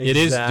It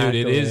is, dude.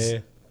 It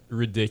is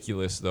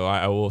ridiculous, though.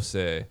 I will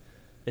say,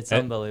 it's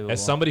unbelievable.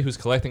 As somebody who's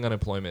collecting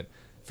unemployment,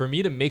 for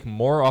me to make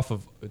more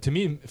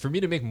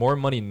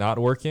money not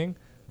working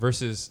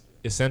versus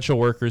essential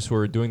workers who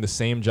are doing the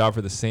same job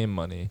for the same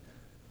money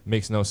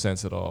makes no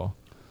sense at all.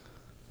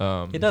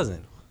 It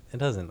doesn't.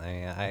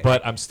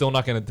 But I'm still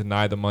not going to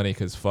deny the money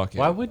because fuck it.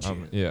 Why would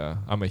you?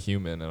 I'm a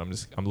human and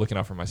I'm looking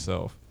out for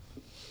myself.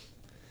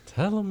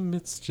 Tell them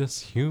it's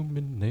just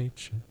human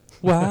nature.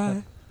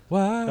 Why?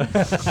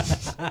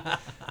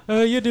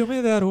 You do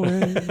me that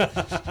way.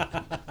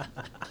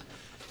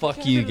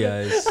 Fuck you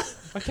guys.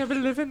 I can't be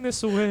living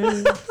this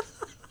way.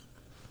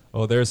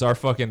 Oh, there's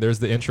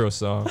the intro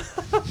song.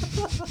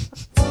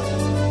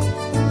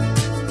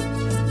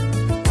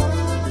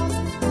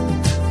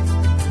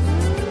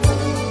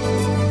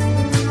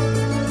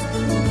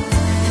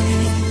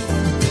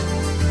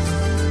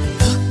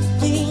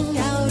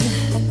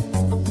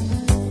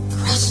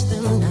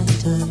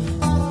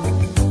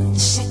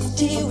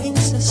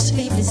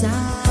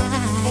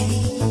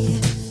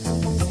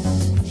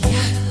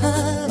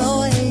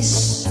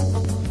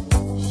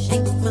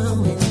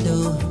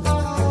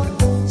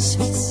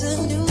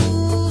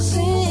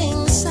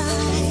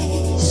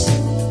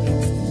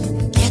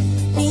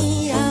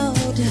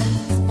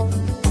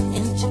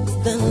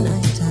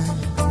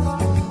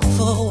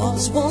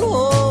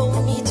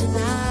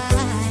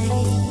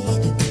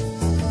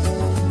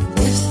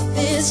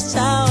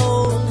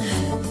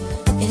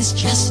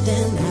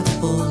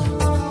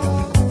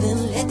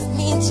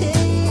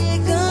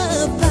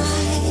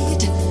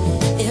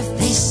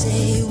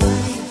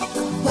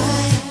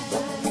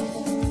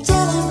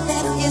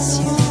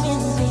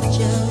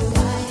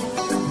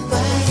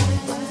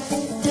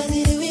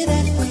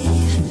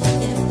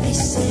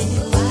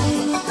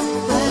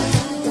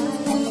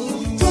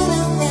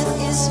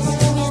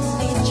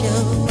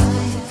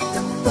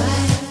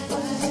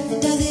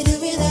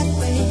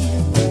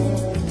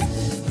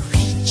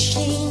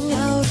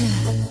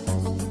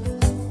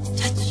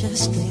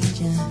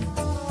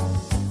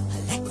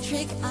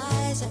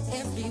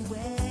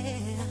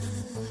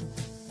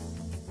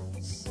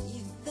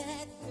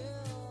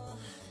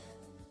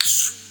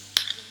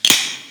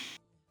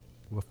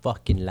 We're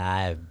fucking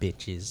live,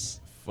 bitches.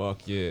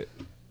 Fuck it.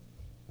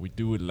 We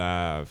do it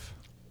live.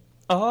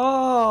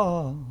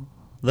 Oh,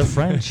 the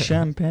French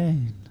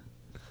champagne.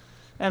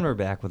 And we're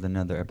back with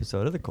another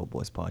episode of the Cold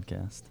Boys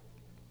podcast.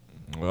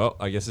 Well,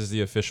 I guess this is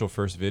the official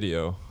first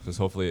video, because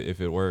hopefully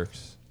if it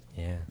works.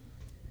 Yeah.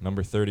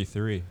 Number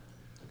 33.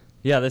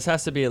 Yeah, this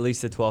has to be at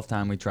least the 12th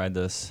time we tried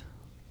this.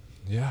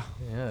 Yeah.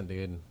 Yeah,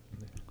 dude.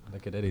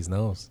 Look at Eddie's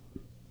nose.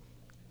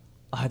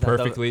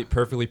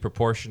 Perfectly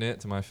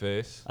proportionate to my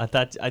face. I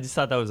just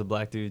thought that was a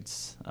black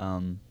dude's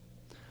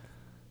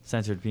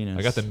censored penis.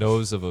 I got the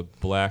nose of a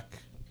black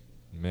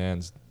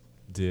man's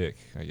dick,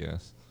 I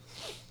guess.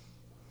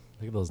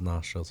 Look at those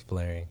nostrils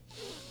flaring.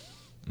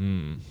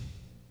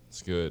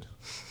 It's good.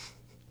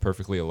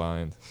 Perfectly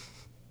aligned.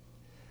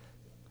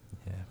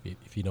 Yeah,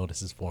 if you notice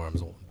his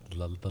forearms,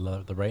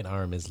 the right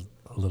arm is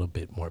a little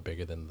bit more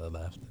bigger than the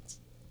left.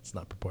 It's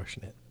not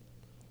proportionate.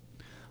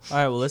 All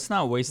right, well, let's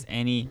not waste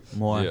any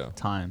more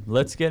time.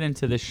 Let's get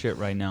into this shit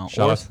right now.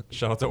 Shout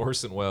out to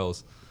Orson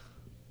Wells.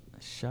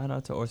 Shout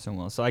out to Orson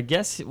Wells. So I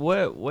guess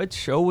what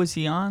show was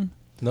he on?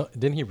 No,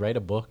 didn't he write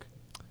a book?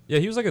 Yeah,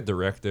 he was like a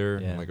director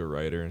and like a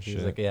writer and shit. He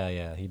was like,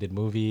 yeah. He did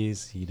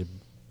movies. He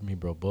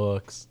wrote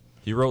books.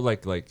 He wrote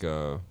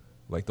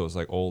like those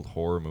like old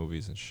horror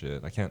movies and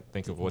shit. I can't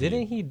think of what.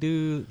 Didn't he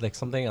do like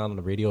something on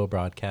the radio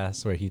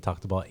broadcast where he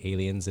talked about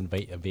aliens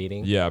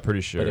invading? Yeah,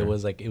 pretty sure. But it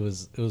was like it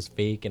was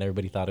fake and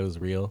everybody thought it was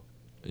real.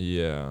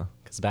 Yeah.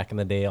 Because back in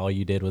the day, all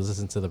you did was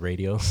listen to the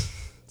radio.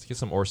 Let's get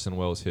some Orson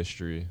Wells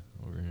history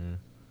over here.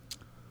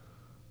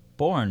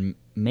 Born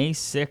May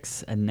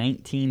 6,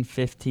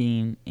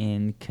 1915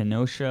 in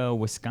Kenosha,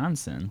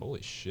 Wisconsin.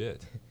 Holy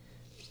shit.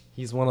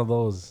 He's one of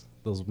those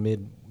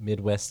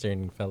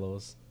Midwestern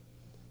fellows.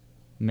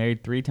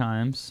 Married 3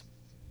 times.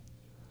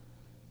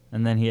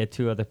 And then he had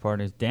 2 other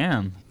partners.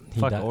 Damn.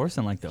 Fuck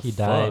Orson like the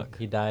fuck.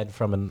 He died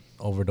from an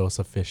overdose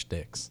of fish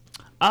sticks.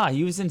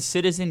 He was in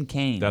Citizen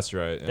Kane. That's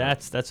right. Yeah.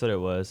 That's what it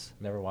was.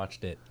 Never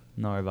watched it.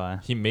 Nor have I.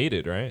 He made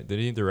it, right? Did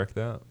he direct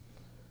that?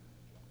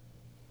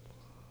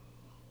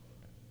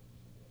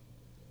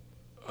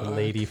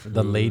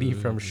 The lady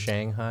from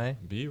Shanghai.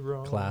 Be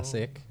wrong.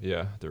 Classic.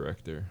 Yeah,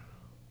 director.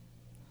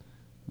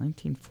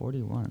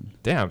 1941.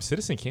 Damn,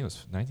 Citizen Kane was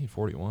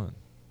 1941.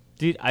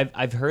 Dude,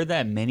 I've heard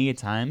that many a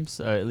times,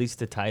 at least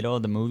the title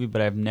of the movie,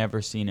 but I've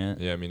never seen it.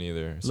 Yeah, me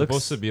neither. It's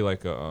supposed to be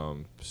like a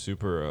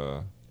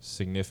super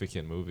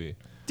significant movie.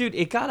 Dude,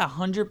 it got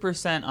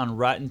 100% on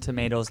Rotten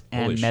Tomatoes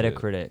and Holy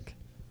Metacritic. Shit.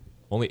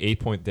 Only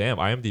 8 Damn,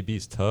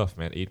 IMDb's tough,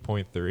 man.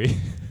 8.3.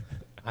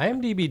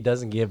 IMDb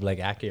doesn't give like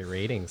accurate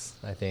ratings,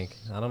 I think.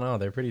 I don't know.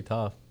 They're pretty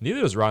tough.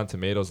 Neither does Rotten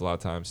Tomatoes a lot of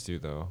times, too,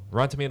 though.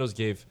 Rotten Tomatoes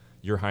gave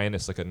Your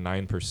Highness like a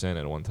 9%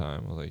 at one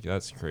time. I was like,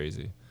 that's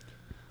crazy.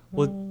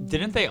 Well,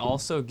 didn't they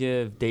also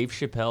give Dave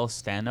Chappelle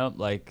stand-up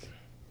like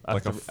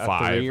Like a a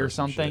 5 3 or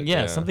some something. shit,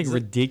 Yeah, yeah. something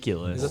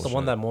ridiculous. Is it the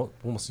one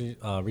Bullshit.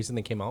 that most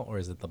recently came out, or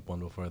is it the one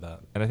before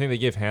that? And I think they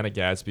gave Hannah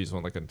Gadsby's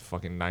one like a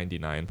fucking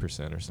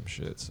 99% or some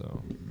shit.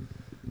 So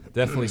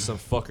definitely some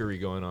fuckery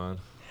going on.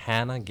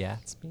 Hannah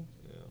Gatsby?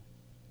 Yeah.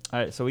 All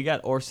right, so we got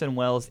Orson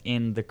Welles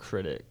in The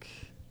Critic.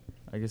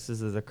 I guess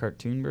this is a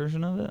cartoon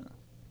version of it.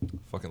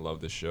 Fucking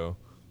love this show.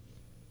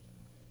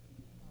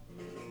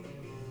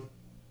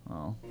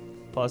 Oh,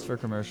 pause for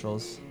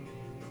commercials.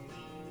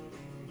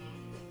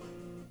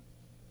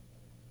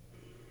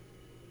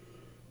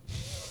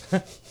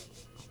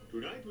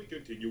 Tonight we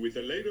continue with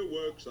the later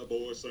works of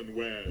Orson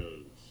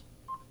Welles.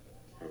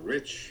 A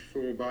rich,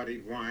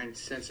 full-bodied wine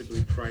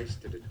sensibly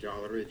priced at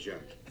 $1 a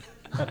jug.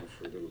 For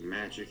a little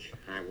magic,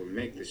 I will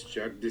make this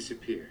jug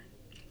disappear.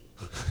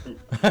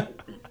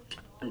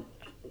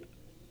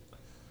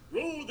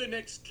 Roll the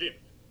next clip.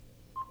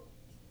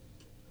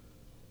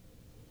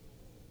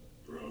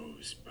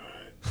 Rosebud.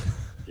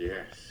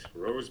 Yes,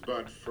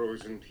 rosebud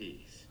frozen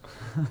peas.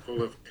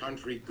 Full of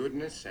country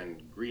goodness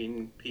and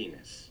green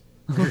penis.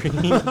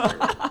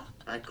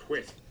 I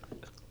quit.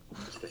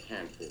 Just a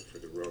handful for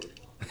the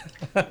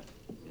road.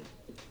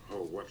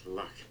 Oh, what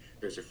luck.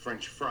 There's a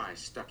French fry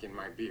stuck in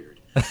my beard.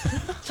 Oh,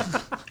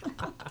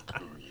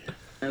 yeah.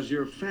 As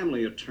your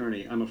family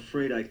attorney, I'm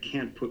afraid I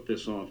can't put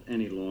this off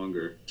any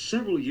longer.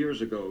 Several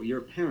years ago,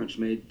 your parents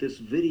made this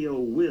video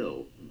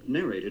will,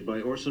 narrated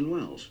by Orson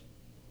Welles.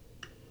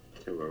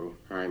 Hello,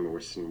 I'm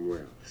Orson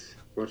Welles.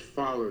 What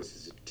follows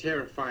is a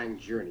terrifying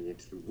journey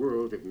into the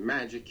world of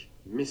magic,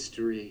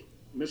 mystery.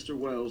 Mr.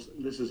 Welles,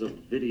 this is a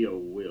video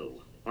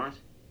will. What?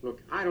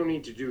 Look, I don't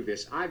need to do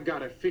this. I've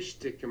got a fish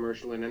stick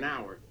commercial in an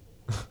hour.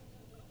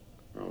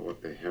 Oh,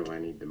 what the hell, I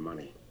need the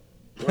money.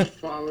 What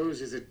follows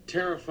is a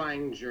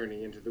terrifying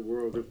journey into the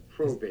world of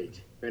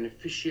probate,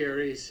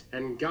 beneficiaries,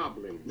 and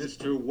goblins.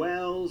 Mr.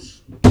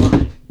 Welles,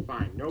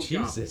 Fine, no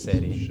Jesus, goblins.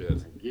 Eddie. Shit.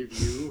 I give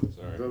you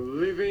Sorry. the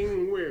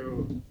living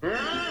will.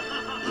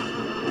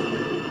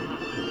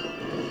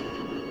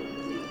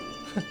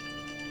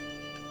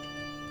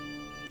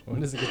 When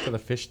does it get to the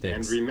fish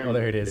And sticks? remember, Oh,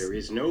 there it is. there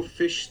is no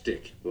fish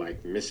stick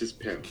like Mrs.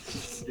 Pelt.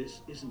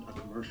 this isn't a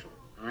commercial.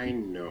 I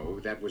know,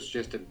 that was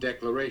just a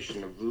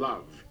declaration of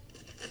love.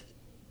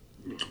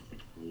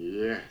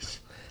 Yes.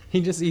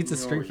 He just eats it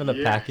straight Oh, from the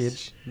yes.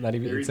 package. Not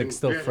even. They're It's like even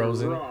still better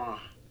frozen. raw.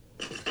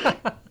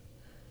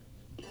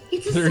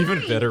 They're even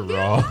better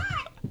raw.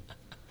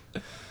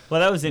 Well,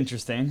 that was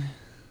interesting.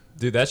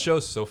 Dude, that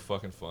show's so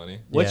fucking funny.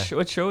 Yeah.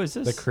 What show is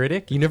this? The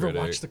Critic? You never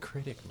Critic. watched The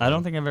Critic? I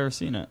don't think I've ever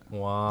seen it.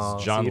 Wow.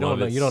 It's So John you don't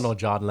know. Lovitz. You don't know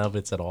John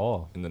Lovitz at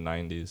all. In the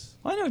 90s.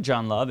 Well, I know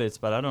John Lovitz,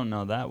 but I don't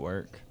know that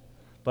work.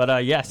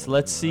 But yes,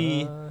 let's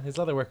see. His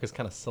other work was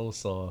kind of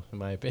so-so, in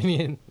my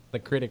opinion. The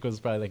Critic was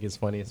probably like his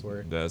funniest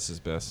work. That's his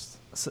best.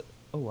 So,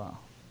 oh wow.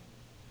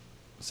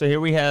 So here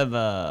we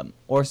have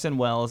Orson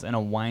Welles and a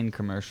wine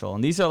commercial,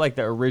 and these are like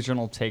the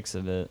original takes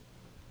of it.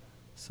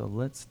 So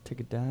let's take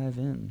a dive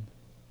in.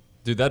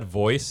 Dude, that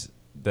voice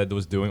that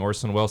was doing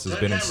Orson Welles has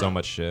been in so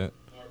much shit.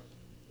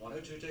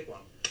 102, take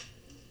one.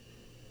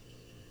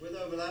 With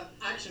overlap,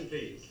 action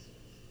please.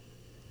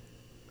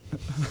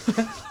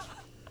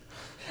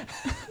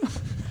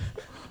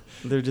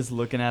 They're just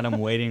looking at him,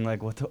 waiting,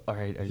 like, what the? All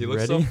right, are He you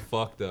looks ready? so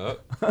fucked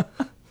up.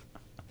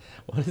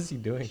 What is he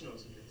doing? Action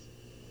Orson,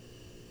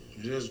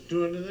 please. Just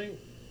do anything?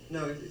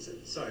 No,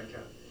 sorry,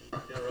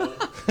 cut. Yeah,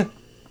 rolling.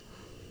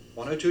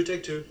 102,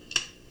 take two.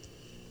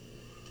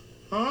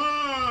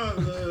 Ah,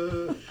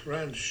 the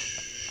French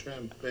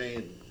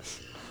champagne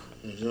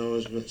has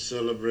always been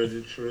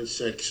celebrated for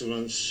its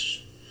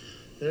excellence.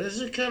 There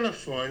is a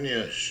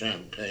California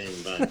champagne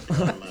by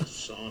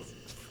Parmesan,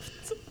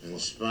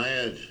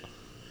 inspired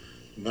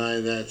by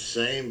that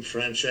same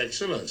French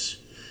excellence.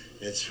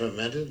 It's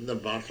fermented in the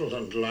bottle,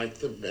 and like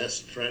the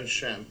best French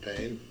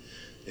champagne,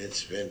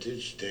 it's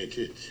vintage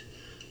dated.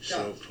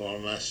 So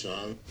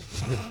Parmesan.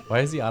 Why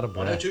is he out of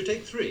breath? 102,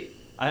 take three.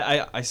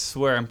 I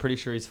swear, I'm pretty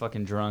sure he's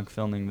fucking drunk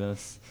filming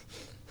this.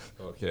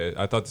 Okay,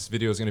 I thought this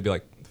video was gonna be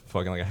like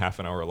fucking like a half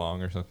an hour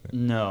long or something.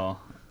 No.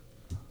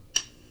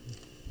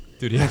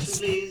 Dude, Action yes.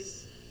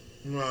 please.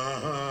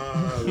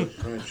 Ah, the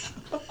French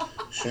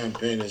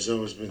champagne has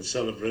always been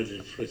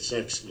celebrated for its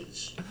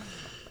excellence.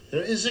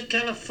 There is a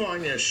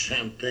California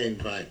champagne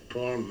by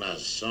Paul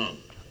Masson,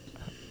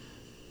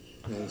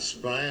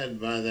 inspired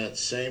by that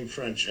same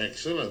French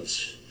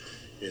excellence.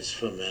 It's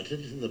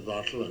fermented in the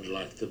bottle, and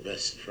like the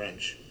best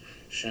French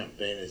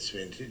champagne, it's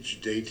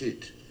vintage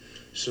dated.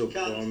 So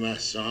Cut. Paul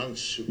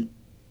Masson.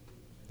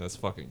 That's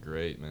fucking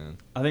great, man.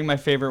 I think my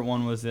favorite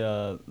one was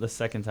the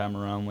second time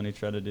around when he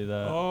tried to do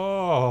that.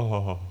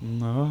 Oh,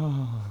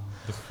 No.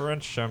 the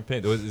French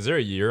champagne. Is there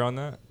a year on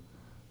that?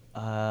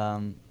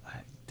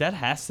 That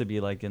has to be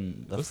like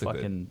in the Looks like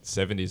fucking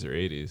 70s or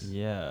 80s.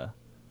 yeah.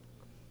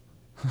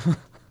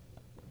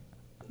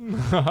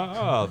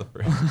 Oh, the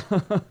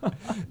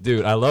French.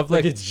 Dude, I love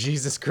Like like, it's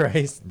Jesus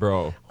Christ.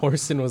 bro.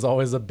 Orson was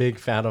always a big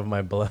fan of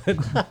my blood.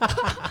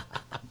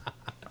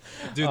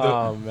 Dude,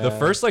 Oh, the man.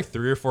 first like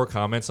 3 or 4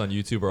 comments on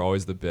YouTube are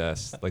always the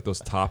best. Like those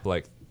top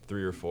like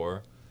 3 or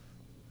 4.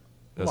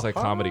 That's like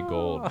comedy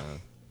gold,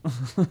 man.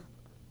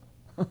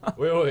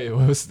 Wait.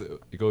 What was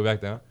you go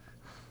back down?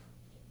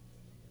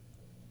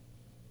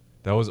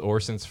 That was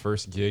Orson's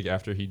first gig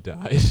after he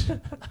died.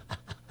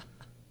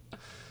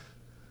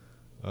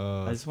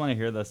 I just want to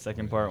hear the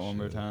second part one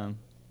more time.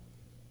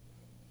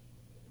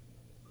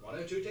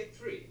 1 2 take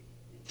 3.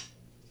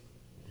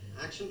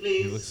 Action, He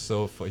please. looks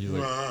so funny. He's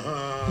like,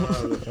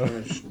 Ah, the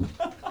French.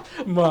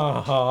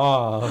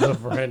 The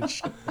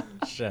French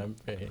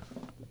champagne.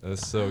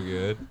 that's so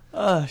good.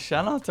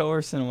 Shout out to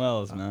Orson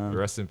Welles, man.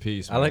 Rest in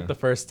peace, I like man. the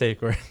first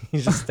take where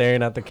he's just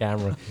staring at the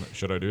camera.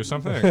 Should I do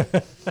something?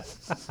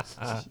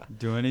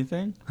 Do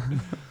anything?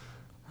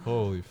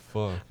 Holy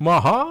fuck.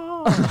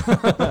 Maha.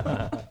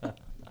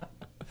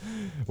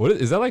 What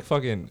is that like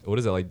fucking, what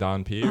is that, like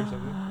Don P or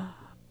something?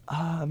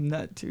 I'm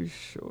not too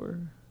sure.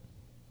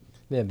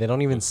 Yeah, they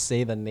don't even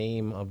say the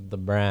name of the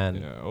brand.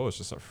 Yeah, oh, it's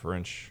just a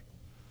French.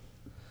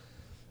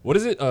 What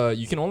is it?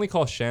 You can only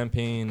call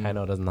champagne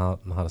Kaino does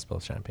not know how to spell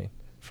champagne.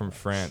 from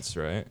France,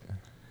 right?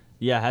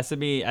 Yeah, it has to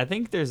be. I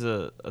think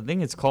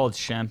it's called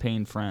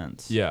Champagne,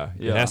 France. Yeah,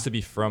 it has to be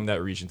from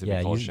that region to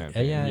be called you-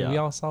 champagne. Yeah. we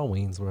all saw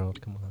Wayne's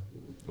World. Come on.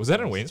 Was that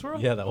in Wayne's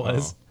World? Yeah, that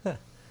was. Oh.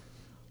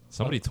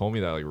 Somebody told me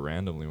that like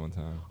randomly one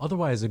time.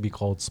 Otherwise, it'd be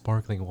called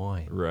sparkling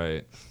wine.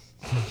 Right.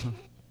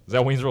 Is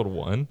that Wayne's World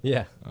 1?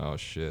 Yeah. Oh,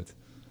 shit.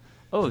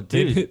 Oh,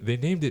 dude. They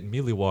named it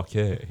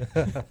Milwaukee,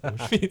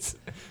 which means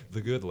the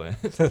good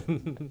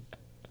land.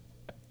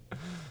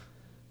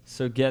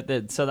 So get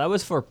that. So that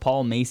was for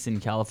Paul Mason,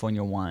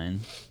 California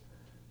Wine,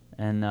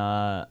 and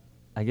I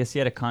guess he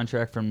had a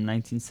contract from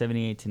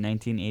 1978 to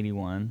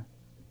 1981,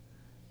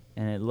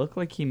 and it looked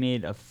like he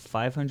made a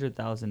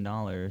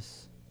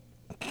 $500,000.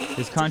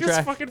 His contract.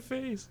 His fucking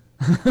face.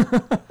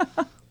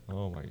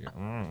 Oh my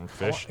god.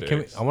 Fish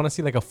sticks. I want to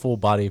see like a full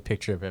body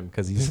picture of him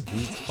because he's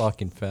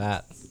fucking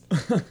fat.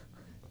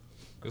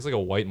 Looks like a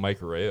white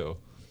Mike Rayo.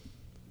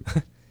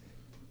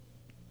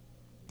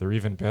 They're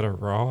even better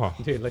raw.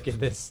 Dude, look at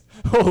this.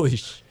 Holy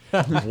sh!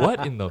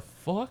 What in the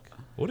fuck?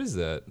 What is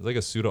that? It's like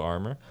a suit of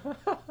armor.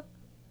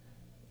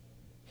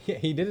 Yeah,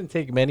 he didn't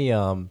take many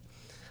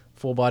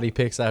full body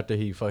pics after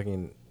he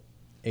fucking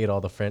ate all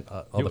the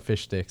the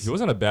fish sticks. He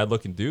wasn't a bad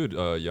looking dude.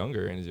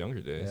 Younger in his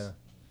younger days. Yeah.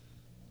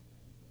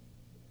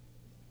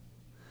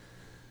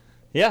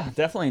 Yeah,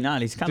 definitely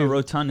not. He's kind of Dude,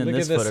 rotund in look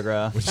this at this.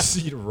 photograph. We just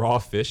eat raw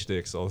fish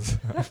sticks all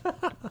the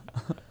time.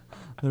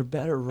 They're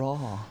better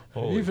raw.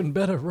 Holy Even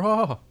better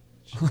raw.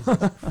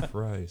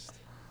 Christ.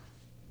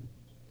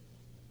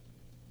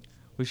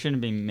 We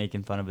shouldn't be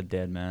making fun of a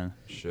dead man.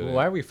 Shit. Well,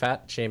 why are we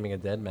fat shaming a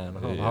dead man?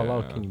 How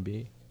low Yeah. can you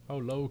be? How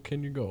low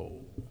can you go?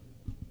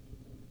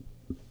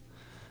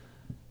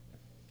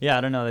 Yeah,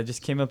 I don't know. That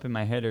just came up in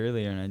my head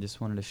earlier, and I just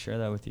wanted to share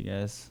that with you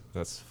guys.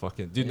 That's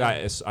fucking dude.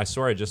 I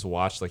swear I just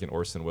watched like an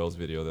Orson Wells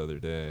video the other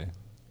day.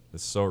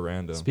 It's so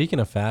random. Speaking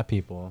of fat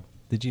people,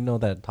 did you know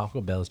that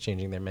Taco Bell's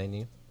changing their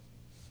menu?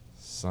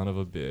 Son of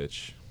a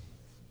bitch.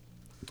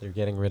 They're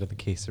getting rid of the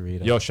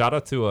quesarito. Yo, shout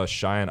out to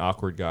Shy and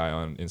Awkward Guy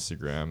on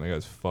Instagram. That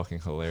guy's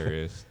fucking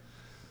hilarious.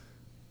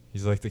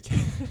 He's like they're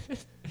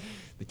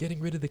getting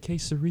rid of the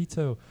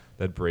quesarito.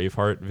 That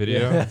Braveheart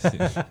video.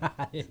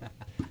 Yeah.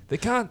 They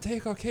can't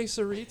take our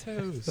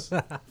quesaritos.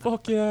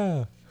 Fuck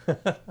yeah.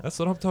 That's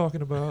what I'm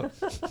talking about.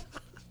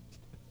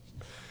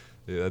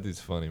 Yeah, that dude's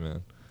funny,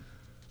 man.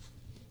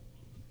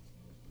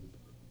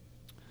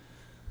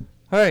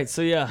 All right,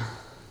 so yeah.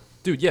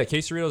 Dude, yeah,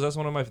 quesaritos. That's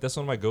one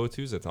of my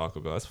go-tos at Taco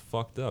Bell. That's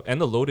fucked up.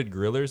 And the loaded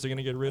grillers they're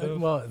gonna get rid of.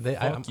 Well, I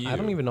Fuck don't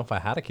you. even know if I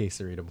had a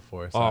quesarito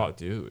before. So Oh,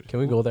 dude. can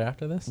we go there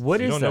after this?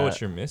 What you is don't that? know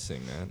what you're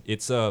missing, man.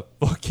 It's a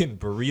fucking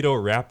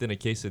burrito wrapped in a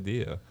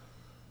quesadilla.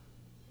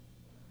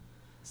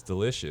 It's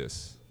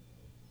delicious.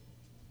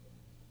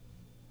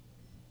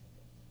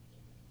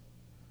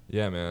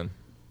 Yeah, man.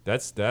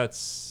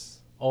 That's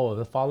Oh,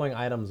 the following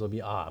items will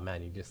be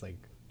man, you just like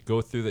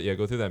go through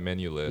that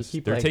menu list.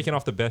 keep, They're like- taking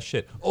off the best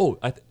shit. Oh,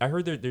 I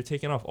heard they're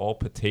taking off all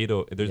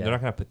potato. They're Yeah. not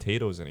gonna have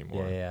potatoes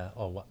anymore. yeah.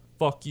 Oh, what?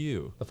 Fuck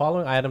you. The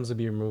following items will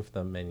be removed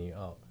from the menu.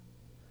 Oh,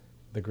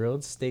 the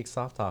grilled steak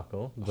soft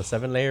taco, the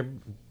 7-layer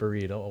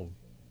burrito. Oh,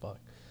 fuck.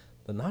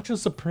 The nacho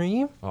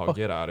supreme. Oh, Fuck.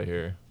 get out of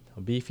here.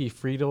 A beefy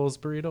Fritos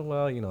burrito.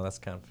 Well, you know that's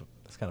kind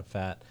of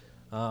fat.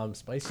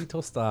 Spicy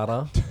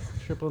tostada,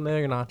 triple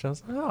layer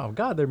nachos. Oh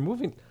God, they're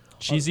moving.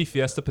 Cheesy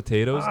Fiesta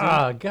potatoes,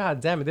 dude.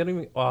 God damn it! They don't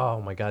even.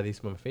 Oh my God,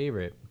 these are my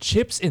favorite.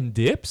 Chips and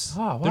dips?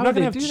 Oh, why They're would not they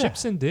gonna have do that?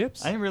 chips and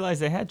dips. I didn't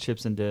realize they had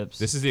chips and dips.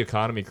 This is the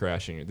economy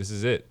crashing. This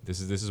is it. This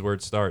is where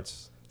it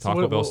starts. So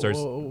Taco what- Bell whoa, starts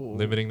whoa, whoa.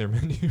 limiting their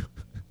menu.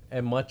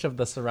 And much of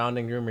the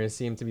surrounding rumors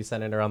seem to be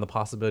centered around the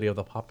possibility of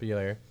the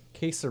popular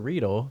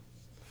quesarito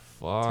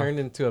Fuck. turned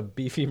into a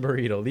beefy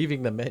burrito,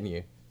 leaving the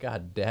menu.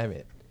 God damn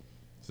it!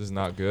 This is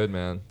not good,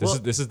 man. Well-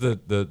 This is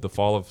the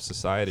fall of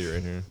society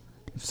right here.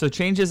 So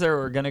changes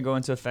are going to go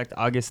into effect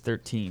August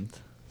 13th.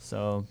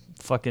 So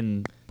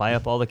fucking buy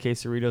up all the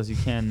quesaritos you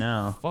can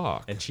now.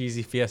 Fuck. And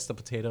cheesy Fiesta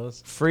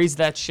potatoes. Freeze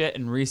that shit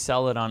and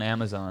resell it on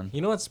Amazon You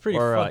know what's pretty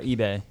or eBay.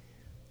 eBay.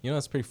 You know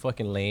what's pretty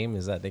fucking lame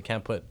is that they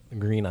can't put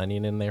green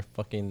onion in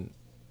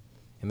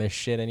their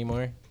shit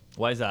anymore.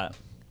 Why is that?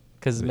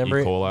 Because The remember,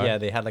 E. coli? yeah,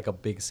 they had like a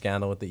big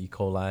scandal with the E.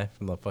 coli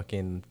from the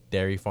fucking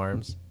dairy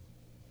farms.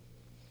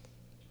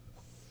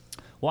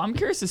 Well, I'm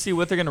curious to see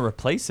what they're gonna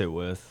replace it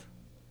with.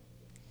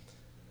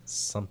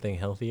 Something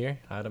healthier,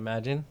 I'd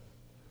imagine.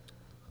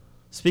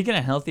 Speaking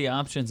of healthy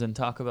options in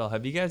Taco Bell,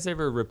 have you guys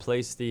ever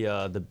replaced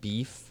the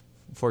beef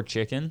for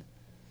chicken?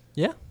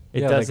 Yeah.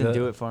 It Yeah, like doesn't the-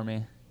 do it for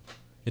me.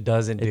 It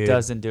doesn't. It Dude.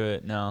 doesn't do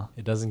it. No,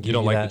 It doesn't. Give You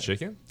don't like that. the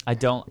chicken? I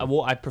don't.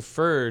 Well, I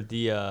prefer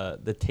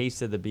the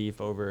taste of the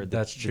beef over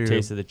That's the true.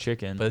 taste of the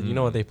chicken. But you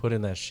know what they put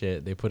in that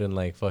shit? They put in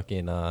like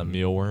fucking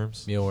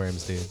Mealworms?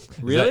 mealworms,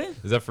 dude. really?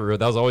 Is that for real?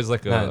 That was always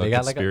like a, Nah, a they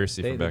got like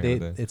conspiracy from back in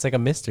the day. It's like a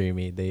mystery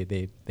meat.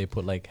 They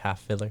put like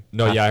half filler.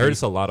 No, half yeah, I heard beef.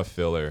 it's a lot of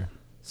filler.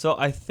 So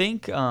I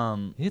think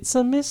It's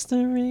a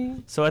mystery.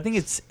 so I think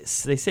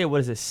it's they say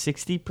what is it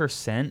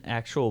 60%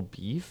 actual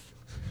beef.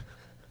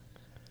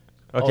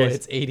 Okay, Okay,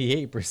 it's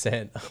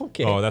 88%.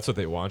 Okay. Oh, that's what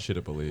they want you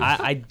to believe.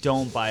 I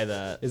don't buy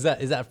that. Is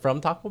that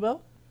from Taco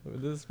Bell?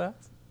 This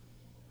fast?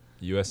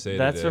 USA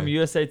That's Today. from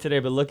USA Today,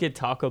 but look at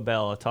Taco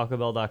Bell,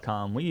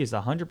 TacoBell.com. We use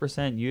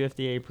 100%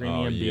 UFDA premium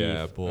Oh,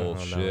 yeah, beef.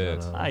 bullshit.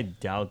 no. I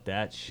doubt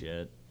that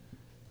shit.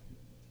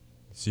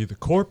 See, the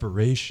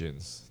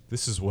corporations,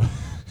 this is what...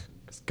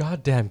 It's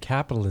goddamn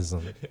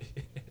capitalism.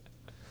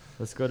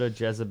 Let's go to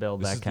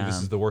Jezebel.com.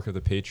 This is the work of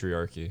the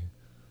patriarchy.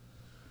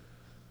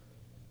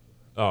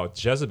 Oh,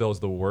 Jezebel is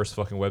the worst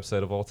fucking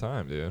website of all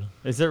time, dude.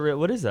 Is it real?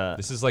 What is that?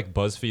 This is like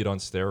BuzzFeed on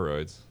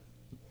steroids.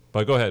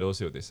 But go ahead, we'll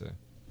see what they say.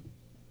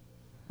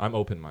 I'm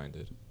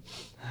open-minded.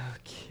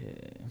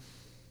 Okay.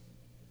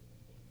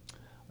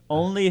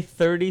 Only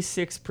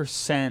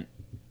 36%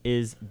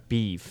 is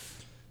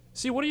beef.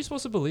 See, what are you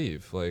supposed to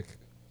believe? Like,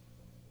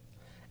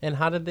 And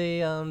how did they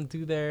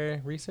do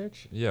their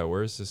research? yeah,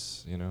 where's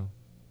this,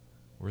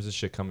 where's this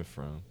shit coming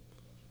from?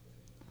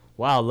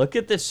 Wow, look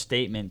at this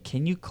statement.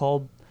 Can you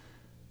call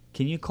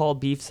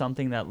beef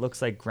something that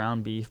looks like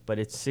ground beef, but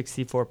it's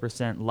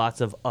 64%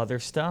 lots of other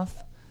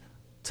stuff?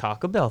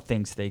 Taco Bell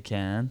thinks they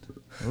can.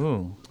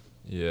 Ooh,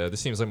 Yeah, this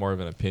seems like more of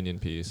an opinion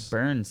piece.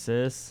 burn,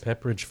 sis.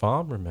 Pepperidge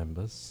Farm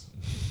remembers.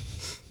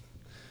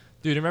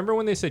 Dude, remember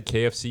when they said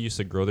KFC used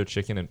to grow their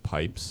chicken in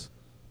pipes?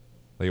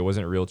 Like, it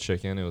wasn't real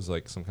chicken. It was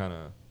like some kind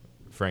of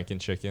Franken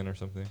chicken or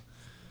something.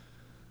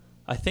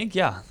 I think,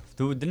 yeah.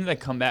 Dude, didn't they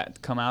come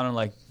out and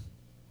like...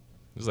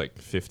 It was like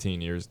 15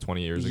 years,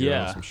 20 years ago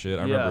Yeah, or some shit.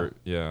 I yeah. remember,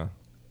 yeah.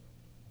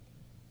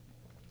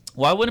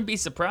 Well, I wouldn't be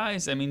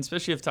surprised. I mean,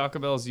 especially if Taco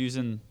Bell's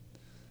using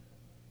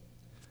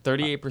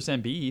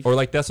 38% beef. Or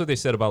like that's what they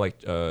said about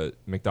like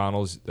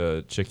McDonald's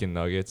chicken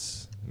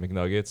nuggets,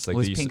 McNuggets. Like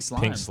Was they used pink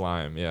slime. pink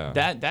slime, yeah.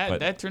 But-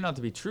 That turned out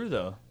to be true,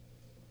 though.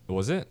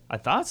 was it? I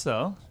thought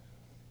so.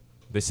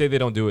 They say they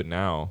don't do it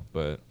now,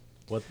 but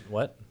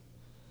What?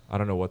 I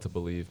don't know what to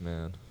believe,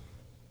 man.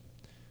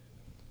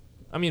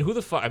 I mean, who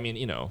the fuck? I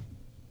mean,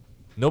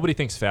 nobody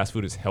thinks fast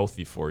food is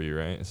healthy for you,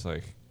 right? It's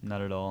like,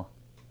 Not at all.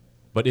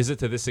 but is it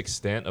to this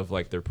extent of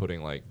like they're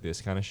putting like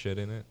this kind of shit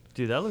in it?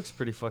 Dude, that looks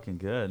pretty fucking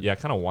good. Yeah, I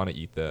kind of want to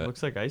eat It that.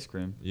 looks like ice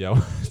cream. Yeah,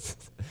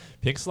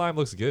 pink slime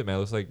looks good, man. It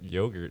looks like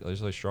yogurt. It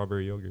looks like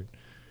strawberry yogurt.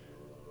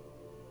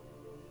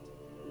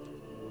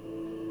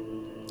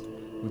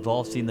 We've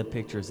all seen the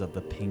pictures of the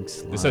pink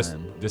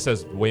slime. This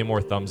has way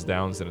more thumbs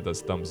downs than it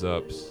does thumbs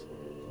ups.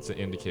 It's an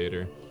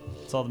indicator.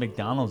 It's all the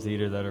McDonald's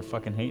eater that are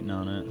fucking hating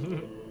on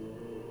it.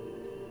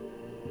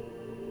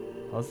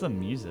 How's the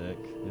music?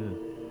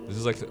 Ew.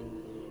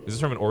 This is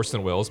from an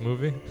Orson Wells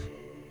movie.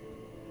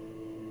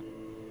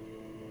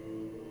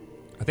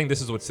 I think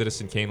this is what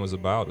Citizen Kane was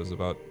about. It was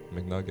about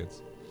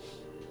McNuggets.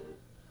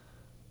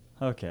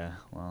 Okay,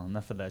 well,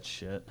 enough of that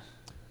shit.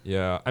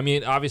 Yeah, I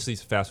mean, obviously,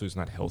 fast food's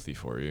not healthy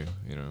for you.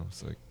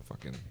 It's like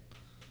fucking.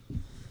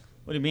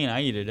 What do you mean?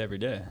 I eat it every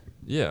day.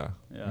 Yeah,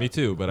 Yeah. me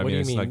too. But I What do mean, you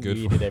it's mean not good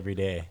you for. eat it every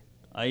day?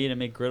 I eat a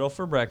McGriddle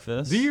for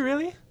breakfast. Do you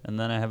really? And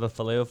then I have a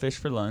Filet-O-Fish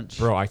for lunch.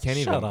 Bro, I can't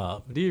Shut even.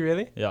 up. Do you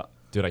really? Yeah.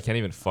 Dude, I can't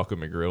even fuck with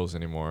McGriddles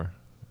anymore.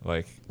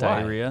 Like,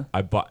 Diarrhea.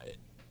 I bought.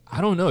 I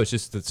don't know. It's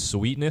just the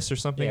sweetness or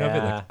something of it.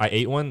 Yeah. Like, I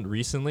ate one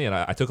recently, and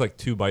I took like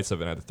 2 bites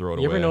of it and I had to throw it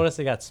You away. ever notice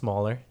they got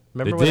smaller? They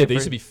Remember when did. They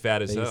used first- to be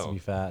fat as They used to hell. be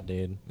fat,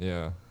 dude.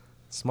 Yeah.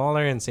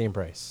 Smaller and same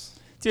price.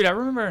 Dude, I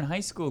remember in high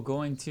school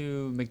going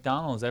to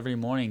McDonald's every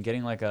morning,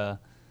 getting like an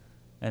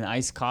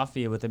iced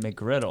coffee with a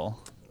McGriddle.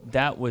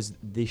 That was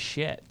the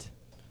shit.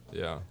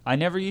 Yeah. I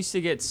never used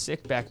to get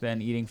sick back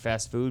then eating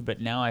fast food,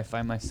 but now I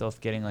find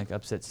myself getting like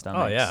upset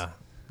stomachs. Oh yeah.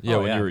 Yeah, Oh,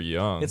 when yeah. you were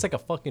young. It's like a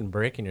fucking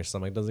brick in your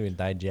stomach. It doesn't even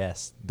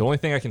digest. The only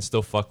thing I can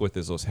still fuck with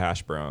is those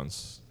hash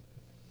browns.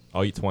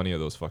 I'll eat 20 of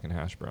those fucking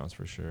hash browns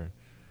for sure.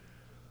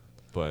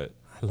 But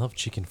I love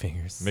chicken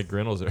fingers.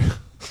 McGriddles are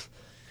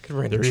Could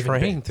run a They're even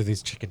train through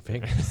these chicken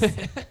fingers.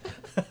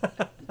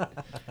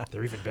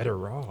 they're even better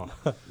raw.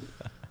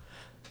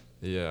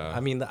 Yeah. I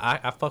mean,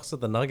 I fucks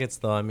with the nuggets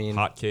though. I mean,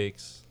 hot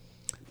cakes.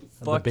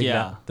 Fuck Big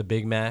yeah. Mac, the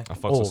Big Mac. I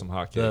fucks with some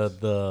hot cakes.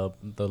 The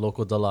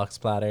local deluxe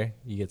platter.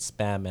 You get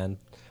Spam and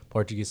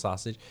Portuguese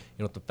sausage. You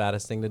know what the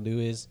fattest thing to do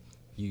is?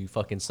 You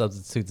fucking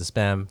substitute the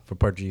Spam for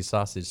Portuguese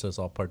sausage, so it's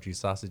all Portuguese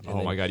sausage.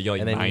 Oh my God, you get like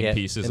and then 9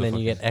 pieces and of then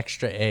you fucking- get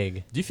extra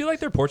egg. Do you feel like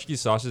their Portuguese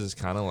sausage is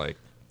kind of like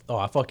Oh,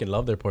 I fucking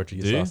love their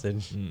Portuguese Do you?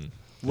 sausage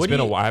It's been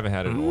a while. I haven't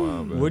had it in a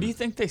while. But Where do you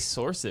think they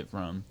source it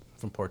from?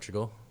 from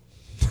Portugal.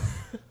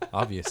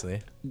 Obviously.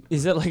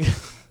 Is it like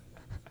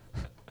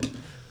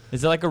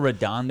is it like a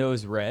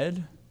Redondo's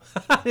red?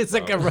 It's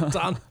like a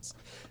Redondo's.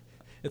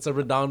 It's a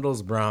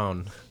Redondo's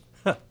brown.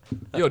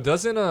 Yo,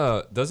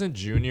 doesn't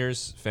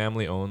Junior's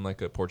family own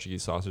like a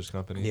Portuguese sausage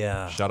company?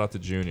 Yeah. Shout out to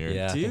Junior.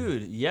 Yeah.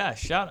 Dude, yeah,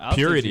 shout out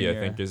Purity, to I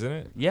Junior. think, isn't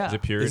it? Yeah. Is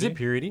it Purity? Is it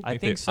Purity? I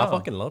think think they- so. I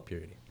fucking love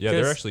Purity. Yeah,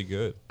 they're 'Cause- actually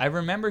good. I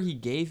remember he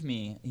gave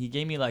me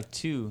like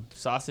 2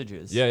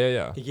 sausages.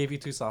 Yeah. He gave you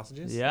 2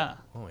 sausages? Yeah.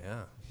 Oh,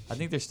 yeah. I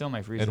think they're still in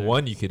my freezer. And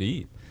one you could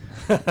eat.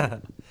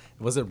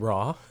 Was it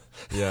raw?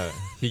 Yeah.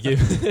 He gave.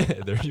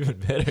 They're even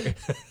better.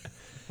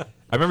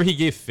 I remember he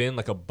gave Finn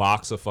like a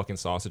box of fucking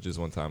sausages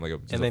one time, like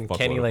And then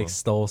Kenny like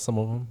stole some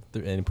of them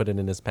and put it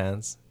in his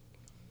pants.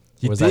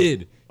 he was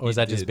did. Or was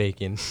He that just did.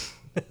 bacon?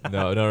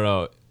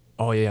 No.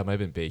 Oh yeah, it might have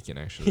been bacon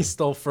actually. He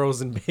stole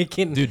frozen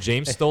bacon. Dude,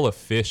 James stole a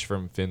fish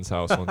from Finn's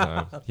house one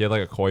time. He had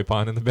like a koi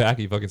pond in the back.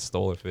 He fucking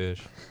stole a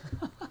fish.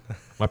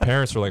 My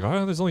parents were like,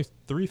 "Oh, there's only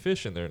 3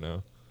 fish in there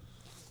now."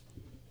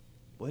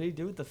 What did he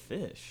do with the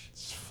fish?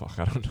 Fuck,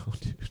 I don't know,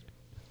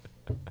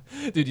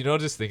 dude. Dude, you know,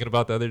 just thinking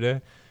about the other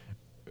day,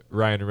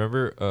 Ryan.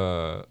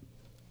 Remember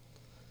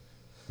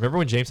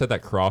when James had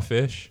that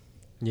crawfish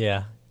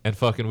Yeah. and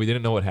fucking we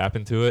didn't know what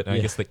happened to it, and I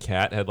Yeah. guess the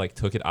cat had like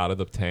took it out of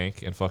the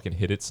tank and fucking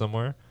hid it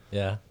somewhere.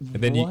 Yeah.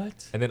 And then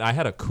and then I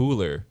had a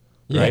cooler,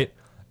 Yeah. right?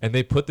 And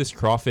they put this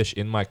crawfish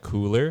in my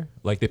cooler,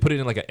 like they put it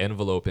in like an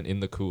envelope and in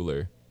the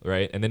cooler,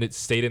 right? And then it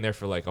stayed in there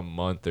for like a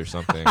month or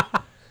something.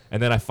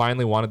 And then I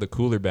finally wanted the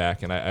cooler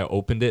back, and I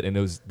opened it, and it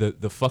was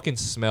the fucking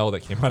smell that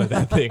came out of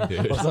that thing,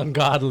 dude. It was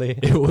ungodly.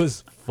 It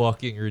was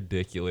fucking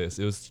ridiculous.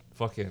 It was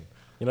fucking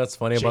You know what's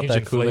funny about that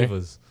changing cooler?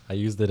 flavors. I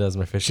used it as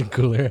my fishing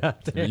cooler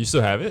after. You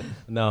still have it?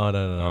 No.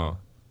 Oh.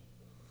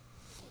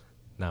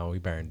 No, we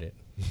burned it.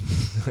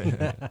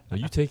 No,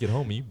 you take it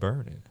home and you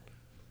burn it.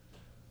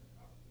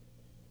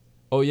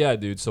 Oh yeah,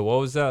 dude. So what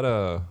was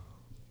that?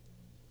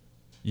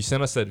 You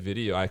sent us that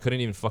video. I couldn't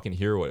even fucking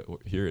hear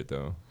it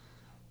though.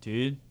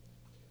 Dude,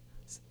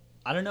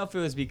 I don't know if it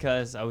was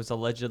because I was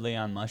allegedly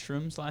on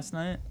mushrooms last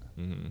night.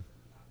 Hmm.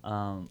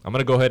 Um, I'm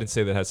gonna go ahead and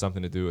say that has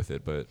something to do with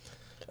it, but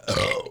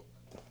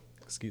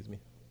Excuse me.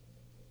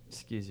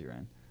 excuse you,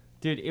 Ryan.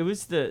 Dude, it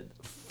was the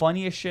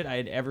funniest shit I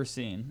had ever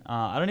seen.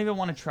 I don't even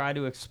want to try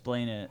to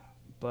explain it,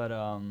 but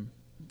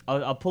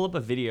I'll pull up a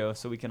video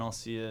so we can all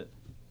see it.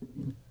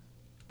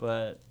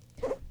 But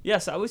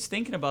yes, I was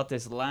thinking about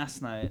this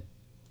last night.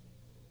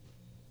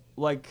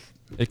 Like,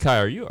 hey Kai,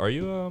 are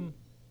you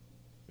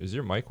is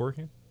your mic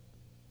working?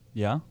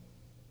 yeah,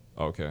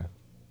 Oh, okay.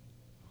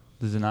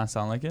 does it not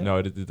sound like it? No,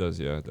 it does.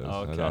 Yeah, it does. Oh, I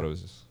okay. thought it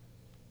was. Just,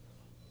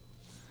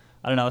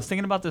 I don't know. I was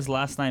thinking about this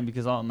last night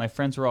because all my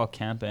friends were all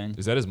camping.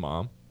 is that his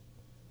mom?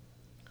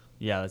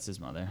 Yeah, that's his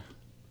mother.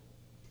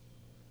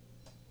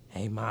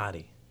 Hey,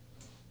 Marty.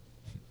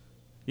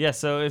 Yeah,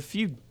 so if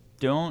you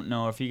don't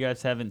know, if you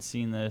guys haven't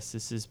seen this,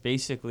 this is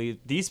basically,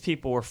 these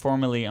people were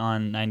formerly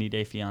on 90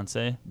 Day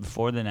Fiancé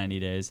before the 90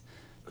 days.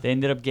 They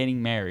ended up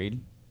getting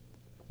married,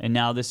 and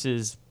now this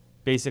is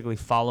basically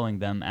following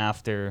them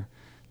after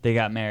they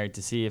got married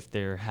to see if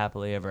they're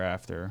happily ever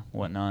after,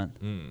 whatnot.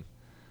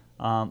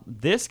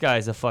 This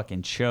guy's a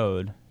fucking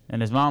chode,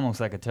 and his mom looks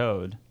like a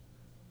toad.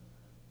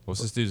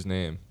 What's this dude's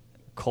name?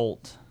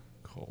 Colt.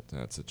 Colt.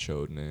 That's a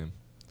chode name.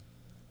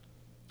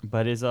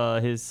 But his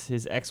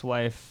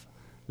ex-wife,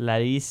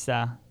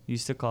 Larissa,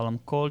 used to call him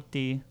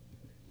Colty.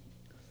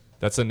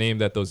 That's a name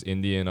that those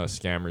Indian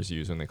scammers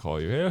use when they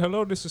call you. Hey,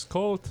 hello, this is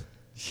Colt.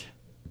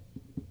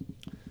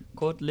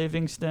 Colt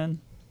Livingston.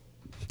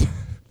 Let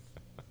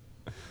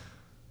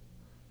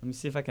me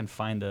see if I can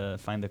find a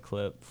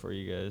clip for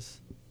you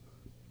guys.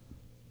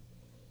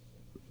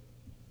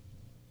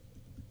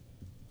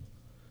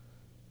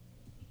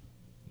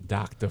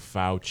 Dr.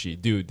 Fauci.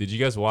 Dude, did you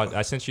guys watch?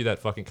 I sent you that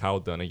fucking Kyle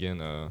Dunnigan,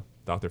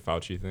 Dr.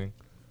 Fauci thing.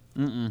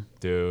 Mm-mm.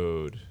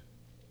 Dude.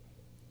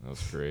 That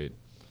was great.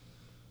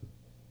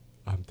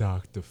 I'm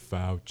Dr.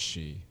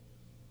 Fauci.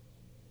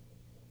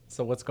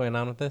 So what's going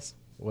on with this?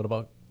 What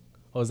about?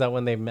 Oh, is that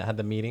when they had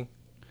the meeting?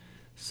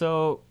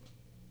 So,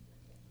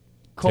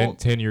 Colt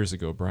 10 years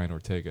ago, Brian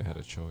Ortega had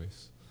a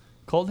choice.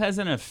 Colt has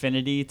an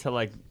affinity to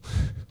like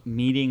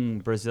meeting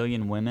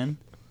Brazilian women,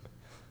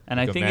 and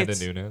Like I think Amanda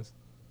it's Nunes.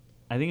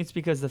 I think it's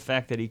because the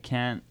fact that he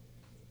can't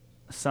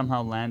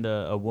somehow land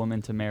a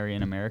woman to marry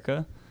in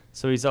America,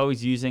 so he's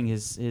always using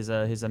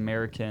his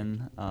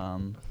American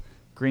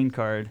green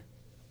card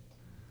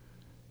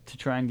to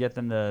try and get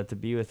them to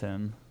be with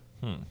him.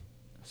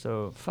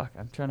 So fuck,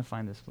 I'm trying to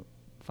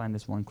find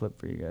this one clip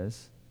for you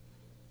guys.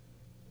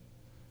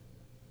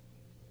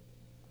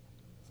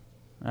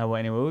 Well,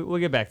 anyway, we'll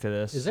get back to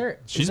this. Is there?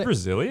 She's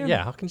Brazilian?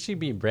 Yeah. How can she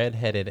be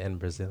redheaded and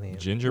Brazilian?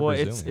 Ginger Well,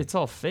 Brazilian. it's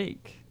all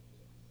fake.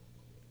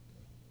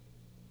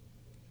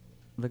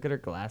 Look at her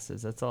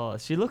glasses. That's all.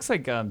 She looks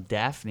like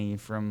Daphne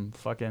from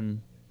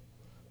fucking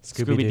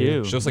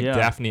Scooby-Doo. She looks like Yeah.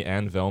 Daphne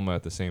and Velma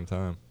at the same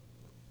time.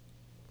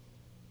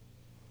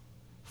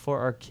 For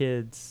our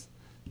kids.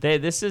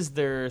 This is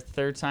their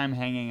third time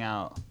hanging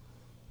out.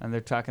 And they're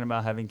talking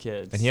about having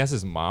kids. And he has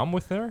his mom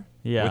with her?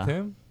 Yeah. With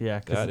him? Yeah.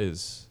 'Cause That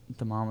is...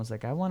 the mom was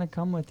like, I want to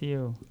come with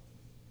you.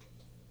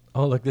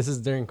 Oh, look, this is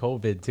during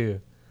COVID,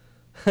 too.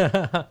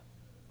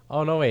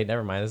 Oh, no, wait,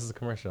 never mind. This is a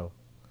commercial.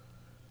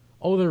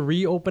 Oh, they're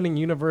reopening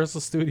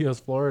Universal Studios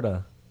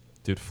Florida.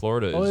 Dude,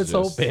 Florida is Oh, it's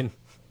just... open.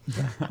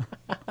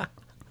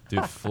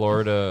 Dude,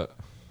 Florida...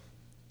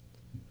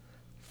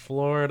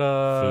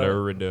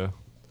 Florida.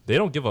 They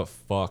don't give a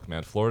fuck,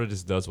 man. Florida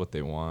just does what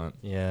they want.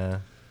 Yeah.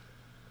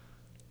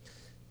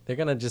 They're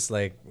gonna just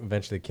like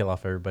eventually kill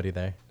off everybody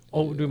there.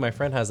 Oh, dude, my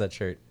friend has that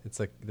shirt. It's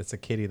a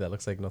kitty that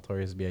looks like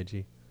Notorious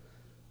B.I.G.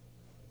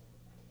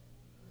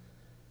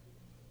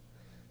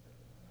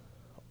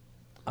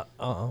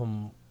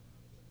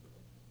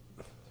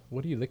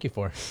 What are you looking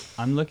for?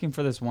 I'm looking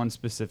for this one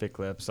specific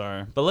clip.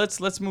 Sorry, but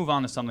let's move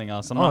on to something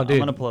else. I'm Dude,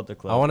 gonna pull up the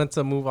clip. I wanted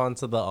to move on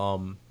to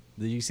the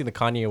Did you see the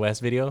Kanye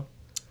West video?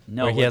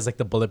 No, where he has like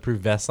the bulletproof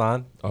vest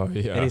on. Oh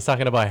yeah. And he's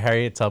talking about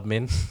Harriet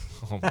Tubman.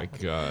 Oh my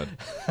god.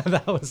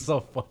 That was so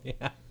funny.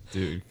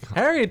 Dude.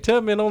 Harriet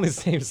Tubman only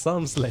saved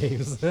some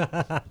slaves.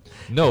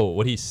 No,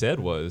 what he said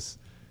was,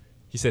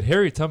 he said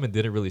Harriet Tubman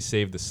didn't really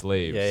save the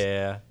slaves.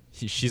 Yeah.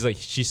 She's like,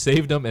 she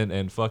saved them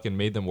and fucking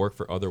made them work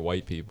for other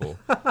white people.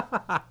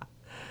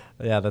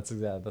 Yeah, that's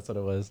what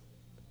it was.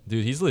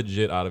 Dude, he's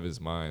legit out of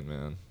his mind,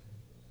 man.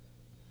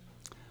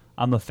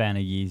 I'm a fan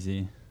of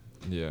Yeezy.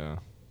 Yeah.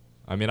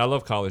 I mean, I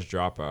love College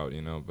Dropout,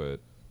 you know, but...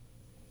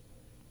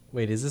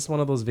 Wait, is this one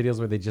of those videos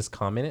where they just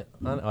comment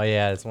on? Oh,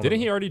 yeah. It's one. Didn't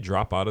he already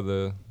drop out of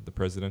the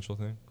presidential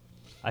thing?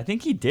 I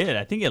think he did.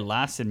 I think it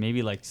lasted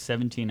maybe like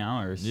 17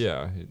 hours.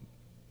 Yeah.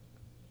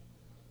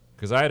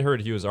 Because I had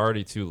heard he was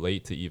already too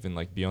late to even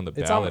like be on the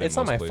ballot. It's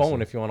on my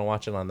phone if you want to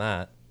watch it on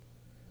that.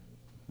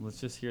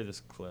 Let's just hear this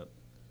clip.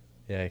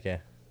 Yeah,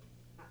 okay.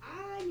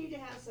 I need to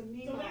have some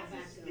meat back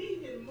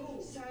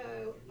up. So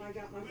I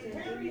got my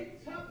friend.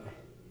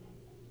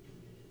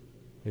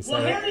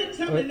 Well, Harriet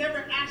Tubman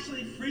never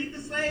actually freed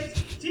the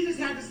slaves. She just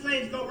had the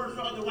slaves go work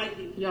for other white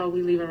people. Yo,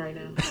 we leaving right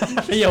now.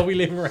 Yo, we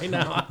leaving right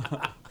now.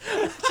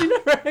 She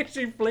never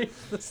actually freed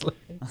the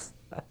slaves.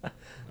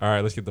 All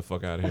right, let's get the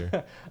fuck out of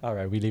here. All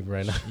right, we leave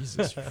right now.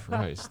 Jesus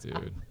Christ,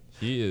 dude.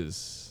 He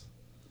is...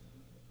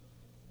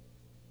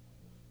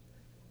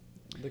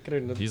 Look at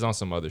her. He's on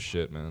some other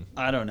shit, man.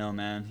 I don't know,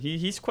 man.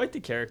 He's quite the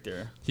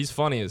character. He's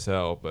funny as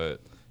hell, but...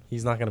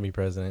 He's not going to be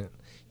president.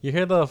 You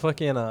hear the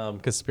fucking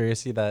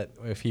conspiracy that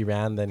if he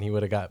ran, then he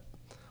would have got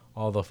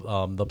all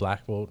the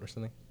black vote or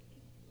something?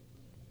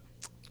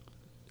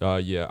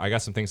 Yeah, I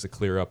got some things to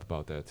clear up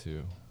about that,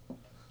 too.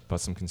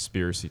 About some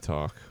conspiracy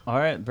talk. All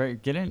right,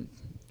 get in.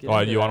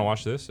 Oh, do you want to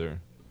watch this,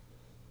 or?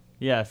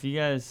 Yeah, if you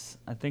guys...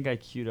 I think I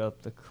queued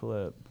up the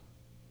clip.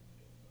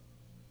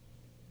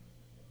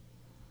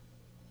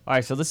 All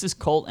right, so this is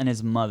Colt and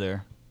his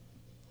mother.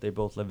 They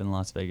both live in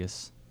Las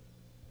Vegas.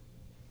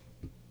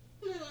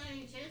 A little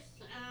anxious,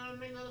 a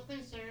little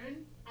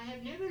concerned. I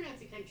have never left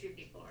the country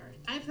before.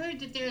 I've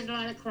heard that there's a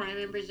lot of crime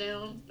in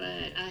Brazil,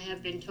 but I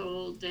have been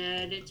told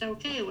that it's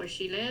okay where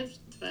she lives.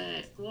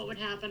 But what would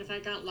happen if I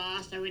got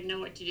lost? I wouldn't know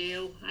what to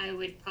do. I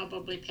would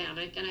probably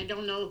panic, and I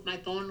don't know if my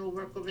phone will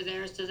work over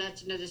there, so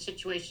that's another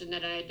situation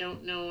that I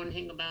don't know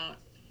anything about.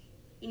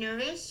 You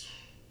nervous?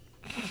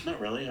 Not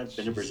really. I've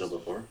been to Brazil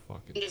before.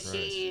 Fucking To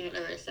see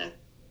Larissa.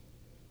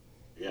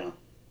 Yeah.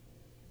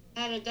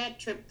 How did that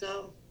trip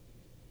go?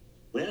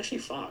 We actually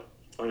fought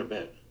quite a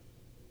bit.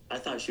 I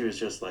thought she was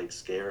just like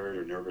scared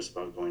or nervous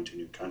about going to a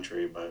new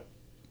country, but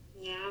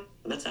Yeah.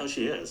 that's how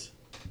she is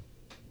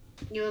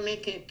You were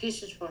making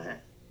excuses for her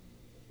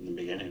in the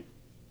beginning.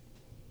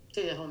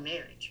 through the whole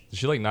marriage. Did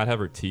she like not have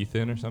her teeth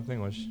in or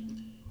something? Was she...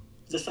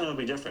 This time will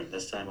be different.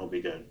 This time will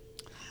be good.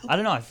 I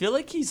don't know. I feel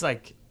like he's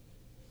like...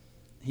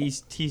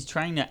 He's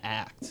trying to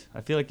act.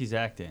 I feel like he's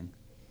acting.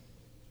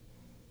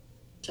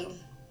 So,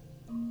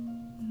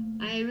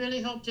 I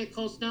really hope that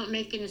Colt's not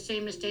making the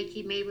same mistake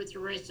he made with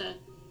Larissa.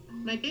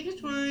 My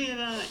biggest worry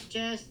about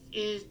Jess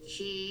is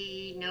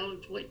she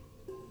knows what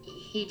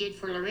he did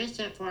for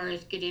Larissa as far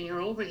as getting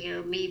her over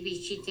here. Maybe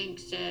she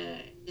thinks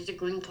there's a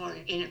green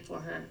card in it for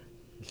her.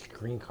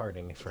 Green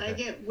carding for I her.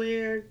 get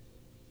weird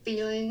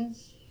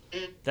feelings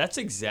and That's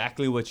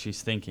exactly what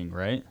she's thinking,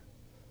 right?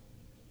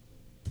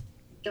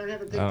 don't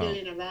have a good Oh.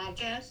 feeling about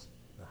Jess.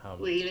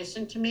 Will you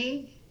listen to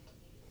me?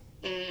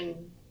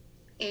 And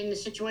in the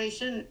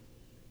situation,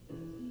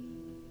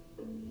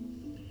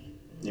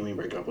 You mean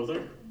break up with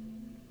her?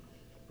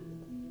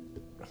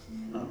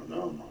 I don't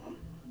know, Mom.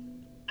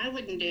 I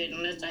wouldn't do it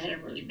unless I had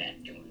a really bad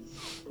feeling.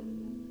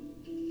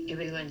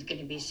 Everyone's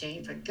gonna be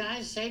saying, for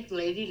God's sake,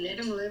 lady, let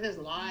him live his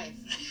life.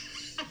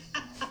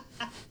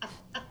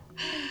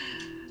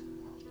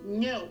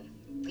 No,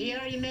 he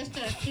already messed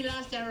up. He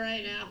lost that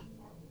right now.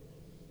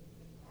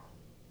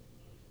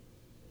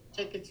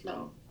 Take it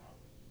slow.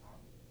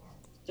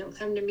 Don't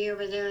come to me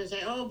over there and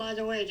say, oh, by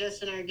the way,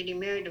 Jess and I are getting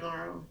married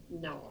tomorrow.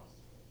 No.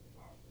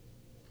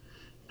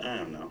 I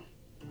don't know.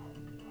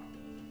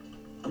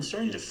 I'm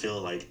starting to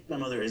feel like my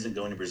mother isn't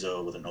going to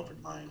Brazil with an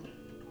open mind.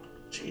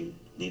 She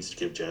needs to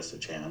give Jess a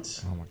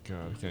chance. Oh my god,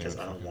 I can't Because even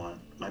I don't fucking-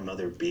 want my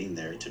mother being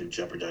there to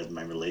jeopardize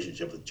my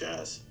relationship with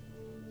Jess.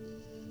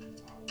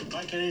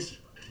 Bye, Kenny's.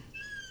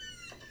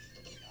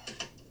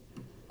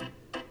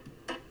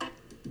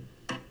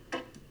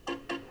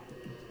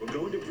 We're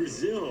going to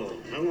Brazil.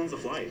 How long's the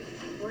flight?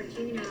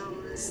 14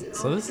 hours.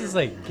 So this is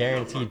like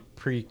guaranteed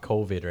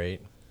pre-COVID,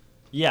 right?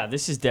 Yeah,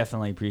 this is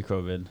definitely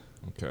pre-COVID.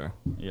 Okay.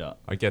 Yeah.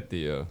 I get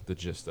the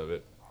gist of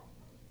it.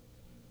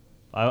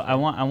 I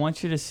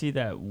want you to see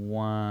that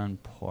one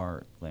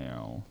part,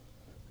 Leo.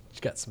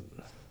 She got some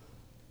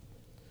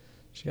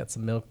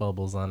milk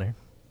bubbles on her.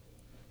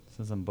 This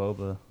is some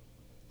boba.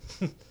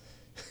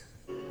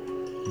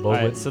 Boba. All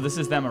right, so this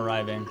is them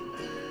arriving.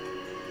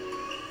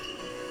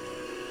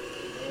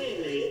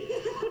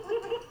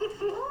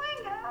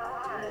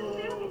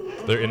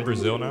 They're in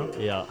Brazil now?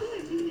 Yeah.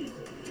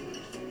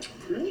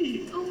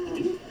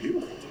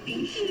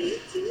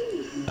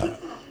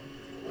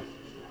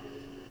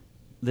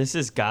 This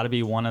has got to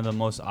be one of the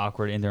most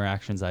awkward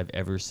interactions I've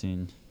ever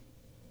seen.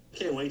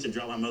 Can't wait to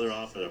drop my mother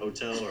off at a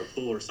hotel or a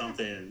pool or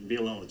something and be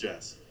alone with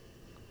Jess.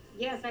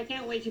 Yes, I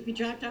can't wait to be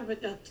dropped off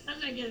at the time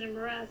I get some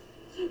rest.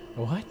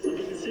 What? So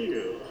good to see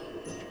you.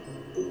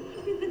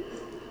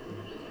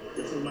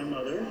 This is my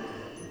mother.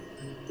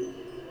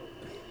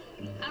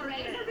 All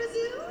right, for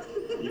Brazil?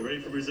 You ready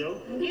for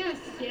Brazil? Yes,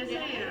 yes, I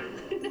am.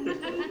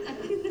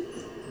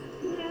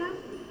 Yeah.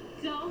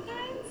 Go,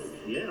 guys?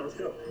 Yeah, let's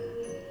go.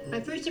 My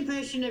first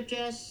impression of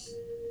Jess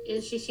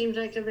is she seems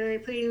like a very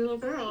pretty little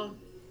girl.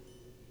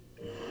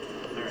 All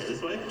right,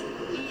 this way?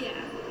 Yeah.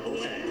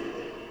 Okay.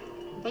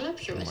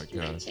 Voluptuous, Oh my you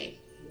might God. say.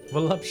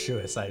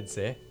 Voluptuous, I'd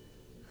say.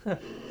 I'll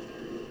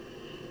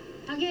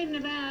get in the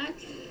back.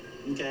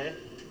 Okay.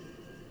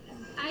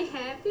 I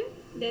have to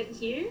live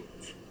here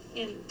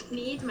and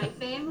meet my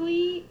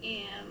family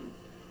and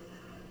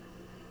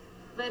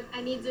but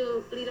I need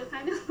to little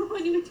kind of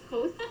what you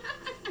call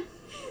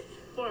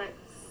for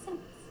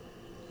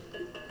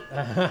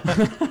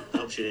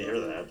Hope she didn't hear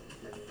that.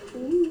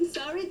 Ooh,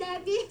 sorry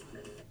daddy.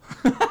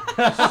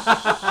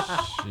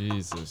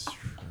 Jesus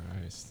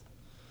Christ.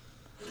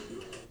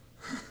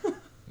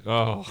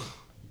 Oh.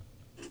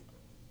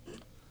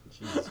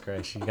 Jesus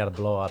Christ, you got a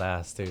blowout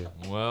ass too.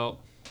 Well.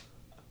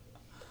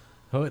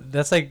 Oh,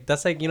 that's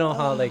like you know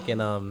how like in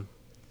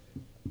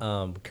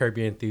Curb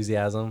Your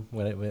Enthusiasm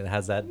when it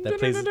has that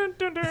plays.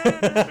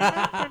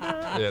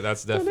 Yeah,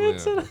 that's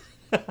definitely.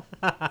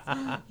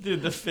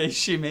 Dude, the face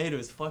she made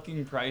was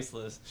fucking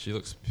priceless. She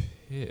looks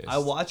pissed. I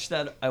watched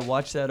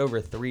that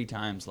over 3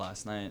 times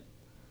last night.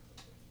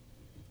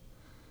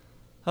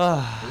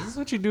 Is this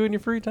what you do in your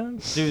free time?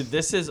 Dude,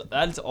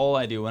 that's all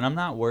I do. When I'm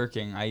not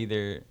working, I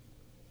either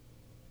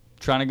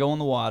trying to go in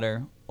the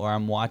water or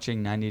I'm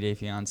watching 90 Day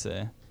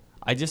Fiancé.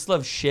 I just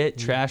love shit,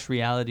 trash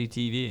reality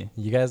TV.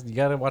 You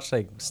gotta watch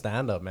like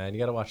stand up, man. You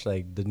gotta watch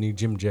like the new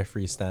Jim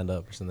Jeffries stand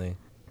up or something.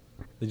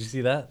 Did you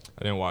see that?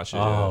 I didn't watch it.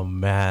 Oh yet.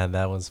 man,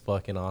 that one's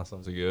fucking awesome.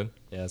 Was it good?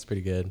 Yeah, it's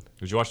pretty good.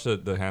 Did you watch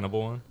the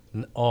Hannibal one?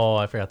 Oh,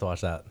 I forgot to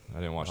watch that. I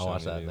didn't watch I'll that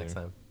watch one that either. next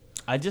time.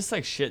 I just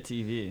like shit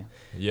TV.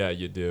 Yeah,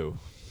 you do.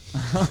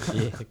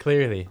 Yeah,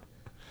 clearly.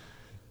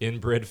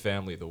 Inbred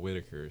family, the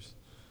Whitakers.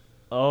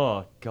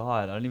 Oh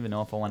God, I don't even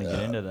know if I want to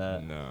get into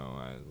that.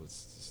 No,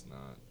 let's just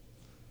not.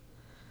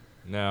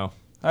 No.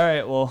 All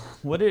right, well,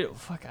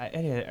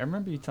 I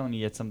remember you telling me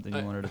you had something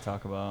you wanted to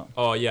talk about.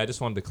 Oh yeah, I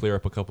just wanted to clear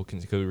up a couple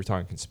because we were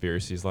talking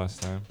conspiracies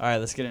last time. All right,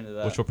 let's get into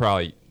that. Which we'll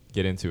probably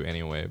get into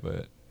anyway,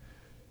 but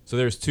so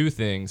there's 2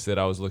 things that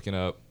I was looking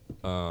up.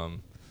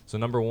 So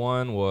number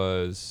one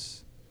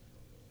was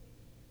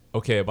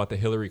about the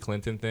Hillary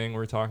Clinton thing we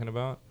were talking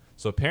about.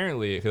 So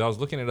apparently, because I was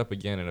looking it up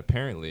again, and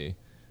apparently,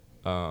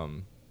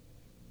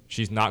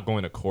 she's not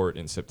going to court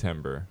in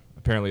September.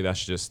 Apparently,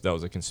 that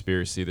was a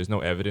conspiracy. There's no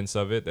evidence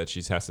of it that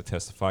she has to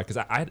testify. Because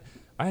I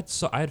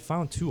had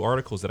found 2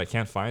 articles that I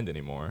can't find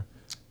anymore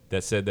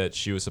that said that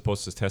she was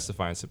supposed to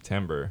testify in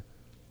September,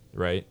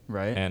 right?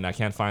 Right. And I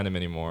can't find them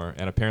anymore.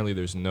 And apparently,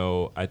 there's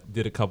like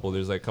a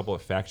couple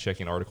of fact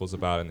checking articles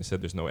about it, and they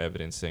said there's no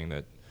evidence saying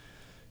that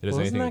it has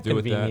anything to do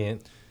with that.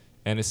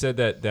 And it said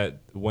that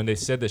when they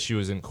said that she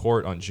was in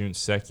court on June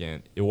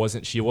 2nd,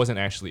 she wasn't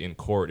actually in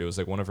court. It was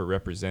like one of her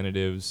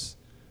representatives.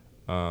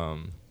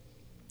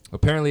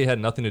 Apparently, it had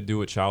nothing to do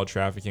with child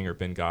trafficking or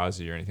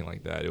Benghazi or anything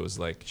like that. It was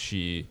like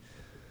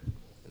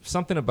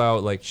something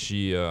about like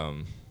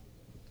it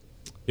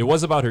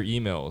was about her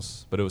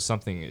emails, but it was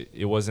something.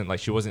 It wasn't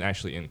like she wasn't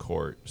actually in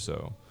court.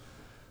 So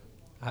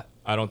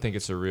I don't think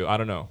it's a real. I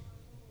don't know.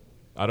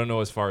 I don't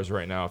know as far as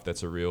right now if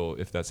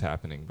that's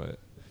happening, but it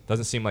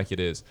doesn't seem like it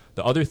is.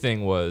 The other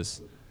thing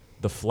was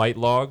the flight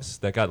logs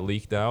that got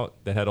leaked out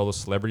that had all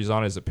those celebrities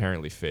on it is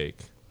apparently fake.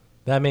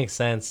 That makes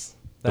sense.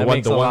 That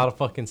makes a lot of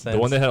fucking sense. The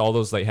one that had all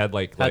those had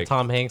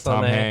Tom Hanks on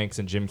Tom there. Hanks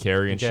and Jim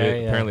Carrey and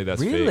shit. Yeah. Apparently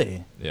that's fake.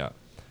 Really? Yeah.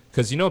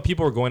 Because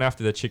people were going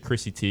after that chick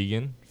Chrissy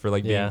Teigen for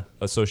being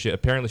associated.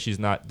 Apparently she's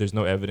not. There's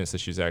no evidence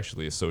that she's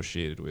actually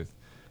associated with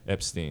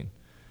Epstein.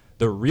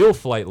 The real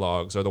flight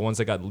logs are the ones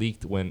that got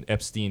leaked when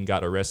Epstein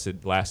got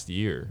arrested last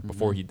year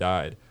before he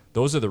died.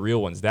 Those are the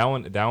real ones. That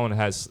one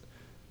has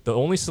The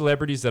only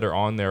celebrities that are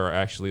on there are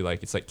actually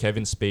like it's like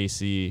Kevin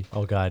Spacey.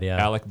 Oh God, yeah.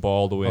 Alec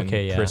Baldwin.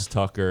 Okay, yeah. Chris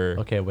Tucker.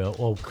 Okay,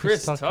 well,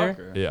 Chris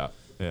Tucker. Yeah,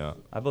 yeah.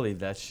 I believe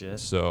that shit.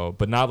 So,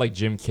 but not like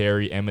Jim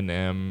Carrey,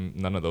 Eminem,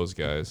 none of those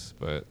guys.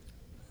 But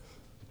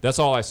that's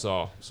all I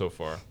saw so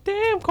far.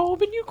 Damn,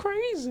 Colvin, you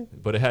crazy.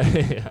 But it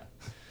had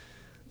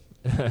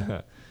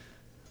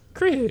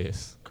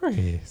Chris.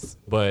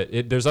 But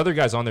there's other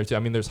guys on there too. I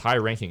mean, there's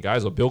high-ranking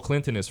guys. Well, Bill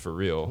Clinton is for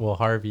real. Well,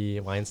 Harvey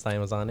Weinstein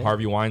was on it.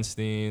 Harvey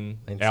Weinstein,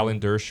 Alan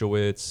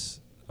Dershowitz,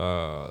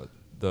 the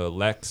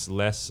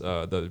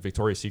the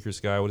Victoria's Secrets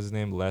guy. What is his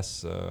name?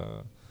 Les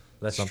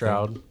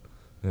Stroud.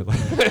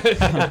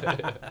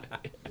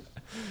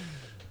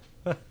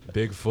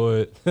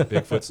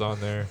 Bigfoot's on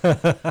there.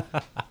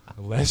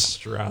 Les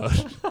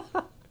Stroud.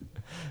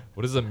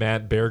 What is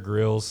Bear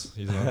Grylls?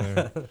 He's on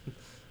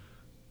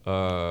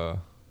there.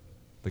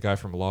 The guy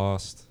from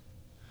Lost.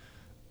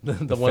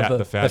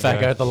 the fat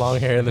guy with the long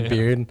hair and the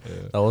beard. Yeah.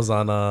 That was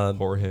on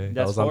Jorge.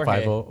 That was on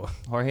 5-0.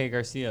 Jorge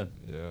Garcia.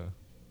 Yeah.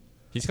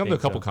 He's come to a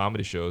couple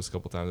comedy shows. A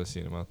couple times I've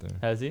seen him out there.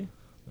 Has he?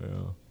 Yeah.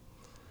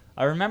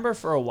 I remember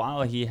for a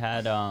while he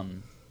had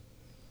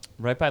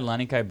right by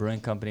Lanikai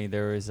Brewing Company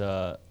there was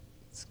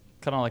it's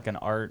kind of like an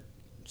art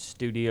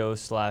studio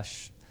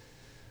slash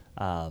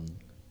a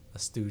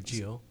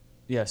studio.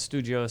 Yeah,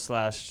 studio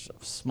slash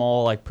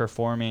small like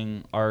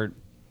performing art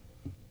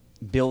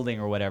building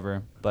or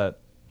whatever.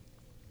 But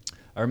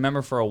I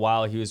remember for a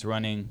while he was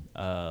running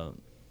I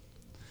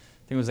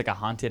think it was like a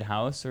haunted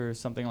house or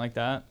something like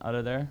that out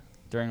of there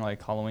during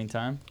like Halloween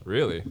time.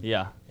 Really?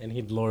 Yeah. And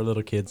he'd lure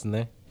little kids in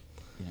there.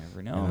 You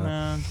never know,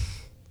 man.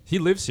 He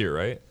lives here,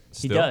 right?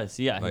 He does.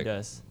 Yeah, he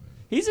does.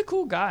 He's a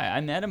cool guy. I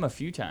met him a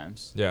few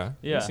times. Yeah.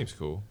 Yeah. He seems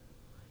cool.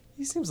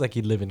 He seems like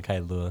he'd live in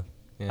Kailua.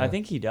 Yeah. I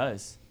think he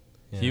does.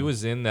 Yeah. He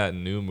was in that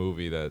new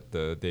movie that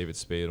the David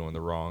Spade one,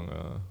 The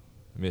Wrong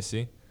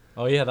Missy.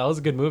 Oh yeah, that was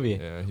a good movie.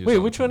 Yeah. Wait,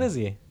 which one is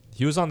he?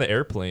 He was on the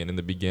airplane in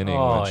the beginning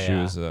when she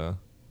was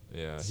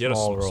he had a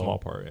small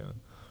part, yeah.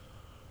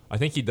 I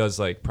think he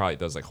probably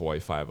does Hawaii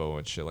 5-0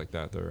 and shit like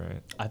that though,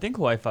 right? I think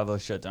Hawaii 5-0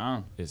 shut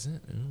down. Is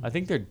it? Ooh. I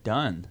think they're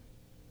done.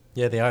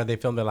 Yeah, they are. They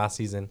filmed their last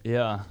season.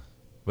 Yeah.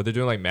 But they're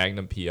doing like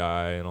Magnum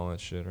PI and all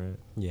that shit, right?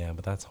 Yeah,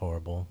 but that's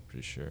horrible.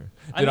 Pretty sure.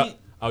 Dude,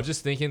 I was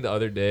just thinking the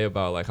other day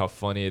about like how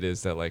funny it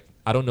is that like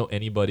I don't know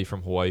anybody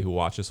from Hawaii who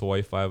watches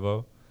Hawaii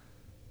 5-0.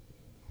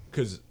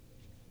 Cause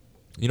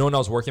you know when I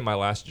was working my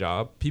last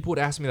job, people would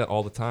ask me that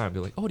all the time.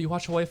 They're like, "Oh, do you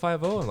watch Hawaii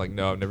 5-0?" I'm like,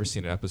 "No, I've never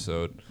seen an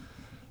episode."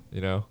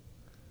 You know?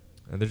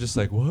 And they're just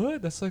like,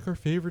 "What? That's like our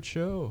favorite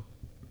show."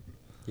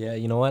 Yeah,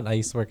 you know what? I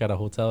used to work at a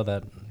hotel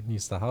that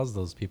used to house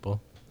those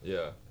people.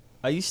 Yeah.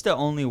 I used to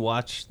only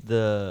watch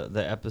the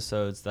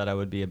episodes that I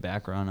would be a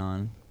background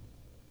on.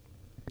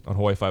 On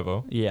Hawaii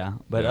 5-0? Yeah,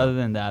 but other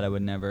than that, I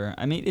would never.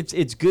 I mean, it's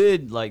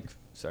good.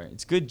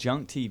 It's good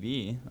junk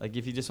TV. Like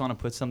if you just want to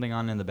put something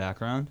on in the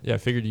background. Yeah, I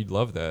figured you'd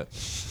love that.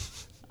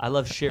 I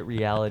love shit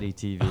reality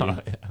TV. Oh,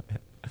 yeah, man.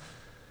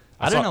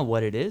 I don't know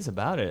what it is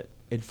about it.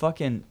 It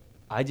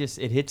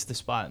hits the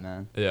spot,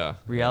 man. Yeah.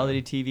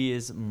 Reality TV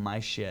is my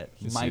shit,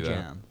 my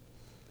jam.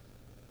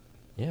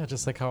 Yeah,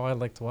 just like how I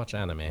like to watch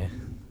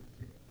anime.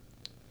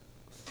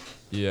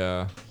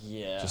 Yeah.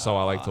 Yeah. Just how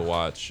I like to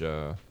watch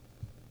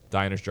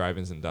Diners,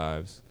 Drive-Ins, and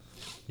Dives.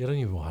 You don't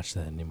even watch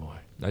that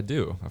anymore. I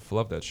do. I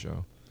love that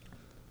show.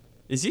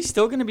 Is he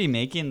still going to be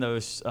making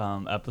those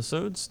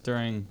episodes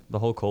during the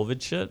whole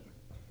COVID shit?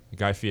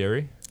 Guy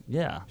Fieri?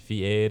 Yeah.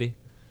 Fieri?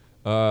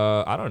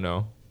 I don't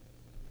know.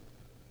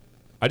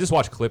 I just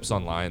watch clips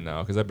online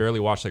now because I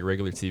barely watch like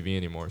regular TV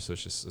anymore. So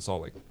it's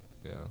all like,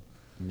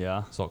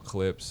 yeah, it's all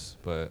clips.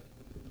 But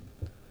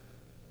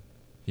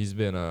he's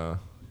been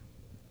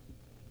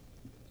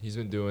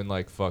doing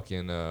like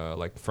fucking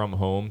like from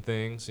home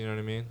things. You know what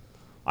I mean?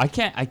 I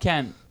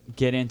can't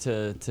get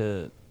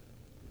into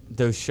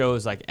those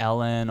shows like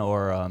Ellen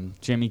or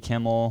Jimmy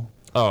Kimmel.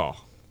 Oh.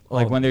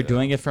 Like when they're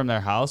doing it from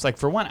their house. Like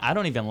for one, I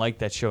don't even like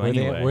that show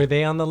anyway. Were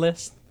they on the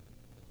list?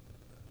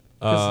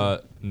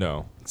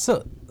 No.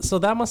 So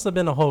that must have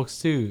been a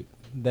hoax too.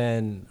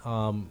 Then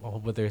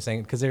what they were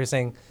saying, because they were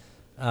saying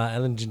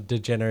Ellen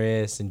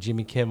DeGeneres and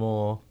Jimmy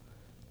Kimmel,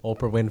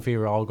 Oprah Winfrey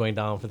were all going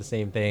down for the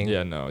same thing.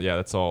 Yeah, no, yeah,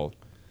 that's all.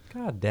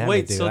 God damn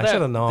Wait, it, dude! so I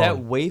should have known. That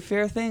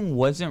Wayfair thing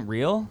wasn't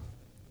real?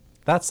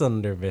 That's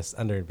under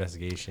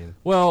investigation.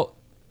 Well,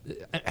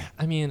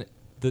 I mean,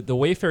 the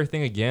Wayfair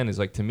thing again is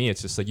like, to me,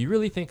 it's just like, you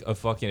really think of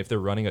fucking, if they're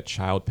running a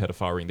child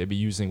pedophile ring, they'd be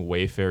using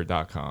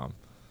Wayfair.com.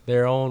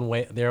 Their own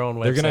website.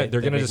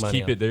 They're gonna just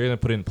keep it. They're gonna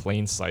put it in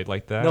plain sight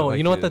like that. No, like,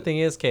 you know what the thing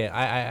is, Kay?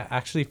 I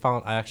actually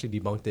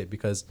debunked it,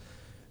 because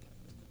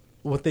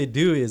what they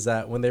do is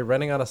that when they're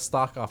running out of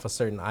stock off a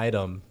certain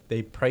item,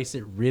 they price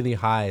it really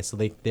high so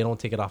they don't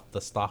take it off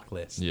the stock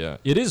list. Yeah,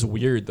 it is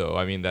weird though.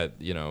 I mean, that,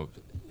 you know,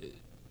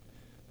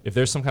 if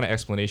there's some kind of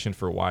explanation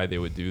for why they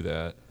would do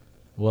that.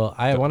 Well,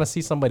 I want to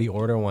see somebody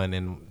order one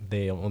and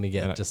they only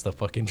get just a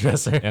fucking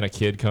dresser. And a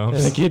kid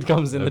comes. And a kid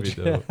comes in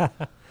the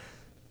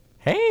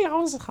Hey, I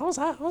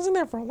was in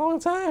there for a long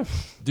time.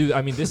 Dude,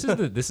 I mean, this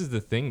is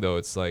the thing though.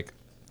 It's like,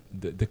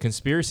 the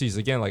conspiracies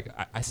again, like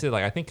I said,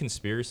 like I think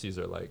conspiracies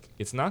are like,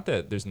 it's not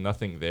that there's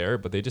nothing there,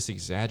 but they just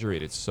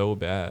exaggerate it so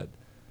bad.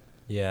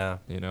 Yeah.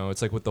 You know,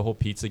 it's like with the whole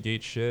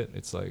Pizzagate shit.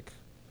 It's like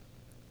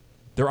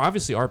there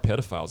obviously are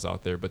pedophiles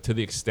out there, but to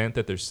the extent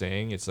that they're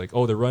saying, it's like,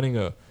 oh, they're running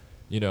a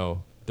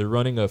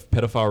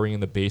pedophile ring in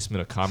the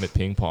basement of Comet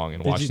Ping Pong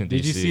in Washington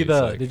D.C. Did you see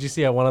Did you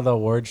see at one of the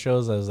award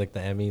shows that was like the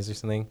Emmys or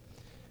something,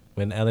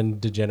 when Ellen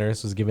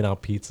DeGeneres was giving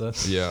out pizza?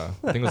 Yeah,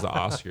 I think it was the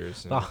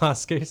Oscars. The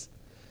Oscars.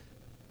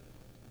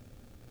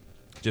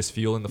 Just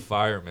fueling the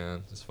fire,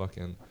 man. Just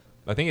fucking.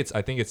 I think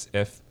it's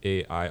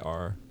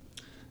FAIR.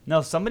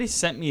 No, somebody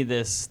sent me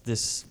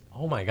this.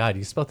 Oh my god,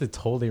 you spelled it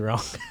totally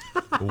wrong.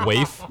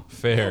 Waif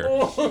fair.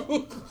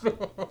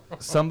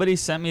 Somebody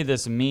sent me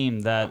this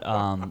meme that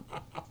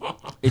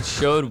it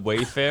showed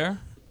Wayfair,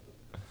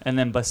 and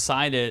then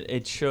beside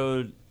it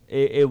showed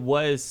it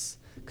was,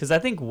 because I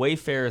think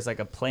Wayfair is like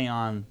a play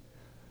on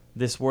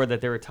this word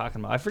that they were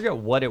talking about. I forget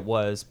what it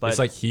was, but it's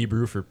like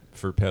Hebrew for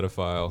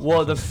pedophile.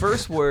 Well, the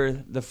first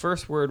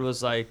word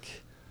was like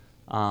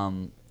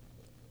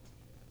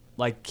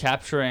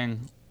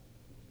capturing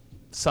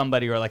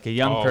somebody or like a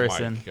young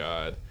person. Oh my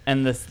god.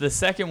 And the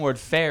second word,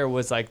 fair,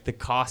 was like the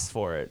cost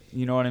for it.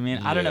 You know what I mean?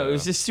 I don't know. It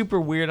was just super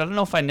weird. I don't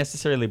know if I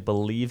necessarily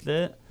believed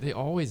it. They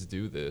always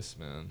do this,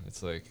 man.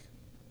 It's like,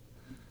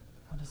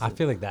 I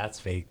feel like that's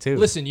fake too.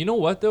 listen, you know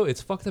what though?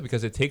 It's fucked up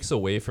because it takes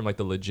away from like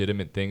the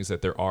legitimate things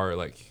that there are,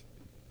 like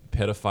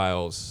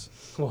pedophiles.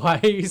 Why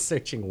are you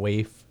searching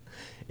waif?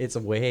 It's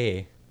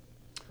way.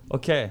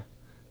 Okay.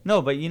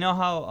 No, but you know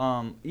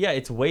how yeah,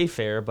 it's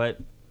Wayfair, but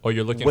Oh,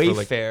 you're looking for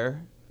like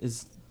Wayfair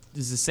is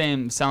the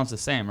same, sounds the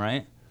same,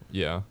 right?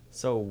 Yeah.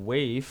 So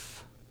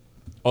waif.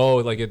 Oh,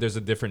 like there's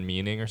a different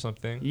meaning or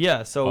something?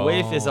 Yeah, so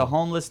waif is a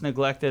homeless,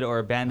 neglected, or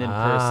abandoned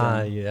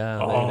person. Yeah.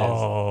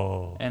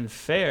 Oh. And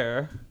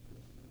fair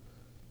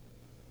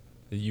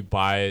You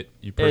buy it,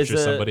 you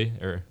purchase somebody,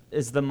 or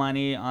is the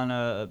money on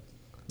a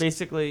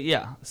basically,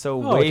 yeah.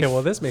 So okay,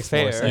 well this makes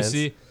more sense.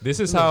 you see, this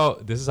is how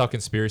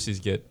conspiracies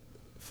get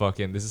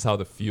fucking. This is how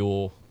you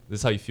fuel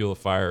the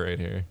fire right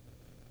here.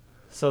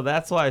 So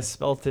that's why I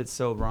spelt it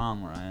so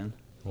wrong, Ryan.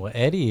 Well,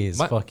 Eddie is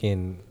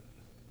fucking.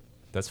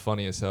 That's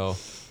funny as hell.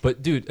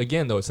 But dude,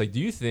 again though, it's like, do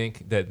you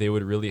think that they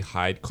would really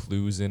hide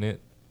clues in it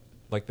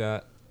like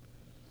that?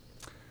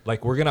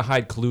 Like, we're gonna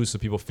hide clues so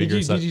people figure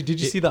it out. Did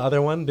you see the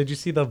other one? Did you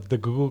see the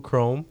Google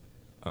Chrome?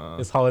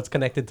 It's how it's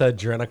connected to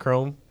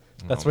Adrenochrome.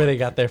 That's where they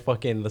got their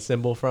fucking the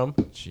symbol from.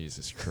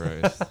 Jesus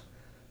Christ.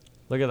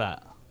 Look at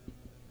that.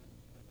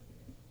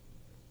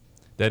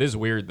 That is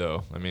weird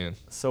though. I mean,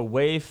 so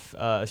waif,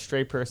 a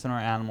stray person or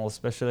animal,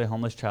 especially a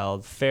homeless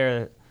child.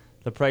 Fare,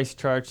 the price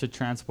charged to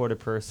transport a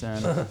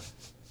person.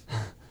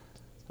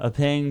 A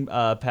paying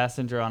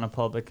passenger on a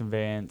public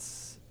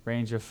conveyance.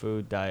 Range of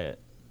food, diet.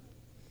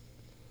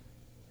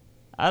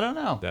 I don't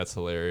know. That's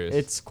hilarious.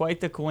 It's quite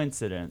the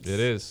coincidence. It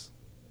is.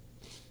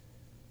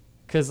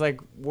 Because, like,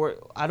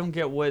 I don't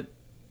get what...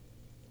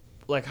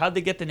 Like, how'd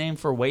they get the name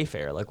for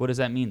Wayfair? Like, what does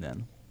that mean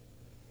then?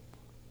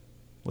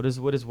 What is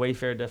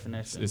Wayfair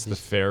definition? It's the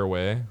fair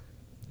way.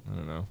 I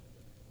don't know.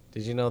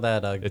 Did you know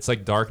that... it's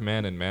like Dark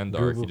Man and Man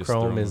Dark. Google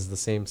Chrome is the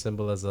same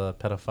symbol as a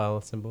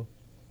pedophile symbol?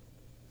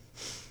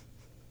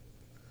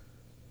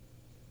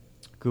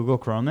 Google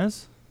Chrome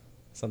is?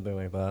 Something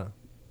like that.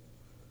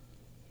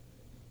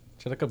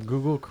 Should look up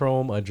Google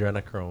Chrome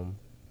Adrenochrome.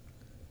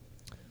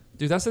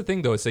 Dude, that's the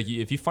thing though. It's like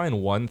if you find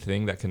one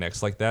thing that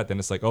connects like that, then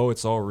it's like, oh,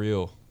 it's all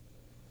real.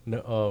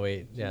 No, oh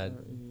wait, yeah.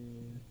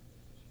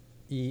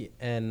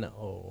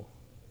 ENO.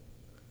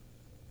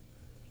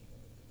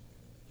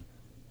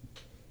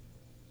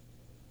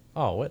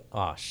 Oh, what?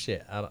 Oh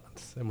shit!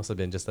 It must have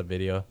been just a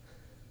video.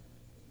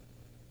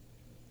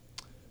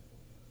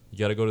 You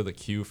got to go to the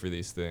queue for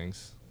these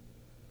things.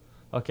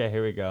 Okay,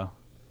 here we go.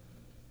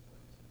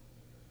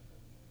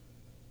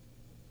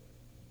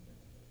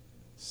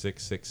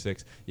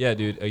 666. Yeah,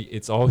 dude.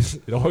 It always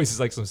is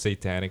like some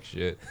satanic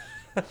shit.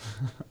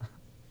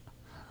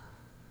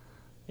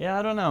 Yeah,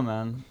 I don't know,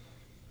 man.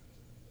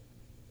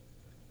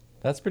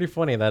 That's pretty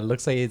funny. That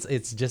looks like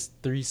it's just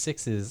 3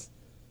 6s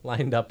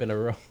lined up in a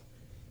row.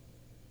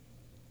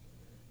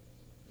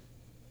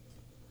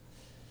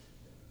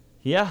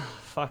 Yeah,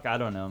 fuck, I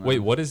don't know, man. Wait,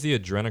 what is the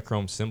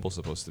adrenochrome symbol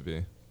supposed to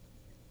be?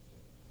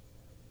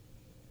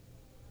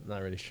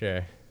 Not really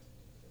sure.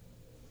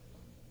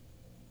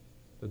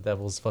 The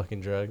devil's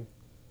fucking drug.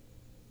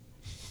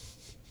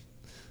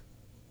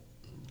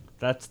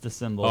 That's the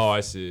symbol. Oh,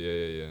 I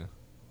see. Yeah.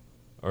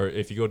 Or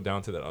if you go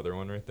down to that other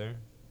one right there,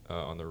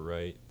 on the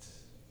right,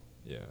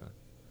 yeah.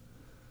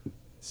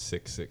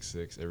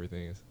 666.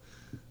 Everything is.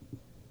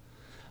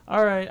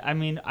 All right. I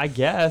mean, I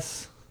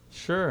guess.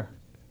 Sure.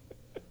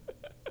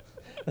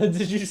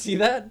 Did you see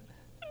that?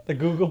 The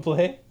Google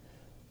Play?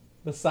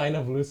 The sign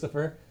of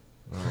Lucifer?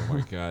 Oh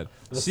my God.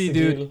 See,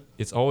 dude,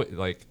 it's always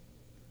like.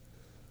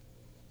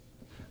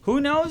 Who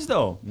knows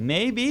though?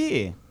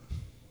 Maybe.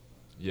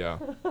 Yeah.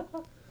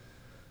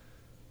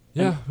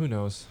 Yeah, who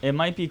knows? It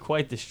might be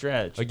quite the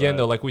stretch. Again,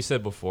 though, like we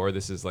said before,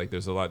 this is like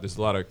there's a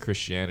lot of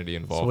Christianity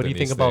involved. So what do you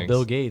think about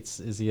Bill Gates?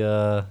 Is he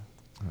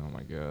Oh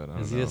my god. I don't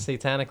Is know. he a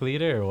satanic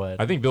leader or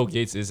what? I think Bill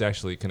Gates is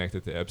actually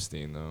connected to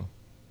Epstein though.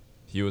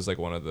 He was like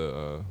one of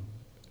the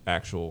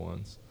actual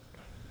ones.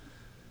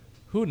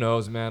 Who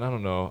knows, man? I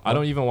don't know. I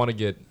don't even want to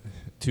get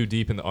too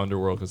deep in the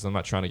underworld because I'm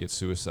not trying to get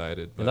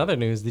suicided. In other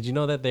news, did you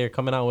know that they're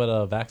coming out with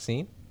a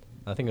vaccine?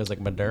 I think it was like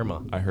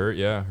Moderna. I heard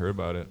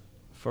about it.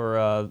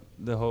 For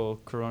the whole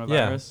coronavirus?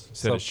 Yeah.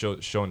 Said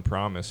it's showing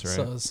promise,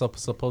 right? So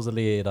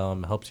supposedly it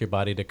helps your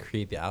body to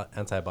create the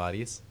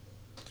antibodies.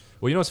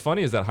 Well, you know what's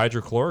funny is that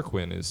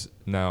hydrochloroquine is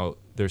now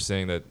they're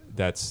saying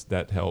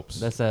that helps.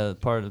 That's a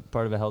part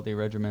of a healthy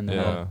regimen to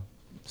help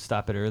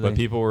stop it early. But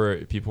people were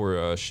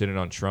shitting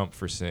on Trump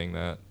for saying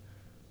that,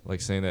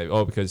 like saying that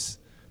because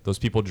those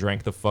people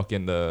drank the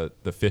fucking the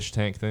fish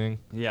tank thing.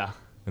 Yeah.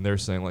 And they're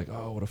saying like,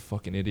 oh, what a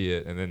fucking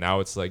idiot. And then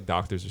now it's like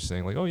doctors are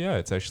saying like, oh yeah,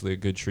 it's actually a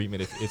good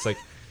treatment. It's like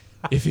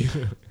if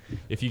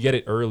you get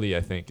it early,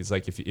 I think it's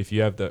like if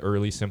you have the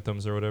early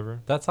symptoms or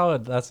whatever. That's how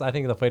I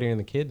think the Fighter and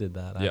the Kid did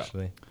that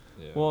actually.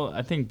 Yeah. Well,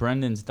 I think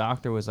Brendan's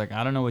doctor was like,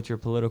 I don't know what your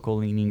political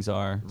leanings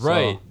are.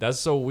 Right. So that's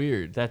so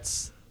weird.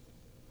 That's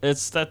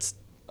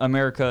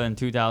America in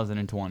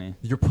 2020.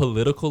 Your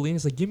political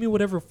leanings, like give me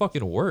whatever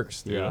fucking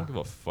works, dude. Yeah. I don't give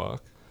a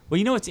fuck. Well,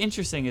 you know what's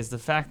interesting is the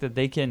fact that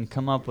they can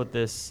come up with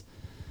this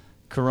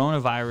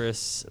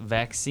coronavirus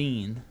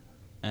vaccine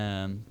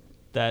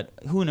that,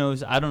 who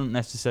knows, I don't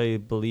necessarily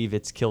believe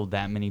it's killed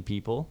that many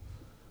people.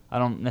 I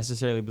don't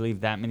necessarily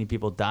believe that many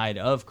people died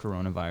of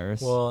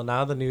coronavirus. Well,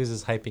 now the news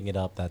is hyping it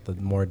up that the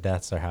more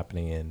deaths are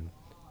happening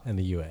in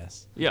the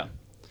U.S. Yeah.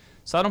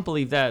 So I don't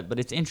believe that, but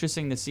it's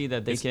interesting to see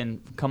that they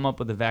can come up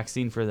with a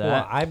vaccine for that.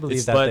 Well, I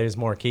believe that there's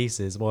more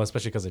cases. Well,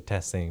 especially because they're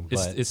testing.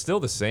 But It's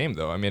still the same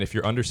though. I mean, if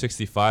you're under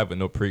 65 with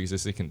no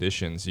pre-existing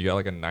conditions, you got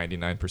like a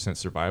 99%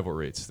 survival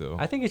rate still.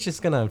 I think it's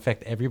just gonna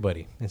infect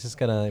everybody. It's just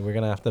we're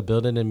gonna have to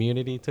build an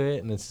immunity to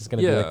it, and it's just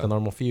gonna be like the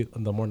normal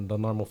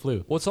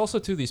flu. Well, it's also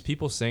too these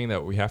people saying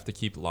that we have to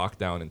keep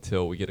lockdown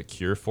until we get a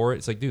cure for it.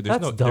 It's like, dude, there's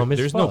That's dumb as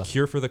there's no fuck.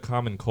 cure for the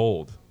common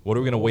cold. What are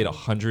we gonna wait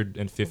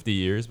 150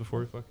 years before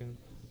we fucking?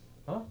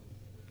 Huh?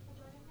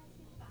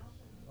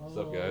 What's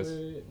up, guys?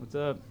 What's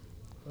up?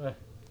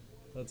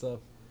 What's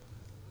up?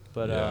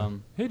 But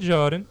hey,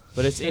 Jordan.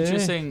 But it's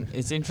interesting.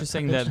 It's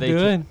interesting What that you they.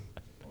 doing?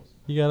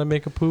 You gotta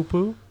make a poo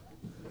poo.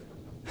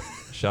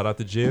 Shout out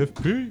to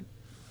JFP.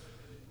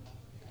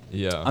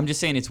 Yeah. I'm just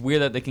saying it's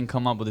weird that they can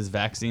come up with this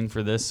vaccine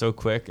for this so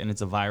quick, and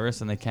it's a virus,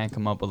 and they can't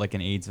come up with like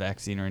an AIDS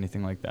vaccine or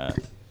anything like that.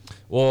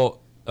 Well,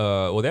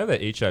 they have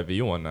that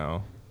HIV one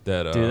now.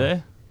 That Do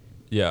they?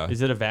 Yeah.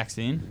 Is it a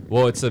vaccine?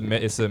 Well, it's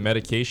a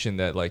medication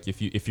that like if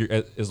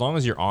you're as long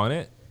as you're on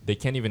it, they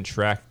can't even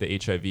track the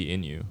HIV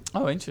in you.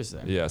 Oh,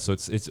 interesting. Yeah, so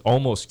it's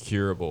almost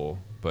curable,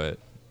 but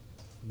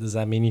Does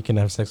that mean you can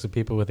have sex with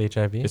people with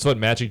HIV? it's what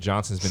Magic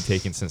Johnson's been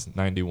taking since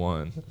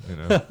 '91, you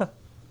know,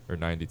 or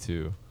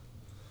 '92.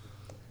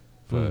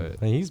 But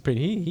He's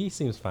pretty. He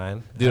seems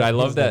fine. dude, I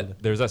love He's that. good.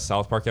 There's that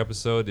South Park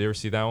episode. Did you ever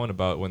see that one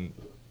about when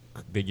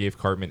they gave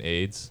Cartman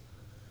AIDS,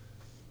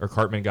 or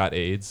Cartman got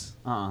AIDS?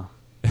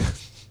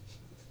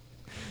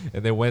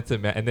 And they went to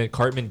and then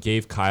Cartman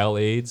gave Kyle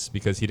AIDS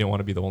because he didn't want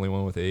to be the only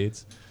one with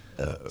AIDS.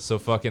 So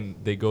fucking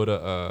they go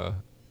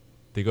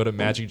to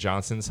Magic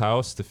Johnson's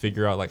house to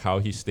figure out like how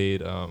he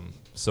stayed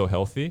so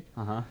healthy.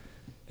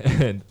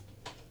 And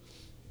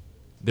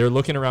they're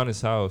looking around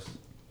his house.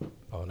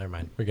 Oh, never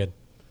mind. We're good.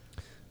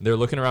 They're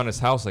looking around his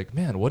house like,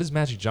 man, what is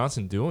Magic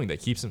Johnson doing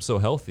that keeps him so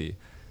healthy?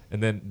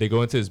 And then they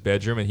go into his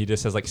bedroom and he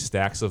just has like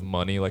stacks of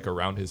money like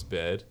around his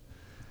bed.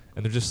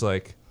 And they're just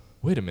like,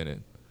 wait a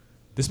minute,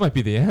 this might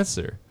be the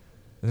answer.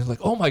 And they're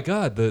like, oh my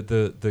God,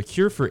 the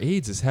cure for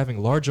AIDS is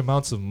having large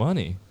amounts of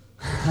money.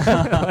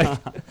 And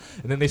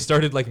then they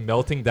started like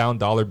melting down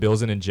dollar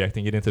bills and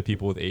injecting it into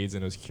people with AIDS,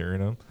 and it was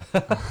curing them.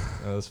 That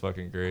was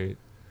fucking great.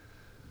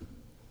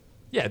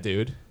 Yeah,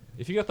 dude.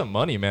 If you got the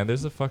money, man,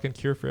 there's a fucking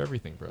cure for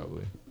everything,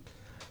 probably.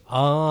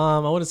 I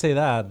wouldn't say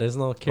that. There's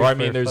no cure. Or I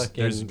mean, for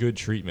there's good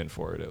treatment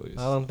for it at least.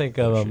 I don't think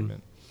Good of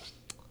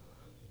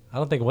I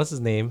don't think what's his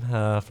name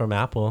from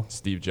Apple.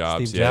 Steve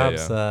Jobs. Steve Yeah,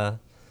 Jobs yeah.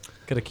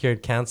 could have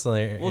cured cancer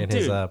Well, in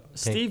dude, his.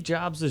 Steve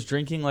Jobs was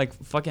drinking like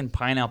fucking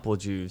pineapple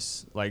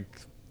juice, like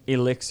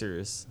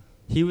elixirs.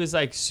 He was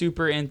like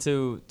super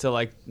into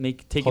like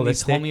taking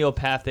these Holistic?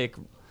 homeopathic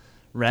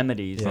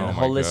remedies Yeah. and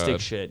Oh my holistic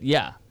God. shit.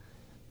 Yeah,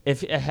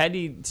 if had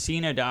he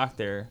seen a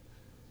doctor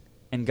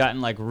and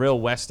gotten like real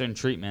Western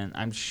treatment,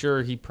 I'm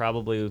sure he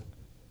probably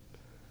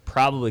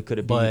could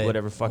have beat But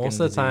whatever fucking most of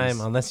the disease.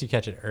 time, unless you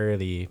catch it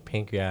early,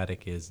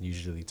 pancreatic is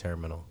usually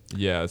terminal.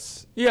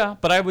 Yes. Yeah,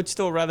 but I would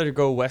still rather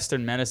go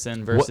Western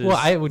medicine versus. Well,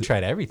 I would try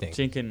everything.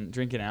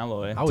 drinking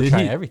alloy. I would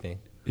try everything.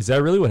 Is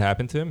that really what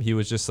happened to him? He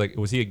was just like,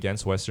 was he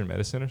against Western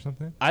medicine or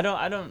something? I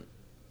don't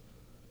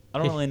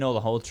really know the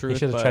whole You truth.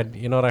 should have but tried.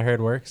 You know what I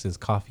heard works is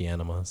coffee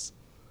enemas.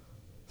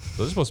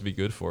 Those are supposed to be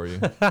good for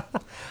you.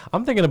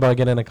 I'm thinking about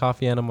getting a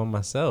coffee enema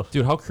myself.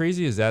 Dude, how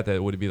crazy is that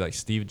it would be like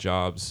Steve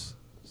Jobs,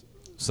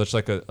 such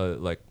like a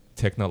like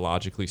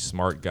technologically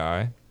smart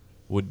guy,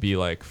 would be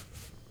like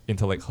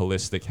into like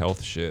holistic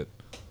health shit.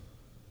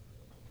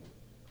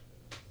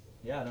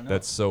 Yeah, I don't know.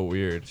 That's so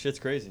weird. Shit's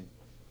crazy.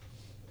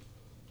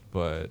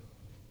 But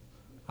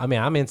I mean,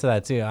 I'm into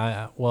that too.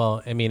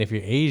 Well, I mean, if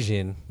you're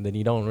Asian, then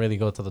you don't really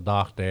go to the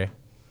doctor,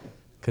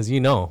 because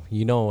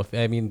if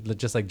I mean,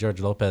 just like George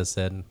Lopez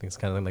said, I think it's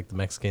kind of like the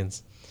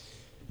Mexicans.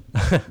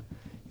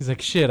 He's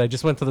like, shit, I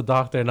just went to the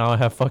doctor, now I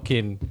have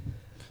fucking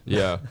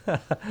yeah,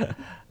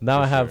 now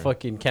I have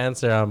fucking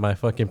cancer on my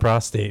fucking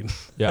prostate.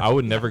 yeah, I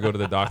would never go to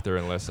the doctor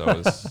unless I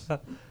was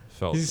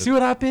felt. You see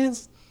what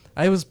happens?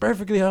 I was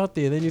perfectly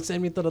healthy, and then you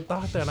send me to the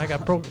doctor, and I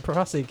got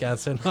prostate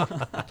cancer.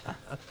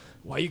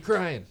 Why are you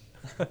crying?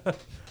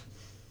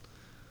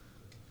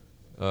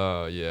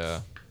 Yeah.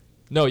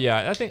 No,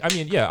 yeah,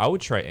 I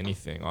would try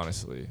anything,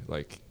 honestly.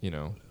 Like,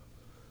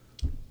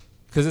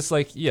 because it's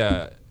like,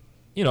 yeah,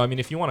 I mean,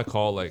 if you want to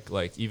call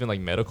like even like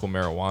medical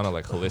marijuana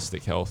like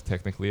holistic health,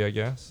 technically, I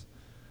guess.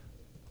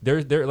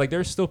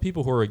 There's still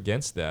people who are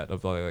against that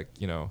of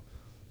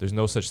there's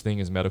no such thing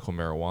as medical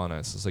marijuana.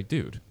 It's just like,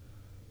 dude,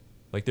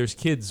 like there's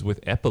kids with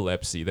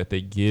epilepsy that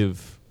they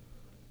give.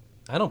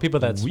 I know people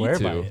that swear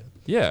by it.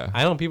 Yeah,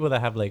 I know people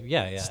that have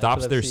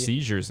stops their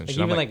seizures and shit.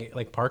 Even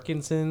like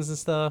Parkinson's and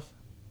stuff.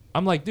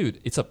 I'm like, dude,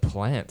 it's a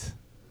plant.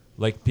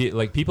 Like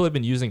people have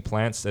been using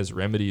plants as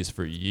remedies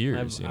for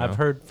years. I've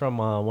heard from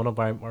one of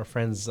our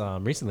friends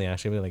recently,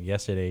 actually, like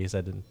yesterday. He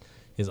said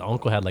his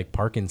uncle had like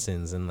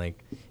Parkinson's and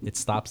like it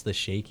stops the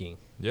shaking.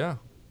 Yeah,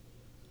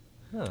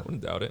 I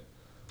wouldn't doubt it.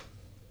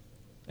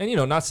 And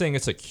not saying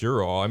it's a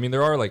cure all. I mean,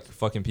 there are like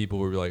fucking people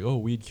who are like, oh,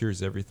 weed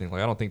cures everything.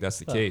 Like I don't think that's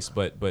the case,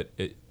 but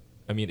it.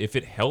 I mean, if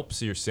it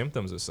helps your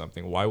symptoms of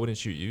something, why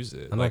wouldn't you use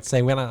it? I'm not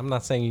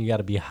saying you got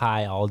to be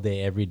high all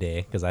day every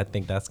day, because I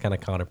think that's kind of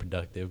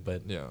counterproductive.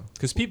 But yeah,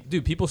 because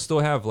people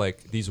still have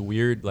like these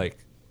weird like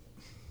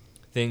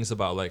things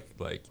about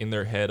like in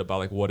their head about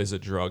like what is a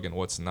drug and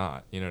what's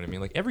not. You know what I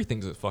mean? Like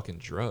everything's a fucking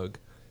drug.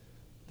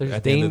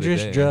 There's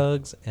dangerous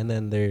drugs, and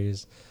then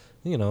there's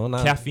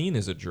caffeine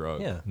is a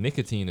drug. Yeah,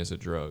 nicotine is a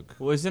drug.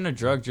 Well, isn't a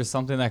drug just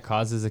something that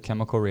causes a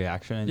chemical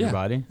reaction in your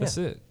body? That's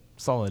it.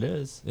 That's all it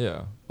is.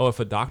 Yeah. Oh,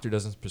 if a doctor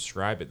doesn't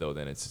prescribe it though,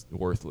 then it's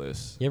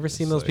worthless. You ever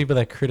seen those people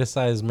that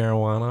criticize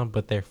marijuana,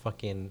 but they're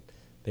fucking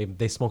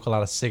they smoke a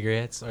lot of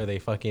cigarettes, or they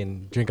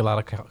fucking drink a lot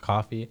of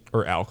coffee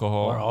or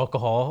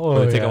alcohol,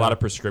 or they take a lot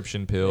of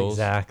prescription pills.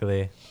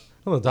 Exactly.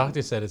 Well, the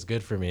doctor said it's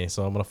good for me,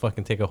 so I'm gonna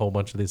fucking take a whole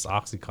bunch of this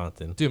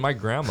OxyContin. Dude, my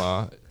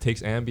grandma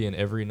takes Ambien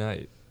every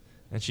night,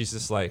 and she's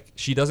just like,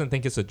 she doesn't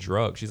think it's a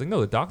drug. She's like, no,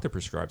 the doctor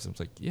prescribes it. I'm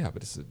like, yeah,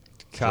 but it's a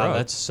drug.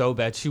 That's so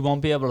bad. She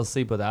won't be able to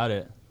sleep without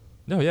it.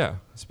 No, yeah,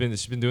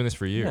 she's been doing this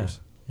for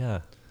years. Yeah.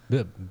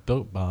 Bert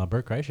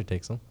Kreischer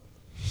takes them.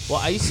 Well,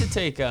 I used to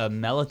take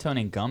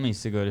melatonin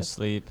gummies to go to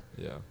sleep.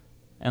 Yeah.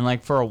 And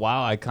like for a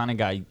while, I kind of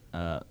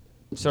got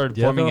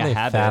started forming a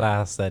habit. Fat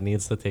ass that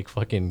needs to take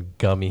fucking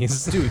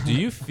gummies. Dude, do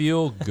you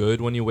feel good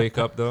when you wake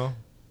up though?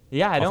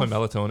 Yeah, I don't.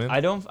 Melatonin.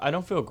 I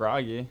don't feel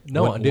groggy.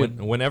 No, dude.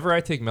 Whenever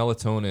I take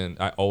melatonin,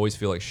 I always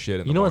feel like shit in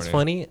the morning. You know what's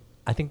funny?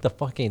 I think the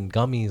fucking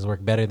gummies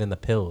work better than the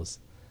pills.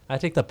 I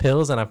take the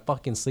pills and I'm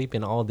fucking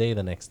sleeping all day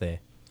the next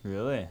day.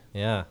 Really?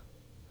 Yeah.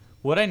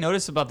 What I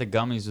noticed about the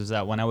gummies was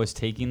that when I was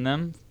taking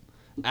them,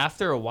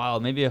 after a while,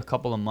 maybe a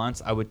couple of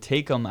months, I would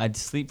take them, I'd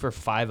sleep for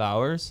 5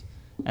 hours,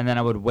 and then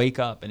I would wake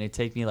up and it'd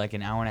take me like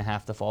an hour and a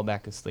half to fall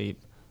back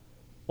asleep.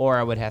 Or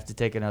I would have to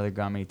take another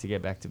gummy to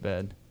get back to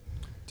bed.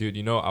 Dude,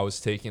 I was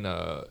taking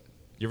you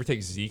ever take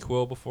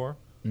ZQuil before?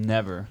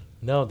 Never.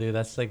 No, dude,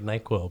 that's like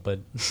NyQuil,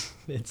 but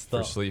it's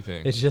for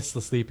sleeping. It's just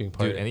the sleeping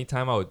part. Dude,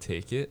 anytime I would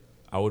take it,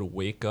 I would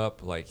wake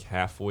up like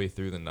halfway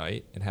through the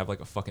night and have like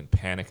a fucking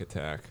panic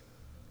attack.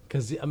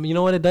 Because, I mean, you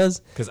know what it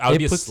does? Because I would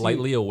be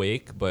slightly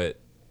awake, but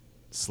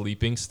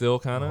sleeping still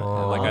kind of.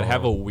 Oh. Like I'd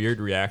have a weird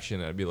reaction.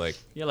 I'd be like...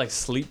 Yeah, like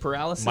sleep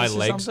paralysis my or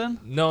legs,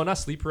 something? No, not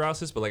sleep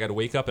paralysis, but like I'd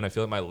wake up and I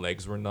feel like my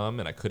legs were numb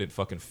and I couldn't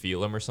fucking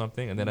feel them or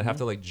something. And then I'd have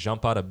to like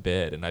jump out of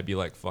bed and I'd be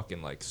like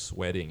fucking like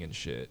sweating and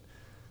shit.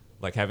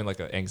 Like having like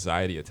an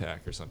anxiety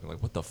attack or something.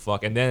 Like, what the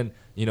fuck? And then,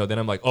 then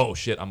I'm like, oh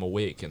shit, I'm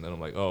awake. And then I'm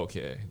like, oh,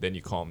 okay. Then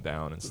you calm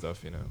down and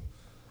stuff, You know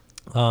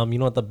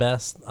what the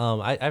best?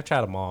 I've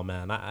tried them all,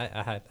 man.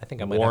 I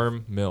think I might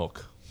warm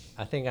milk.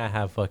 I think I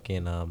have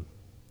fucking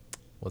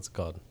what's it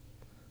called?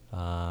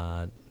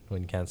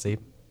 When you can't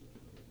sleep.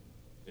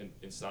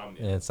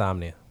 Insomnia.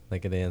 Insomnia,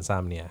 like the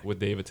insomnia. With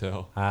Dave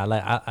Attell.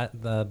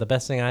 The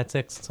best thing I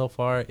took so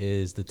far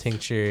is the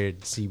tinctured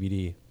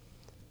CBD.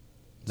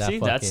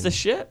 That's the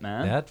shit,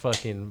 man. That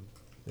fucking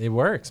it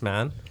works,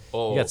 man.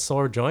 Oh. You got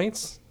sore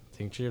joints,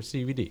 tincture of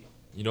CBD.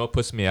 You know what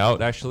puts me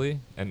out actually,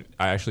 and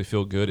I actually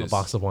feel good. A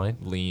box of wine,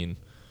 lean.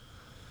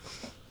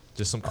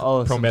 Just some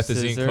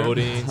promethazine, some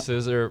codeine,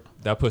 scissor.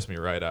 That puts me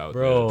right out,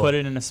 bro. Put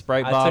it in a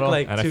Sprite bottle,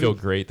 and I feel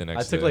great the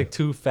next day. I took like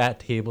 2 fat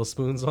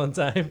tablespoons one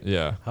time.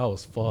 Yeah, I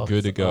was fucked.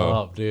 Good to go,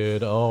 up,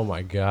 dude. Oh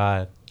my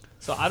god.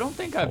 So I don't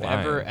think I've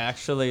ever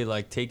actually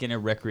like taken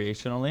it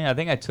recreationally. I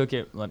think I took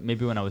it like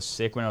maybe when I was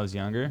sick when I was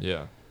younger.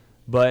 Yeah.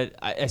 But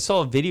I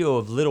saw a video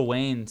of Lil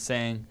Wayne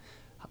saying,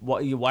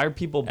 why are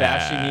people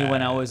bashing me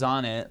when I was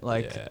on it?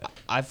 Like,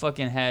 I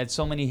fucking had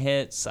so many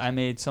hits. I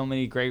made so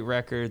many great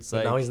records.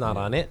 Like, now he's not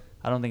on it?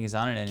 I don't think he's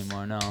on it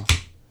anymore, no.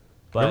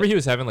 But remember he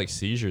was having, like,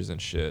 seizures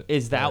and shit.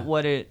 Is that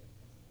what it,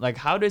 Like,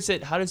 how does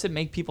it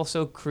make people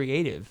so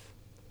creative?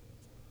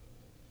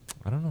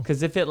 I don't know.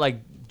 Because if it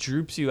like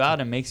droops you out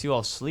and makes you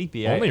all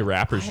sleepy, Only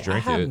rappers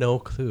drink I have it. no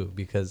clue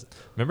because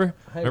Remember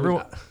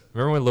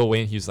when Lil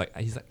Wayne, he's like,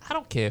 I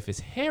don't care if it's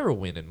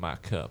heroin in my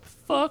cup.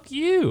 Fuck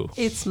you.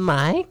 it's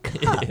my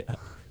cup. Yeah.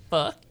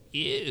 Fuck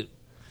you.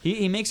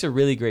 he makes a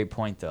really great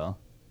point though.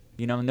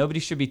 You know, nobody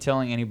should be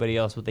telling anybody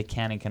else what they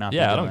can and cannot.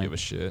 Yeah, be I don't doing. give a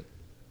shit.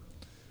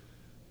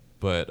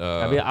 But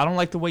I mean, I don't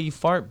like the way you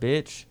fart,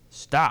 bitch.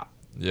 Stop.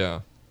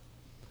 yeah.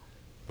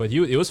 But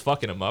it was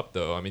fucking him up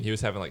though. I mean, he was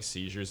having like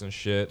seizures and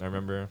shit. I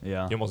remember.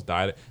 Yeah. He almost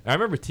died. I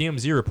remember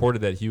TMZ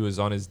reported that he was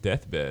on his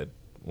deathbed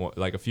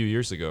like a few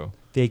years ago.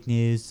 Fake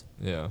news.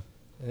 Yeah.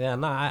 Yeah,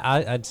 no,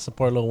 I'd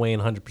support Lil Wayne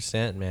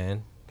 100%,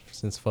 man.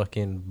 Since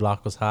fucking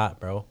Block was hot,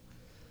 bro.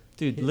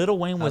 Dude, Lil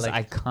Wayne was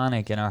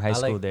iconic in our high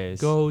school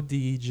days. Go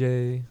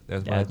DJ.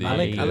 That's my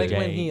DJ. I like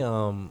when he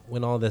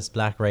when all this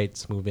black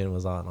rights movement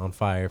was on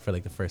fire for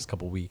like the first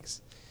couple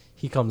weeks.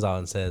 He comes out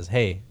and says,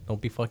 "Hey, don't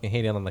be fucking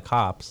hating on the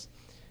cops,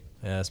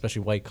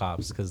 especially white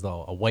cops, because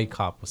a white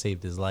cop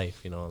saved his life.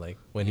 You know, like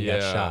when he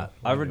got shot,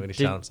 when he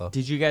shot himself."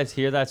 Did you guys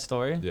hear that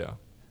story? Yeah.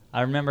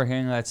 I remember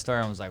hearing that story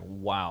and was like,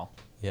 "Wow,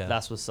 yeah,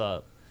 that's what's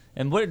up."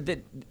 And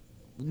didn't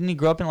he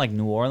grow up in like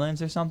New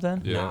Orleans or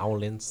something? Yeah. New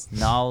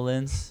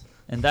Orleans.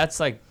 And that's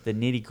like the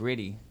nitty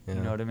gritty. Yeah.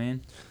 You know what I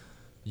mean?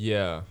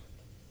 Yeah.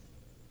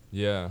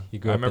 Yeah. He I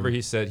grew up remember in-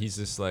 he said he's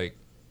just like,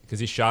 because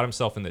he shot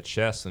himself in the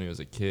chest when he was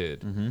a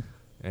kid. Mm-hmm.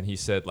 And he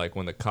said like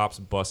when the cops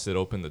busted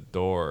open the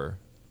door,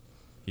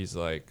 he's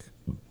like,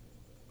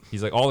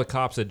 all the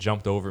cops that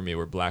jumped over me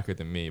were blacker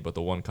than me, but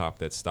the one cop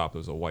that stopped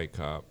was a white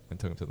cop and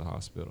took him to the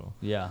hospital.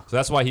 Yeah. So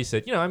that's why he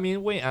said, I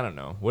mean, wait, I don't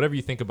know. Whatever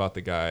you think about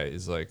the guy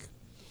is like,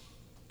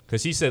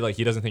 because he said like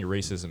he doesn't think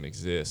racism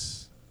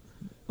exists.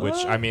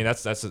 Which I mean,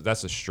 that's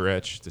a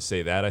stretch to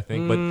say that, I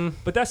think,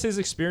 but that's his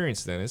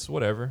experience. Then it's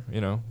whatever,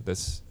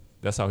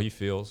 That's how he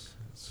feels.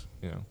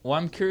 Well,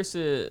 I'm curious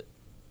to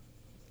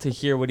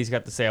hear what he's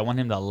got to say. I want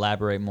him to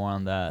elaborate more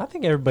on that. I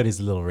think everybody's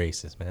a little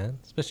racist, man.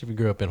 Especially if you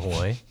grew up in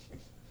Hawaii.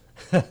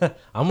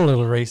 I'm a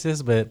little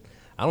racist, but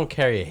I don't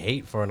carry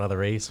hate for another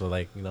race, or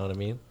like, you know what I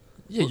mean?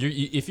 Yeah,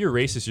 if you're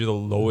racist, you're the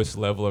lowest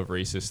level of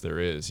racist there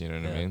is. You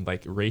know what I mean?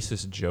 Like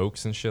racist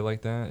jokes and shit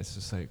like that. It's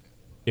just like.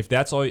 If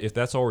that's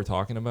all we're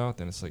talking about,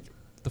 then it's like,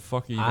 what the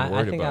fuck are you even worried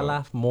about? I think I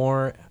laugh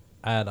more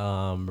at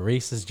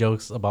racist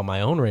jokes about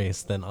my own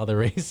race than other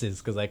races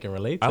because I can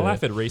relate to I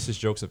laugh at racist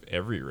jokes of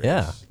every race.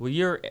 Yeah. Well,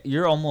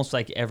 you're almost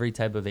like every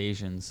type of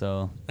Asian,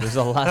 so there's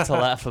a lot to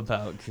laugh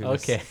about.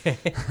 Okay.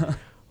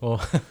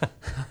 Well,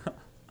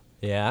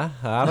 yeah.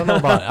 I don't know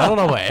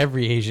about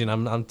every Asian.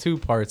 I'm 2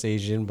 parts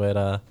Asian,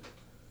 but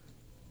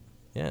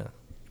yeah.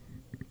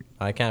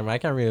 I can't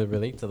really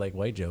relate to like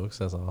white jokes.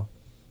 That's all.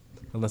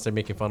 Unless they're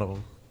making fun of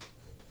them.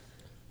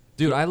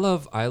 Dude, I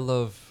love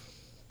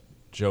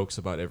jokes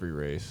about every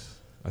race.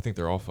 I think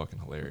they're all fucking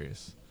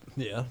hilarious.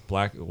 Yeah.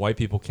 White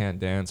people can't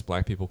dance.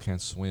 Black people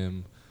can't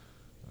swim.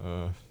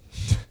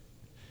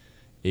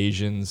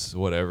 Asians,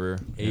 whatever.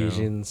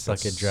 Asians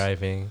suck at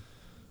driving.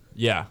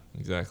 Yeah,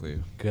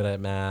 exactly. Good at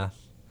math.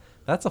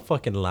 That's a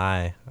fucking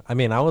lie. I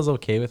mean, I was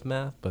okay with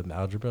math, but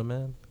algebra,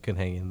 man,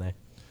 couldn't hang in there.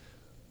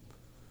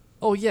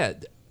 Oh, yeah.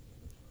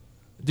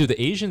 Dude,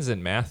 the Asians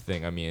in math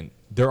thing, I mean,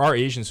 there are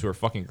Asians who are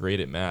fucking great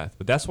at math,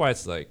 but that's why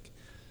it's like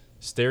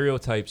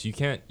stereotypes. You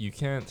can't.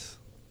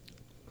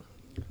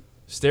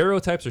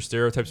 Stereotypes are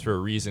stereotypes for a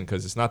reason,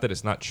 because it's not that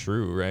it's not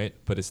true, right?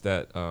 But it's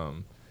that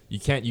you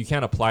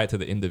can't apply it to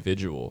the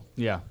individual.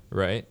 Yeah.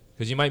 Right?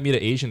 Because you might meet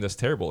an Asian that's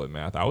terrible at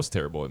math. I was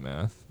terrible at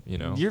math.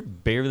 You're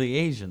barely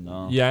Asian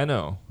though. Yeah, I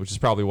know, which is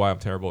probably why I'm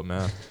terrible at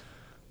math.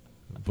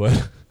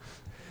 but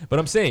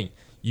I'm saying,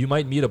 you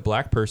might meet a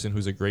black person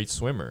who's a great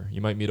swimmer.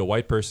 You might meet a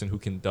white person who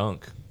can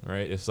dunk,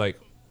 right? It's like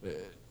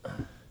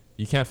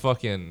you can't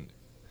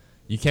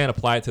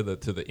apply it to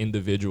the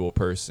individual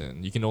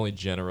person. You can only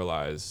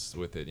generalize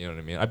with it. You know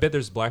what I mean? I bet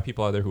there's black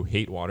people out there who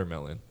hate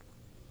watermelon.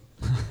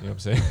 You know what I'm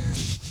saying?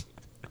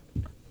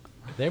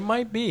 There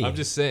might be. I'm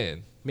just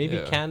saying. Maybe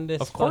Yeah.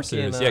 Candace. Of course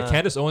there is. Yeah,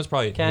 Candace Owens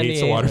probably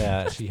hates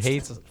watermelon. Yeah, she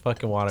hates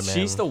fucking watermelon.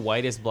 She's the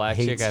whitest black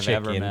chick I've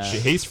ever met. She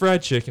hates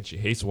fried chicken. She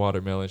hates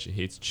watermelon. She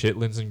hates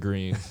chitlins and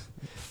greens.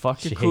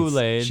 Fuck your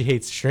Kool-Aid. She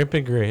hates shrimp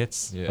and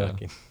grits. Yeah.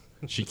 Fucking.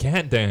 She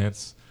can't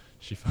dance.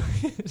 She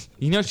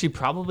she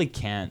probably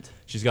can't.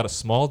 She's got a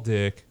small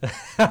dick.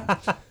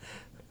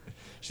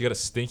 She got a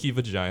stinky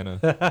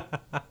vagina.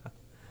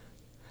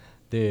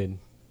 Dude.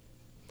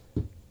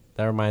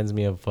 That reminds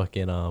me of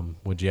fucking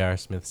what J.R.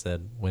 Smith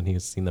said when he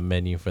was seeing the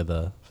menu for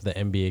the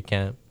NBA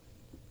camp.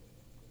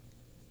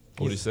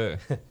 What did he say?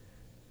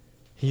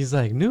 He's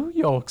like, New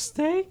York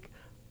steak?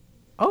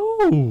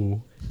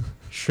 Oh,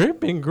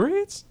 shrimp and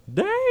grits?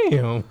 Damn.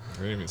 I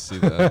didn't even see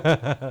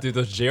that. Dude,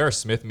 those J.R.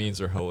 Smith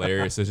memes are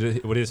hilarious.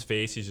 With his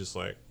face, he's just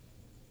like,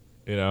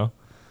 And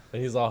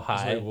he's all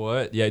high. Like,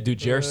 what? Yeah, dude,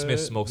 J.R.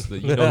 Smith smokes he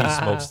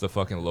smokes the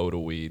fucking load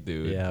of weed,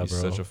 dude. Yeah, he's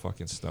bro. such a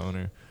fucking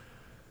stoner.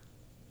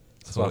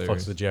 That's why I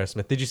fucks with J.R.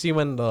 Smith. Did you see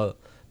when the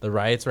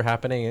riots were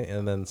happening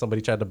and then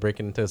somebody tried to break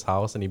into his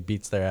house and he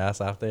beats their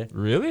ass after?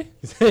 Really?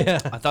 Yeah.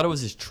 I thought it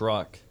was his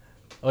truck.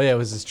 Oh yeah,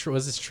 was his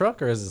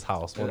truck or is his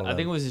house? One of I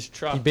think it them. was his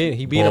truck.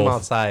 He beat him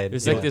outside. It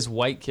was like this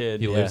white kid.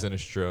 He lives in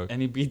his truck.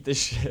 And he beat the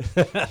shit.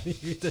 He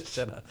beat the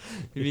shit out.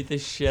 He beat the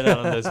shit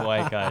out of this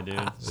white guy, dude.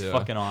 It's Yeah.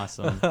 fucking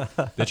awesome.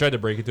 They tried to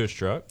break into his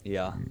truck?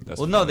 Yeah. That's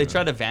Well, no, funny, they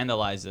man. tried to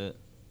vandalize it.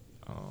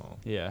 Oh.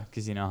 Yeah,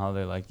 because you know how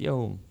they're like,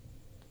 yo,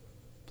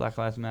 Black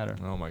Lives Matter.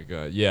 Oh my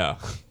god. Yeah.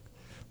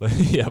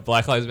 Yeah,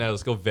 Black Lives Matter.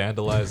 Let's go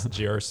vandalize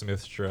J.R.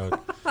 Smith's truck.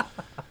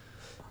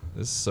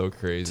 This is so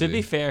crazy. To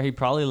be fair, he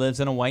probably lives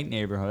in a white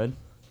neighborhood.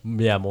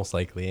 Yeah, most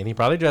likely. And he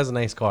probably drives a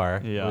nice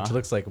car, Yeah. which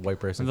looks like a white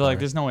person. And they're like, car.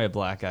 there's no way a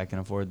black guy can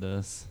afford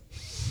this.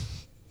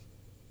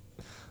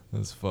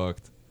 That's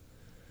fucked.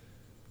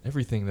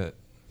 Everything that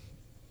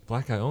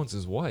black guy owns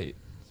is white.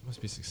 This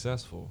must be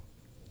successful.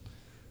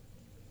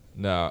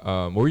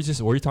 Nah, what were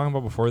you talking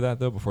about before that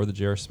though? Before the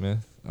J.R.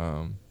 Smith?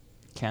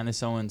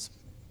 Candace Owens.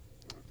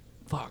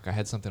 Fuck, I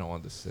had something I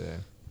wanted to say.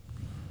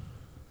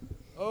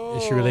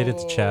 Is she related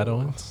to Chad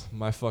Owens?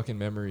 My fucking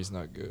memory's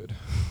not good.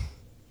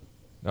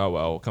 Oh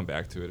well, we'll come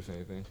back to it if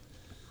anything.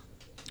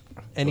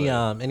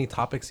 Any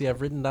topics you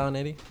have written down,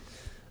 Eddie?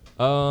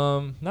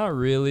 Not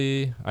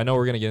really. I know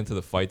we're gonna get into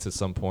the fights at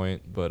some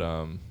point, but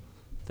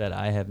That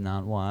I have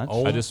not watched.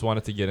 Oh. I just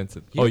wanted to get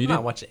into. You You not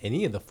didn't watch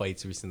any of the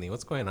fights recently.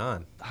 What's going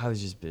on? I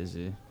was just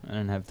busy. I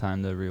didn't have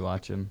time to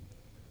rewatch him.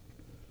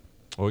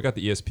 Well, we got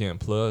the ESPN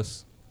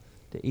Plus.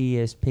 The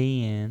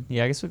ESPN.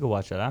 Yeah, I guess we could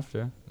watch that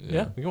after.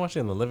 Yeah, we can watch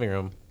it in the living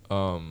room.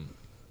 Or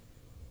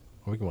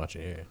we can watch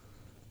it here.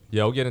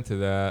 Yeah, we'll get into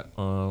that.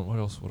 What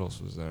else? What else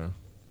was there?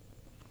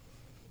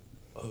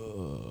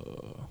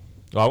 Oh,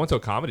 I went to a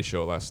comedy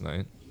show last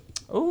night.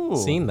 Oh,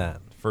 Seen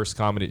that. First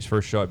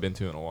show I've been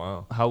to in a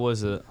while. How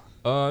was it?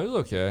 It was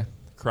okay.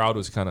 Crowd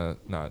was kind of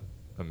not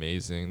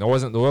amazing. There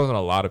wasn't a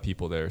lot of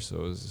people there, so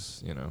it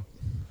was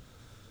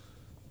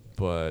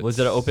But Was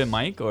it an open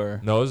mic or?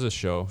 No, it was a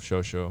show.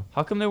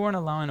 How come they weren't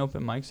allowing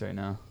open mics right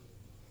now?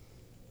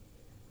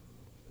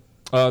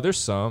 There's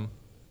some.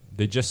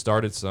 They just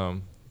started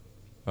some.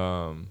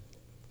 But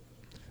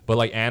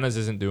like Anna's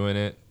isn't doing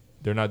it.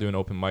 They're not doing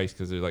open mics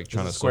because they're like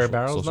trying to Square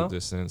Barrels social now?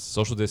 distance.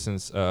 Social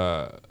distance.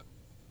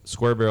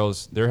 Square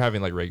Barrels, they're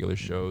having like regular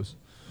shows.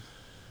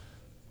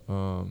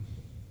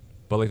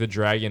 But like the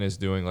Dragon is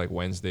doing like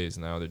Wednesdays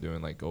now. They're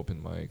doing like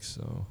open mics.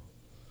 So.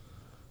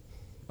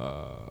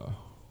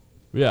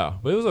 Yeah,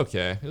 but it was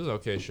okay. It was an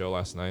okay show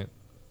last night.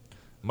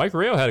 Mike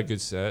Rayo had a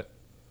good set.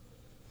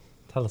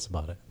 Tell us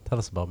about it. Tell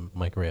us about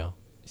Mike Rayo.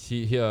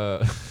 There's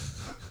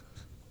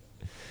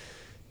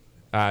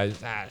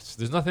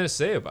nothing to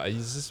say about it.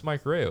 He's just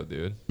Mike Rayo,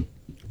 dude.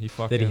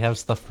 Did he have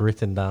stuff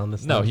written down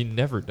this No, time? he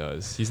never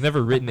does. He's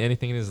never written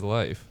anything in his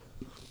life.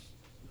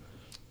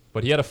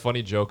 But he had a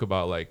funny joke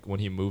about like when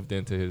he moved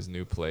into his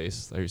new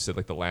place. Like he said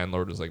like the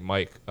landlord was like,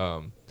 Mike,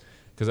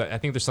 because I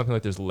think there's something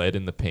like there's lead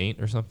in the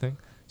paint or something.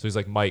 So he's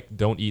like, Mike,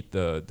 don't eat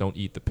the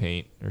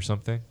paint or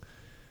something.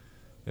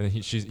 And then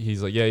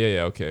he's like,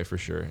 yeah, okay, for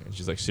sure. And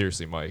she's like,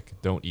 seriously, Mike,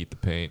 don't eat the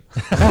paint.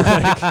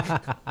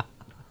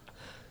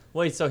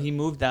 Wait, so he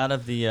moved out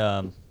of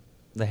the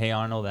Hey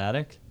Arnold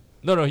attic?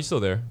 No, he's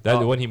still there.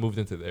 When he moved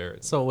into there.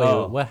 So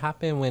wait, what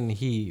happened when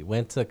he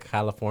went to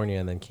California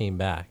and then came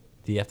back?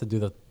 Did he have to do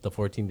the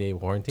 14-day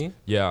quarantine?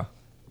 Yeah.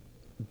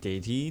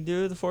 Did he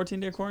do the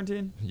 14-day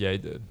quarantine? Yeah, he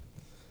did.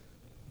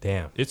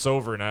 Damn. It's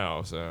over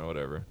now, so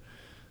whatever.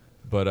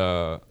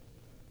 But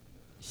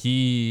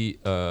he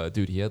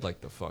had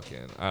like the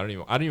fucking I don't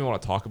even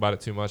want to talk about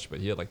it too much,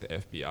 but he had like the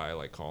FBI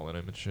like calling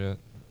him and shit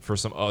for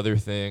some other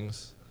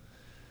things.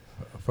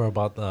 For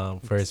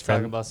his friend,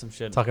 Talking about some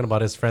shit. Talking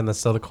about his friend that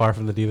stole the car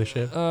from the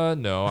dealership.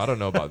 No, I don't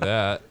know about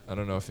that. I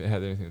don't know if it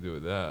had anything to do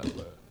with that.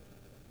 But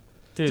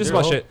Dude, just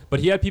about shit. But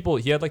he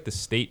had like the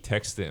state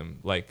text him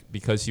like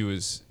because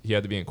he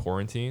had to be in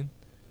quarantine.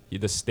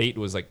 The state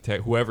was like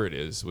whoever it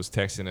is was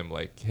texting him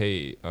like,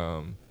 hey,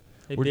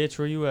 hey bitch,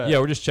 where you at? Yeah,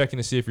 we're just checking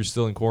to see if you're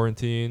still in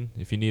quarantine,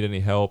 if you need any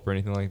help or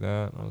anything like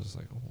that. And I was just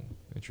like, oh,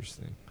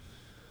 interesting.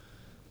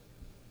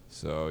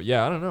 So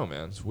yeah, I don't know,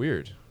 man. It's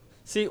weird.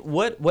 See,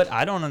 what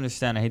I don't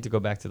understand, I hate to go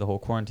back to the whole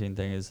quarantine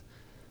thing, is,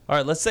 all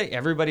right, let's say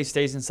everybody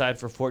stays inside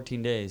for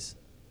 14 days.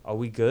 Are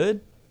we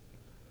good?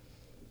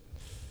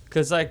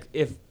 Because, like,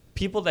 if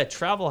people that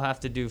travel have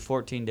to do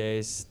 14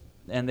 days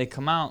and they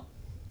come out,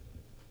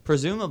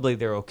 presumably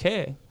they're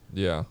okay.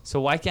 Yeah. So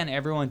why can't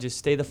everyone just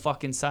stay the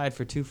fuck inside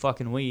for 2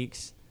 fucking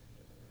weeks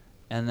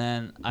and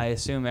then I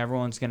assume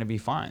everyone's going to be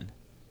fine?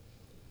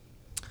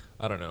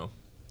 I don't know.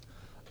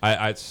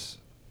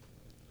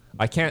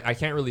 I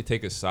can't really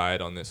take a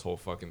side on this whole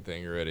fucking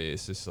thing already.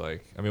 It's just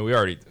like, I mean,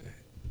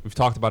 we've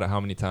talked about it how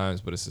many times,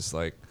 but it's just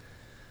like,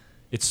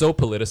 it's so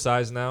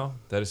politicized now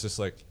that it's just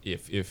like,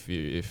 if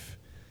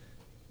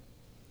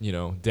you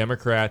know,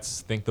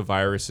 Democrats think the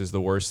virus is the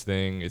worst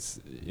thing it's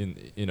in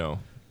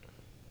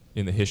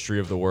the history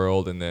of the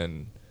world, and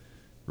then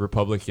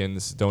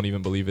Republicans don't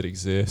even believe it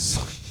exists.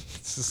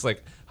 It's just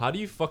like, how do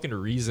you fucking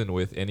reason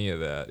with any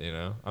of that, you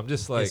know? I'm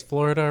just like, is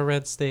Florida a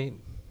red state?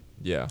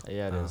 Yeah.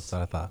 Yeah, it is. That's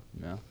what I thought.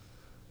 Yeah.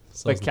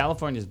 So But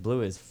California's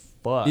blue as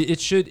fuck. It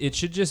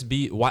should just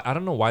be. Why I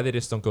don't know why they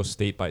just don't go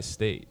state by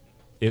state.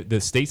 If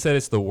the states that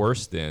it's the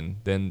worst in,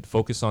 then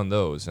focus on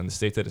those, and the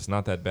states that it's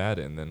not that bad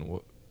in, then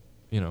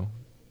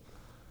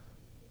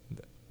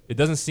it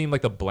doesn't seem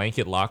like the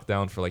blanket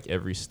lockdown for like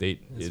every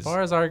state as is.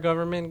 far as our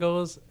government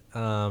goes,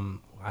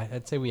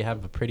 I'd say we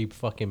have a pretty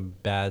fucking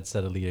bad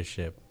set of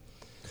leadership.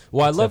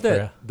 Well, I love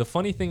Except that. The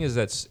funny thing is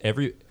that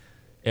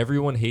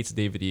everyone hates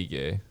David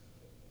Ige,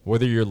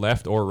 whether you're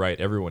left or right.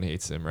 Everyone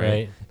hates him,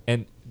 right?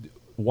 And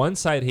one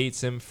side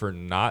hates him for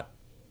not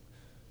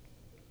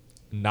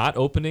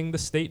opening the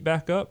state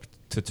back up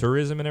to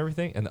tourism and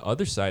everything, and the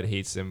other side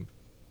hates him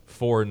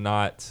for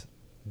not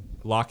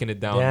locking it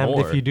down Damned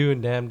more. if you do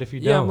and damned if you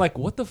don't. Yeah, I'm like,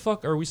 what the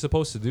fuck are we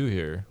supposed to do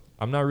here?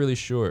 I'm not really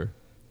sure.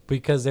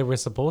 Because they were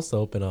supposed to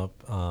open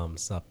up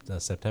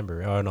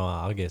September or no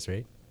August,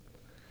 right?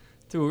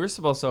 Dude, we were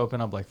supposed to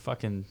open up like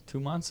fucking 2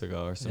 months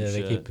ago or some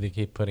shit. They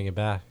keep putting it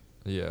back.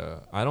 Yeah,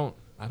 I don't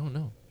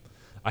know.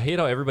 I hate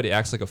how everybody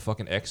acts like a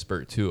fucking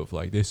expert too. Of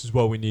like, this is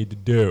what we need to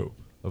do.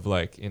 Of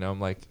like, I'm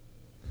like,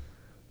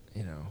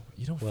 you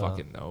don't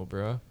fucking know,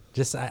 bro.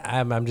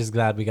 I'm just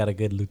glad we got a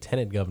good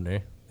lieutenant governor.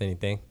 If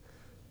anything,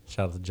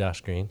 shout out to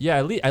Josh Green.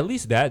 Yeah, at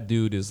least that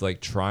dude is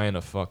like trying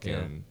to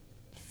fucking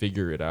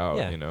figure it out.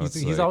 Yeah,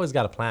 he's always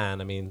got a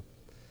plan. I mean,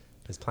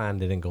 his plan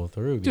didn't go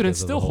through. Dude, and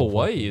still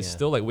Hawaii is yeah.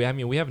 still like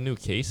we have new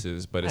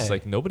cases, but it's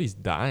like nobody's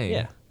dying.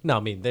 Yeah, no, I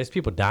mean, there's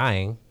people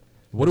dying.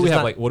 What do we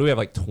have? What do we have?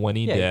 Like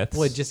 20 deaths.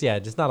 Well, just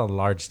not on a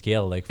large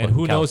scale. Like, and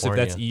who knows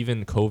California. if that's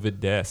even COVID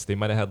deaths? They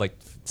might have had like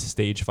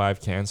stage 5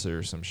 cancer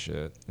or some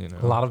shit.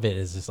 A lot of it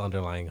is just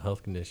underlying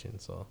health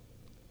conditions. So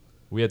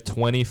we had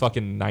 20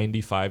 fucking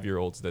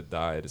 95-year-olds that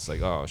died. It's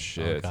like, oh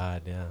shit. Oh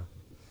god, yeah.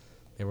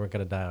 They weren't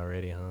gonna die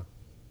already, huh?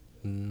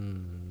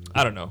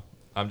 I don't know.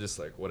 I'm just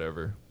like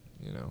whatever.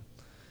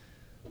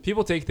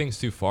 People take things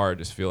too far. I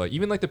just feel like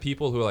even like the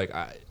people who are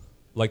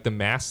like the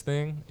mask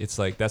thing, it's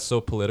like that's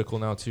so political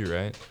now too,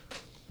 right?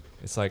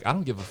 It's like I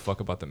don't give a fuck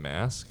about the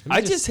mask.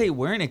 I just hate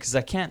wearing it because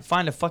I can't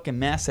find a fucking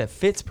mask that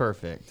fits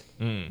perfect.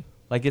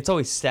 Like it's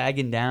always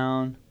sagging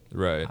down.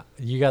 Right.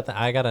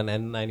 I got an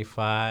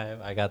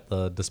N95. I got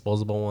the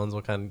disposable ones.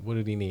 What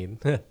do you need?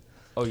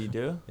 Oh, you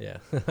do? Yeah.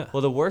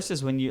 Well, the worst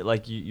is when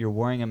you're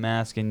wearing a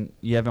mask and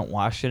you haven't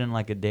washed it in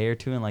like a day or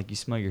two, and like you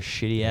smell your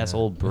shitty ass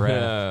old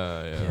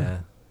breath. Yeah.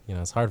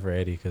 It's hard for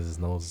Eddie because his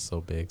nose is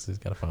so big, so he's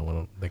gotta find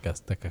one like a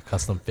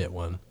custom fit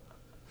one.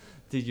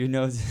 Dude, your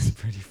nose is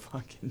pretty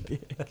fucking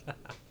big.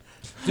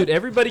 Dude,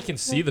 everybody can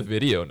see the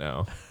video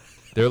now.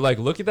 They're like,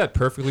 look at that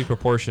perfectly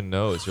proportioned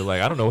nose. You're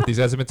like, I don't know what these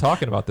guys have been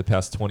talking about the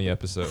past 20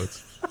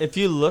 episodes. If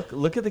you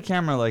look at the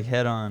camera like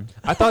head on.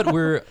 I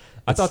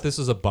thought this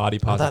was a body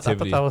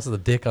positivity. I thought that was the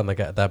dick on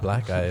that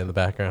black guy in the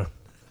background.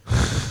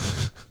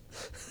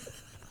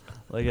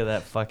 Look at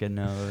that fucking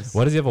nose.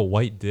 Why does he have a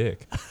white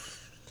dick?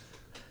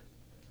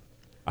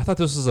 I thought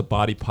this was a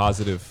body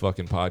positive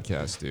fucking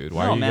podcast, dude.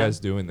 Why are you guys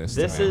doing this?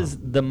 This is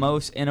the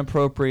most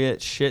inappropriate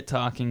shit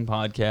talking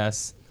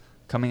podcast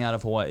coming out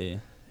of Hawaii.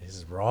 This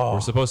is raw.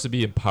 We're supposed to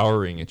be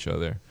empowering each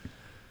other.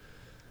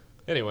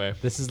 Anyway,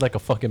 this is like a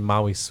fucking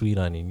Maui sweet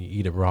onion. You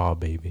eat it raw,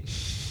 baby.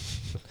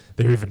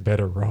 They're even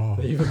better raw.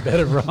 They're even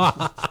better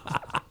raw.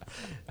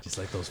 Just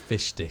like those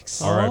fish sticks.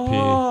 R.I.P.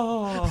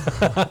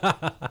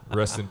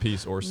 Rest in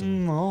peace,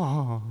 Orson.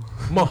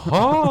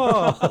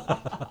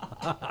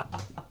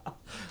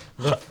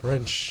 The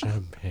French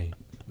champagne.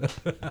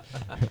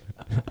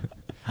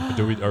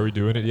 Are we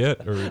doing it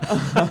yet? Or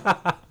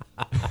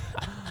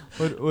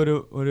What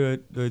do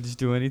I just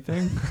do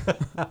anything?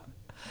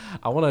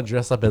 I want to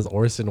dress up as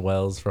Orson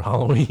Wells for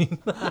Halloween.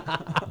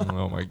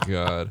 Oh my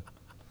god.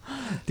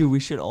 Dude, we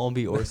should all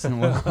be Orson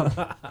Welles.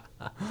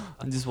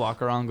 And just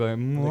walk around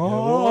going,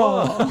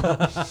 Oh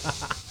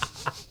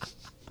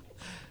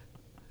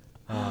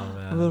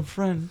man. The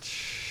French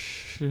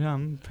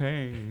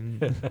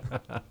champagne.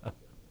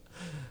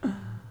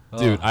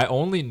 Dude, I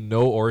only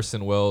know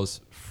Orson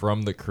Welles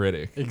from The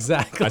Critic.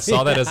 Exactly. I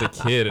saw that as a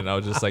kid, and I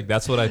was just like,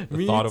 that's what I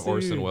Me thought of too.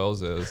 Orson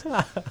Welles as.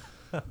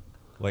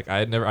 Like,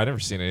 I'd never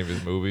seen any of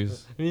his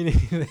movies. Me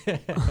neither.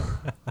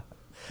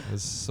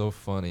 It's so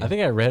funny. I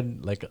think I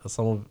read a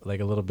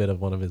little bit of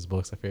one of his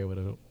books. I forget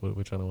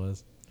which one it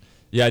was.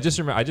 Yeah, I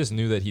just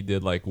knew that he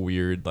did like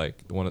weird,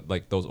 like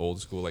those old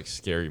school like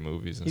scary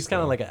movies. And He's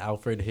kind of like an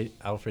Alfred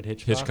Hitchcock.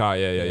 Hitchcock,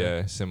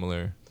 yeah,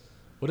 similar.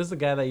 What is the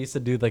guy that used to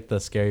do like the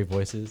scary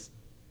voices?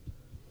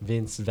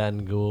 Vince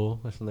Van Gogh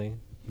or something.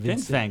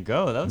 Vince Van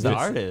Gogh, that was the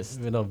artist.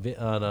 No.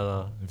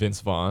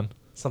 Vince Vaughn.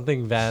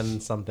 Something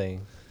Van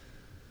something.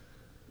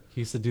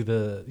 He used to do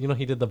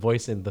he did the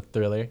voice in The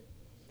Thriller.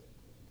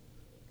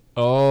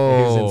 Oh,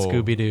 he was in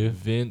Scooby-Doo.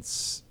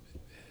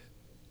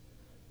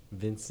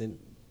 Vincent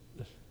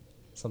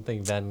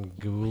something Van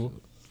Gogh.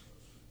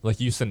 Like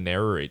he used to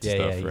narrate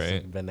stuff, he right?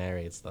 used to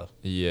narrate stuff.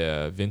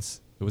 Yeah,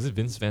 was it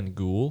Vince Van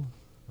Gogh?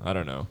 I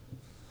don't know.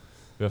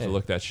 We have to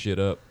look that shit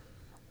up.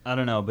 I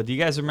don't know, but do you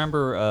guys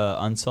remember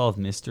Unsolved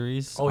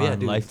Mysteries on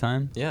dude.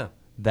 Lifetime? Yeah.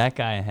 That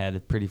guy had a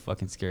pretty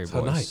fucking scary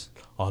voice.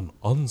 On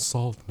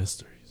Unsolved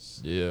Mysteries.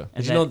 Yeah.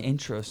 And Did that you know-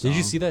 intro song. Did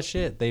you see that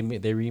shit? They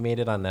remade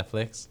it on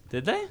Netflix.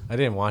 Did they? I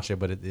didn't watch it,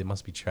 but it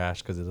must be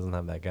trash because it doesn't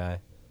have that guy.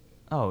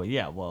 Oh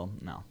yeah. Well,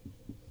 no,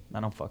 I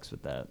don't fucks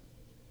with that.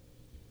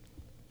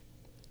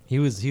 He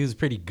was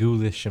pretty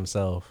ghoulish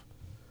himself.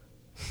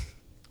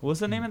 What's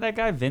the name of that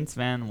guy? Vince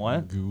Van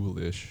what?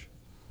 Ghoulish.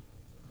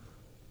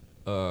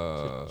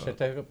 Should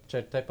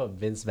type up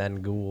Vince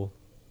Van Ghoul.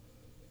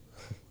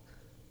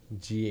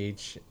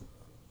 GH.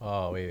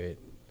 Oh wait.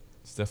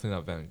 It's definitely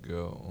not Van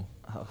Gogh.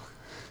 Oh.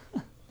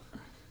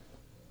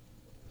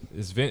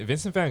 Is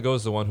Vincent Van Gogh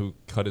is the one who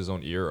cut his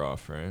own ear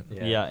off, right?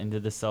 Yeah, and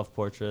did the self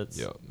portraits.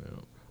 Yep.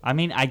 I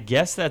mean, I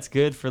guess that's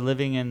good for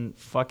living in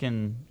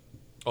fucking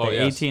the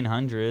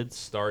 1800s.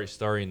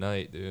 Starry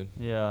night, dude.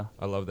 Yeah.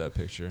 I love that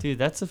picture. Dude,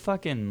 that's a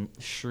fucking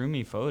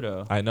shroomy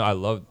photo. I know. I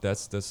love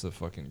that's a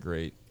fucking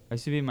great. I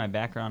used to be my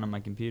background on my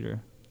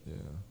computer. Yeah.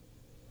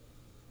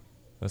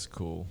 That's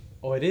cool.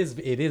 Oh, it is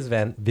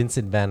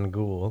Vincent Van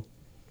Ghoul.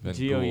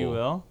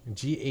 Goul.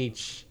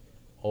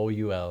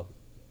 GHOUL.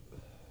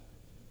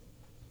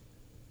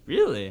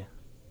 Really?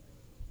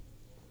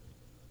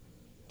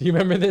 Do you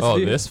remember this? Oh,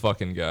 dude? this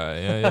fucking guy.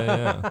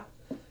 Yeah.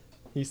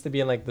 He used to be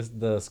in like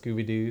the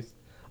Scooby Doo's.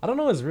 I don't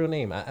know his real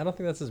name. I don't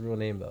think that's his real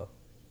name though.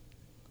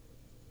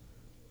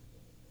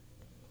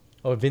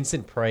 Oh,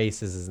 Vincent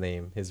Price is his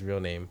name. His real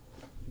name.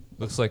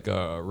 Looks like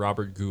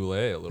Robert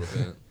Goulet a little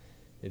bit.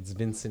 It's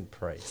Vincent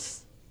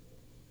Price.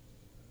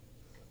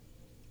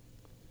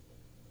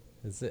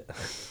 Is it?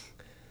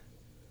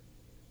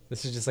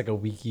 This is just like a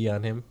wiki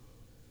on him.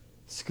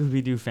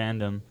 Scooby Doo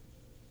fandom.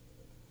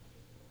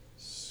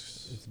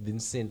 It's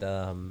Vincent.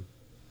 Try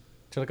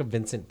to look up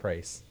Vincent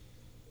Price.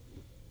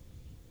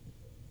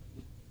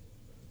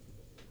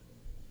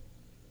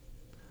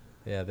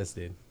 Yeah, this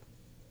dude.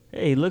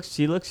 Hey, he looks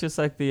just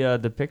like the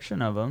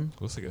depiction of him.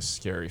 Looks like a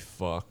scary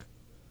fuck.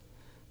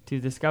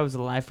 Dude, this guy was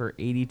alive for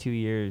 82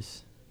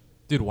 years.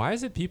 Dude, why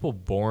is it people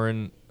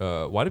born?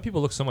 Why do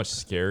people look so much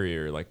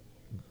scarier, like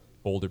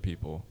older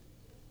people?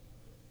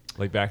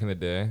 Like back in the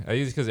day, I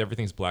think it's because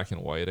everything's black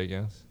and white. I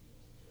guess.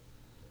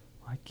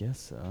 I guess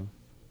so.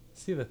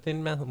 See, the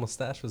thin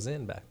mustache was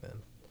in back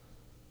then.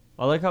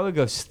 I like how it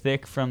goes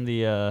thick from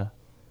the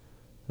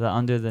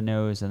under the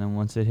nose, and then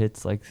once it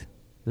hits like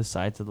the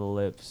sides of the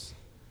lips,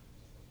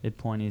 it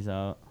pointies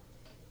out.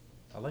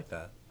 I like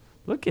that.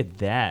 Look at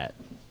that.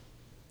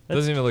 It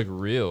doesn't even look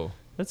real.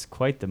 That's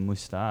quite the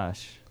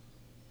mustache.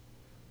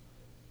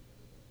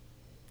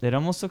 It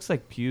almost looks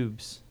like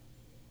pubes.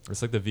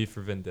 It's like the V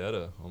for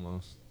Vendetta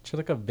almost. Should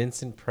look up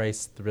Vincent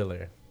Price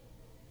Thriller.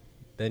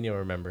 Then you'll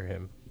remember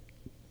him.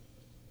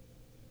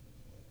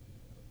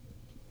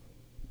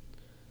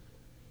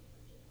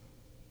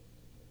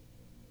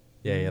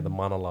 Yeah, the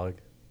monologue.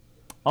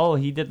 Oh,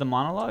 he did the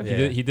monologue?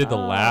 Yeah. He did the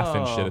laugh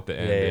and shit at the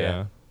end.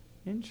 Yeah.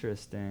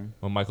 Interesting.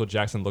 When Michael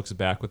Jackson looks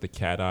back with the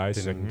cat eyes.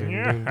 He's like,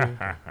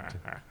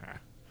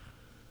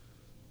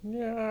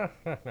 Yeah.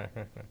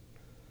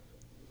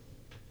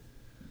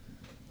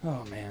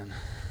 Oh, man.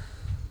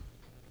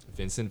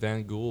 Vincent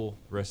Van Gogh,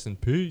 rest in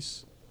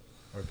peace.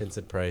 Or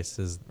Vincent Price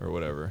is or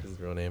whatever his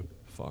real name.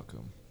 Fuck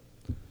him.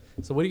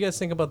 So what do you guys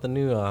think about the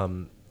new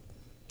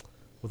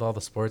with all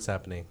the sports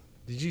happening?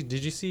 Did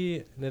you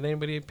see? Did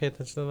anybody pay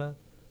attention to that?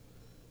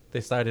 They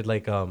started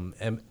like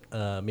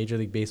Major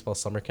League Baseball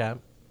summer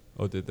camp.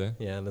 Oh, did they?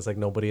 Yeah, and there's like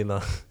nobody in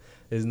the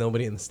there's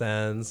nobody in the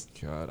stands.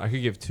 God, I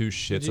could give two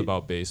shits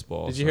about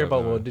baseball. Did you hear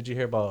about Did you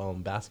hear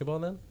about basketball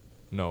then?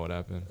 No, what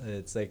happened?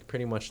 It's like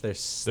pretty much they're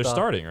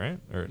starting, right?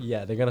 Or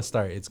yeah, they're gonna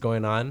start. It's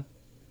going on,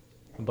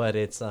 but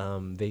it's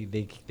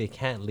they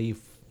can't leave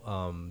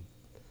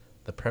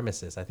the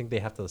premises. I think they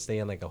have to stay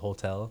in like a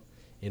hotel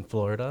in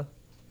Florida,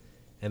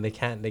 and they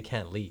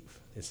can't leave.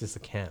 It's just a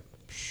camp.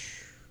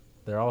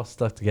 They're all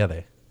stuck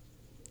together.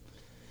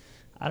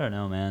 I don't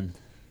know, man.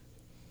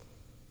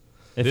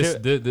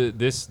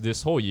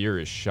 This whole year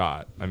is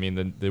shot. I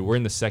mean, we're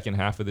in the second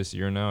half of this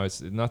year now.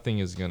 Nothing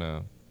is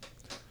gonna.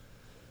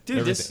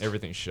 Dude,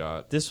 everything's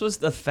shot. This was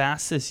the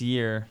fastest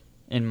year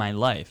in my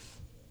life.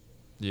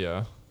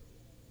 Yeah.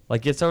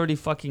 Like it's already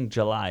fucking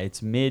July.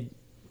 It's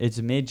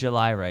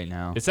mid-July right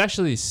now. It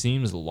actually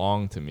seems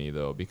long to me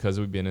though because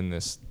we've been in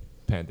this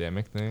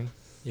pandemic thing.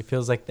 It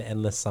feels like the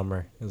endless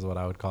summer is what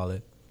I would call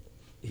it.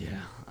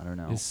 Yeah, I don't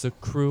know. It's a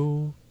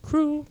cruel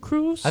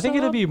I think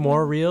it'll be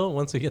more real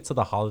once we get to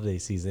the holiday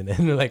season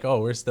and they're like, oh,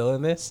 we're still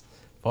in this?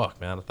 Fuck,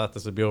 man. I thought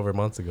this would be over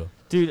months ago.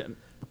 Dude,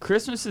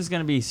 Christmas is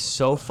going to be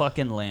so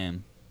fucking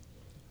lame.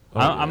 Oh,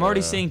 I'm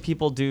already seeing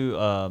people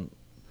do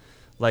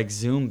like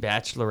Zoom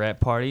bachelorette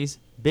parties.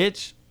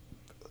 Bitch,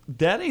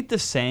 that ain't the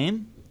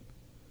same.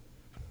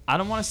 I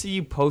don't want to see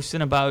you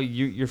posting about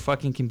your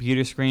fucking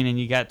computer screen and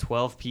you got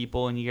 12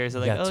 people and you guys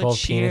are like, oh, 12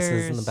 cheers.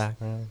 Penises in the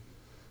background.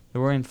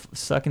 They're wearing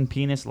sucking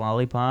penis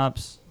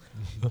lollipops.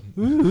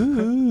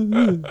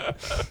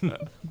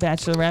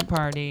 Bachelorette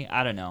party.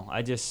 I don't know.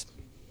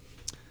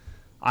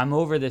 I'm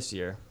over this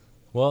year.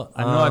 Well,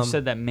 I know I've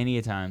said that many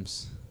a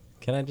times.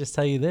 Can I just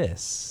tell you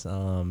this?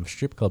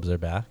 Strip clubs are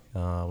back.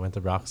 Went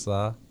to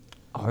Rockstar.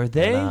 Are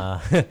they?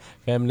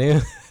 Femme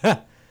New.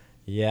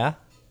 Yeah.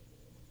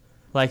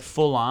 Like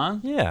full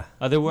on? Yeah.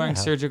 Are they wearing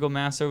Yeah. surgical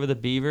masks over the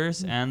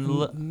beavers and?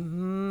 No,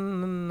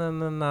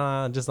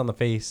 just on the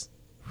face.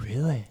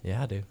 Really?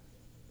 Yeah, dude.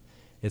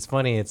 It's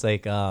funny. It's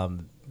like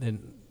and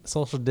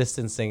social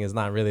distancing is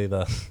not really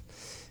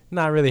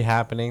not really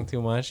happening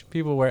too much.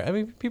 People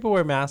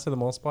wear masks for the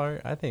most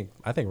part. I think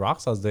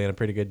Rockstar's doing a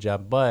pretty good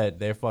job, but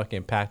they're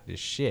fucking packed as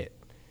shit.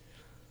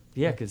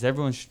 Yeah, because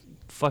everyone's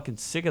fucking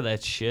sick of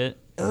that shit.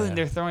 Oh, and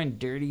they're throwing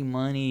dirty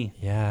money.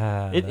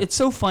 Yeah. It's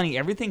so funny.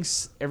 Everything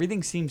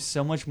seems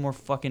so much more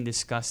fucking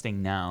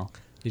disgusting now.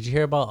 Did you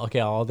hear about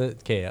all this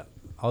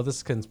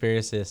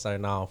conspiracists are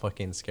now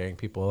fucking scaring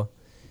people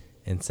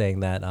and saying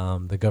that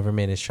the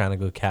government is trying to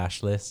go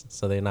cashless,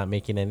 so they're not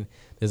making any.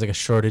 There's like a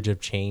shortage of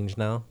change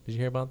now. Did you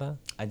hear about that?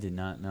 I did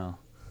not know.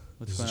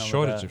 What's There's a going on with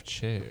shortage that? of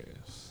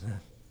chairs.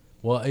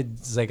 Well,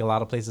 it's like a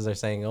lot of places are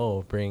saying,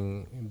 "Oh,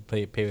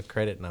 pay with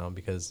credit now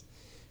because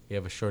we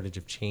have a shortage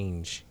of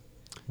change."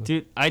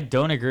 Dude, I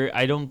don't agree.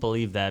 I don't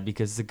believe that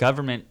because the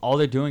government, all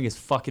they're doing is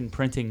fucking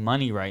printing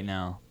money right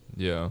now.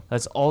 Yeah.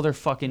 That's all they're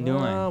fucking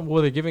doing.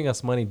 Well, they're giving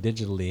us money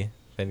digitally,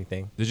 if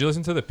anything. Did you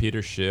listen to the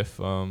Peter Schiff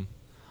podcast?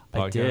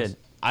 I did.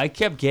 I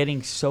kept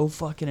getting so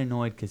fucking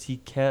annoyed because he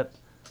kept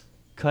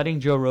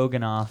cutting Joe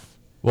Rogan off.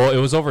 Well, it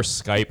was over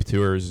Skype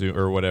too, or Zoom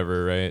or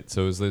whatever, right?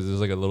 So there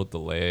was like a little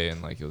delay,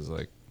 and like it was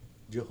like.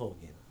 Joe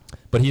Rogan.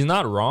 But he's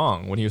not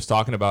wrong when he was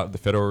talking about the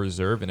Federal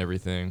Reserve and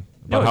everything.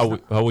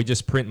 About how we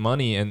just print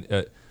money,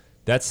 and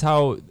that's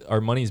how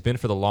our money's been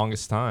for the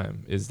longest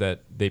time. Is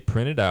that they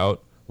print it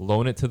out,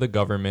 loan it to the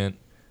government,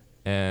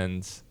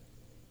 and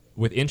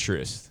with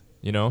interest,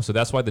 you know. So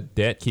that's why the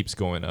debt keeps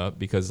going up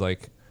because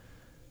like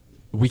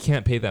we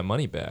can't pay that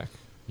money back.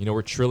 You know,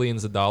 we're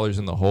trillions of dollars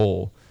in the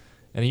hole.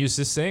 And he was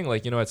just saying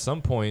like, you know, at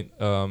some point,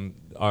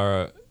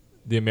 the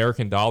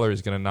American dollar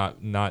is gonna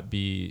not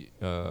be.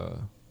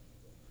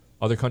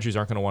 Other countries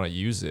aren't going to want to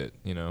use it,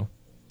 you know?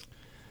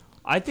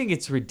 I think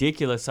it's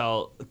ridiculous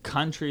how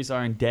countries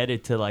are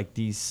indebted to like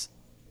these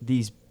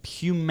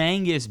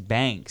humongous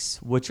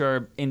banks, which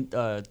are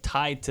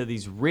tied to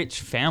these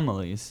rich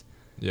families.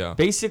 Yeah.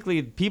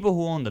 Basically, people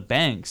who own the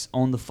banks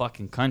own the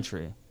fucking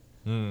country.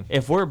 Mm.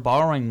 If we're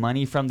borrowing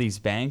money from these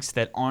banks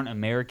that aren't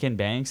American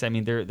banks, I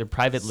mean they're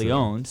privately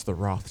owned. It's the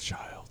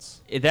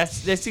Rothschilds.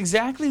 That's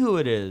exactly who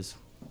it is.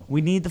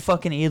 We need the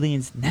fucking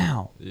aliens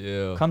now.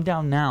 Yeah. Come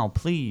down now,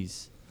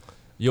 please.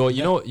 Yo,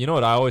 you know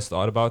what I always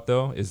thought about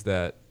though is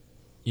that,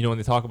 you know, when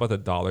they talk about the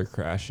dollar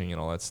crashing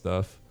and all that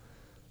stuff,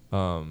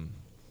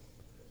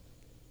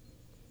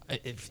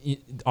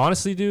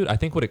 honestly, dude, I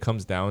think what it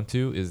comes down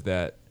to is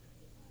that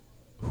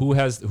who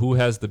has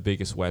the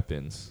biggest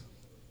weapons.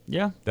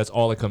 Yeah, that's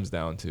all it comes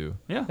down to.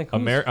 Yeah,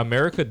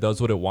 America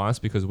does what it wants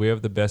because we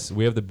have the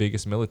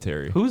biggest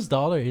military. Whose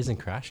dollar isn't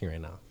crashing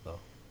right now, though?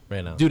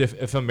 Right now, dude.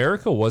 If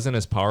America wasn't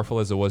as powerful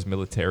as it was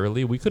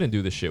militarily, we couldn't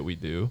do the shit we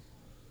do.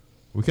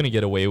 We couldn't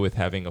get away with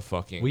having a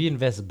fucking. We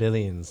invest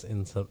billions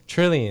into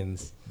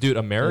trillions. Dude,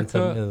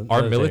 America,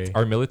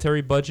 our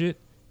military budget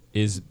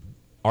is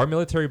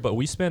but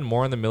we spend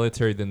more on the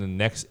military than the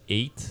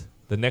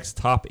next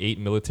top 8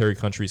 military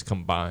countries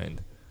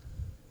combined.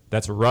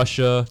 That's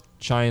Russia,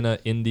 China,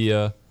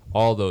 India,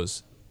 all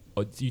those.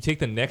 You take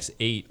the next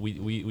 8,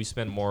 we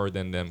spend more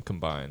than them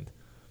combined.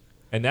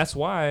 And that's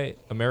why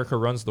America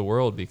runs the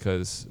world,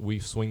 because we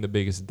swing the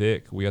biggest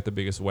dick. We got the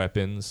biggest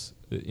weapons.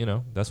 You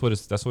know, that's what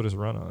it's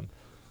run on.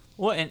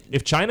 Well, and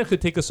if China could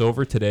take us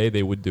over today,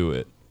 they would do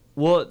it.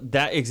 Well,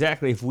 that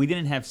exactly. If we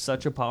didn't have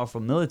such a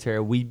powerful military,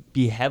 we'd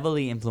be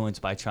heavily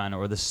influenced by China,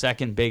 or the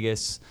second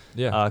biggest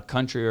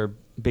country or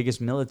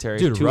biggest military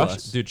to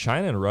us. Dude,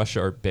 China and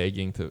Russia are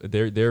begging to.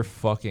 They're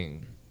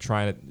fucking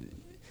trying to.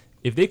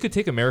 If they could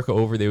take America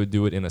over, they would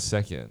do it in a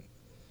second.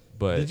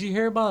 But did you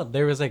hear about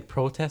there was like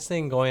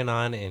protesting going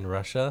on in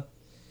Russia,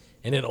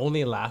 and it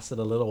only lasted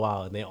a little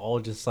while, and they all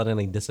just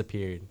suddenly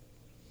disappeared.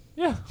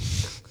 Yeah.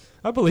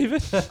 I believe it.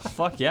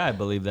 Fuck yeah, I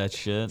believe that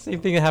shit. Same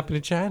thing that happened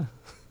to China.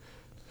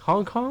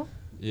 Hong Kong?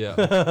 Yeah.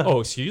 Oh,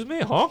 excuse me?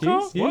 Hong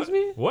Kong? Excuse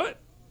me? What?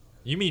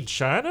 You mean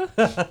China?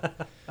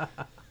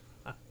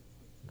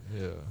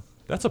 Yeah.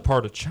 That's a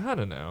part of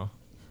China now.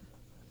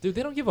 Dude,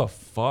 they don't give a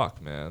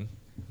fuck, man.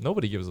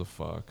 Nobody gives a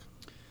fuck.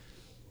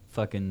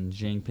 Fucking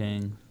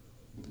Jinping.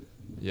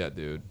 Yeah,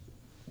 dude.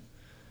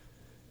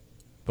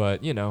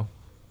 But, you know.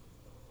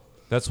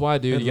 That's why,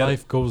 dude.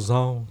 Life goes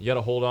on. You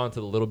gotta hold on to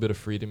the little bit of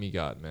freedom you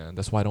got, man.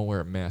 That's why I don't wear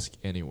a mask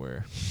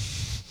anywhere.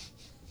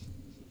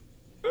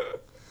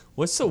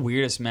 What's the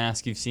weirdest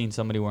mask you've seen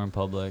somebody wear in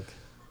public?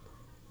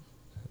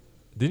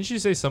 Didn't you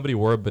say somebody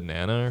wore a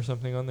banana or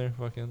something on there?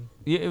 Fucking.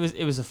 Yeah,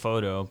 it was a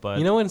photo, but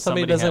you know when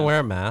somebody doesn't wear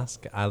a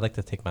mask, I like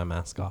to take my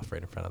mask off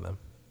right in front of them.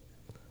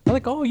 I'm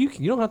like, oh, you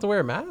don't have to wear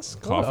a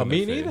mask. Oh,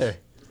 me neither.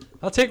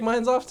 I'll take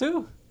mine off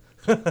too.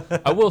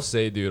 I will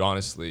say, dude,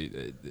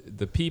 honestly,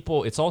 the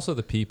people, it's also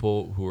the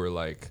people who are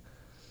like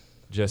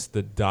just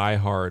the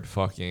diehard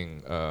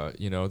fucking,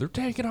 you know, they're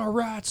taking our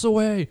rights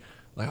away.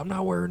 Like, I'm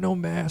not wearing no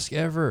mask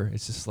ever.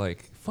 It's just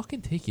like,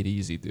 fucking take it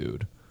easy,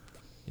 dude.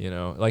 You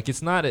know, like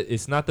it's not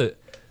the,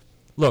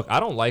 Look,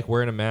 I don't like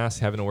wearing a mask,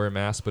 having to wear a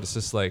mask, but it's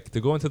just like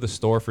to go into the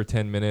store for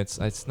 10 minutes.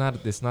 It's not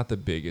the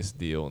biggest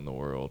deal in the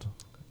world.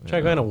 Try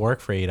going to work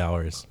for 8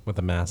 hours with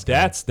a mask.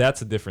 That's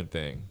a different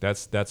thing.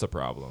 That's a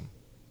problem.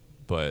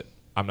 But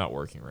I'm not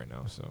working right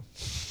now, so.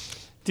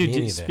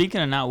 Dude,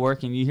 speaking of not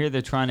working, you hear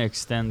they're trying to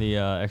extend the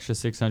extra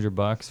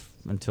 $600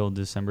 until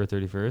December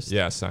 31st?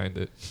 Yeah, I signed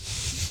it.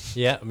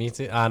 Yeah, me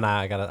too. Nah,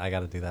 I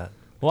gotta do that.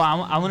 Well,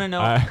 I want to know.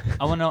 I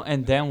want to know.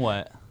 And then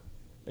what?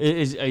 Are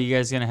you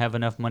guys gonna have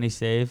enough money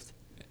saved?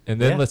 And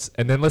then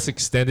let's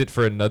extend it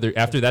for another.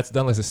 After that's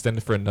done, let's extend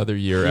it for another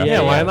year.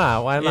 Yeah, why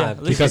not? Why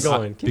not? Because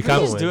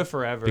because do it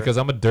forever. Because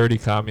I'm a dirty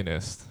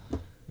communist,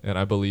 and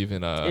I believe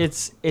in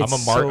it's I'm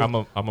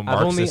a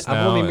Marxist now.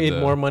 I've only made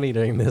more money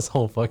during this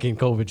whole fucking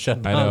COVID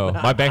shutdown. I know.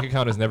 My bank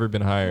account has never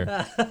been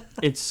higher.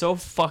 It's so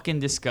fucking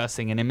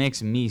disgusting, and it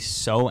makes me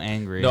so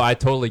angry. No, I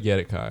totally get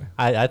it, Kai.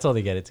 I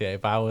totally get it too.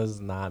 If I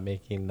was not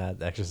making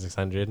that extra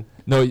 600.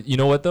 No, you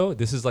know what though?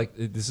 This is like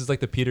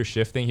the Peter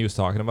Schiff thing he was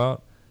talking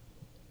about.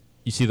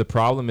 You see, the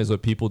problem is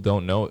what people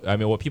don't know. I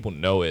mean, what people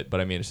know it, but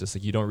I mean, it's just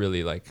like you don't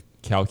really like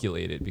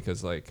calculate it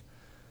because like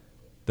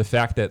the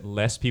fact that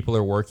less people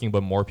are working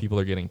but more people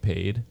are getting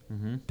paid,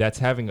 that's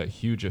having a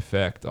huge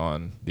effect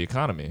on the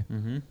economy.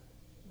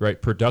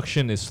 Right?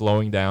 Production is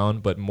slowing down,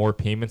 but more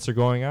payments are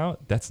going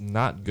out. That's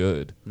not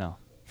good. No.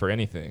 For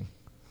anything.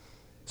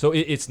 So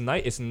it's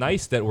nice. It's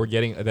nice that we're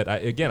getting that.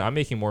 I'm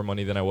making more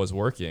money than I was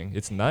working.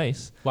 It's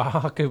nice. Well,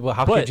 how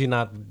could you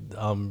not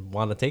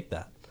want to take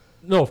that?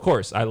 No, of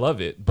course, I love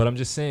it, but I'm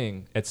just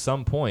saying, at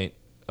some point,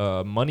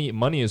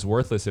 money is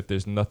worthless if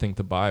there's nothing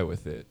to buy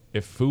with it.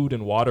 If food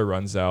and water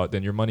runs out,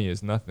 then your money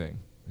is nothing.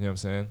 You know what I'm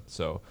saying?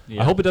 So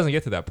I hope it doesn't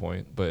get to that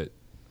point, but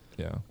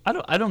yeah.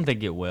 I don't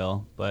think it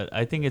will, but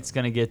I think it's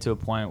gonna get to a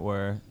point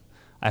where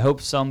I hope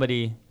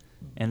somebody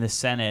in the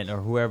Senate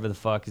or whoever the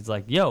fuck is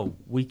like, yo,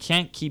 we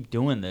can't keep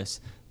doing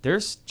this.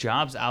 There's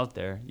jobs out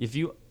there.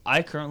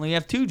 I currently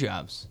have 2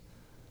 jobs.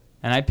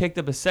 And I picked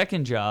up a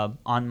second job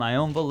on my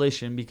own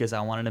volition because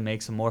I wanted to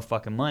make some more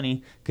fucking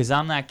money because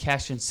I'm not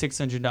cashing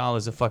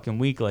 $600 a fucking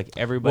week like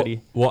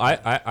everybody. Well,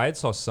 I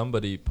saw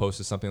somebody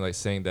posted something like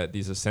saying that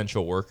these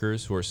essential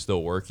workers who are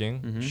still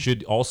working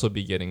should also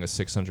be getting a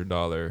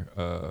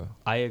 $600.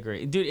 I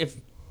agree. Dude,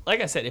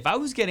 like I said, if I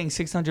was getting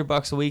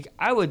 $600 a week,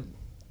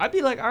 I'd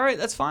be like, all right,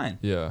 that's fine.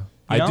 Yeah.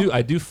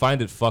 I do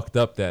find it fucked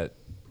up that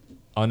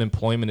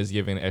unemployment is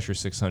giving an extra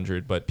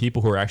 600, but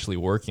people who are actually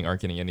working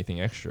aren't getting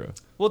anything extra.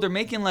 Well, they're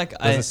making like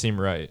doesn't seem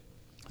right.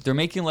 They're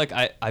making like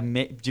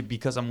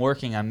because I'm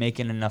working, I'm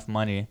making enough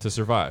money to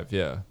survive.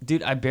 Yeah,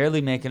 dude, I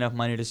barely make enough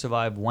money to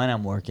survive when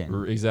I'm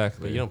working.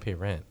 Exactly. But you don't pay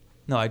rent.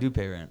 No, I do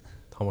pay rent.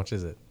 How much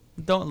is it?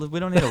 We don't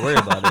need to worry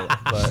about it.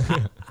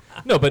 But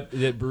no, but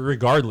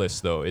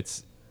regardless, though,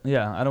 it's.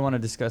 Yeah, I don't want to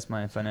discuss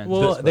my financials.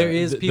 Well, there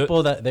is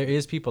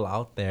people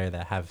out there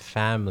that have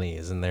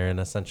families and they're an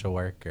essential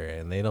worker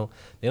and they don't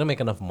make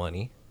enough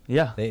money.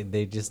 Yeah,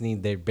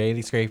 they're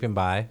barely scraping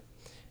by,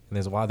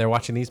 and they're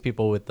watching these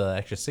people with the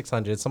extra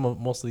 600.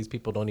 Most of these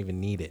people don't even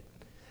need it.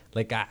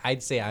 Like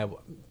I'd say,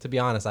 to be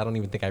honest, I don't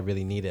even think I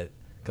really need it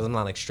because I'm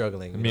not like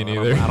struggling. Me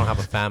neither. I don't have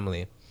a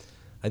family.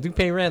 I do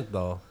pay rent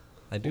though.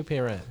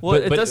 Well,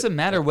 it doesn't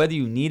matter whether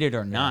you need it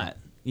or not.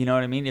 You know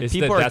what I mean? If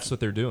people that's what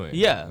they're doing.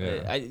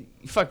 Yeah.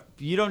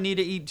 You don't need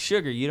to eat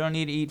sugar. You don't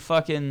need to eat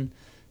fucking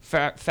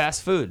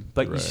fast food,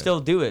 but you still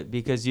do it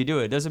because you do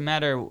it. It doesn't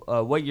matter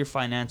what your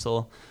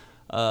financial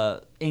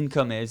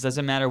income is.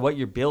 Doesn't matter what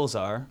your bills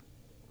are.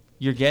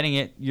 You're getting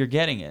it. You're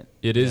getting it.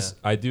 It is.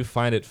 I do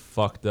find it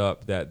fucked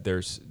up that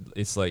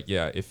it's like,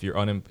 if you're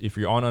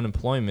on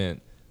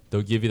unemployment,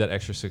 they'll give you that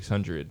extra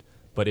 600.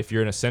 But if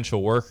you're an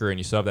essential worker and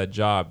you still have that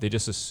job, they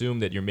just assume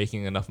that you're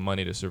making enough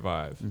money to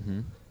survive.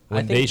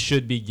 When they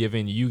should be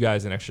giving you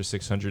guys an extra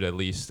 600 at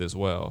least as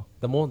well.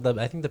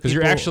 I think because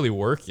you're actually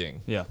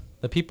working. Yeah.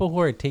 The people who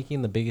are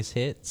taking the biggest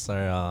hits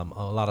are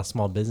a lot of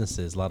small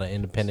businesses, a lot of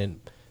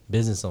independent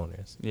business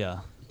owners. Yeah.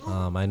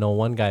 I know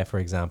one guy, for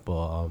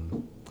example,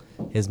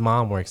 his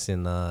mom works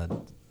in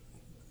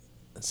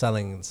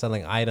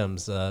selling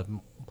items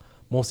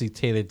mostly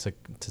tailored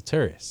to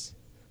tourists,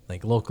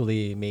 like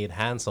locally made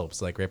hand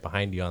soaps, like right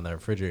behind you on the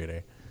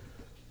refrigerator.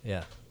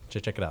 Yeah,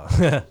 check it out.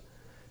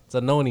 It's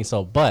a noni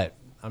soap, but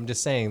I'm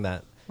just saying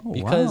that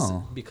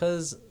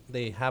because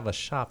they have a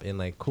shop in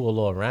like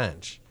Kualoa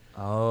Ranch.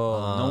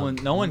 Oh,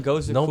 no one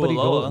goes to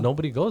Kualoa.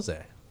 Nobody goes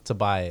there to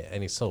buy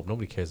any soap.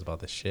 Nobody cares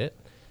about this shit.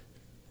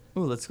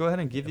 Ooh, let's go ahead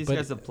and give these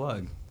guys a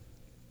plug.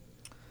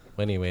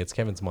 Anyway, it's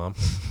Kevin's mom.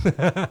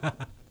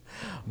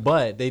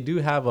 But they do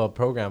have a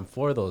program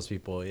for those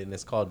people, and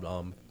it's called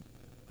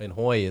in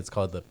Hawaii. It's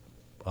called the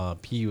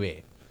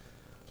PUA.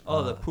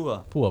 Oh, the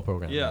PUA. PUA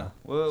program. Yeah.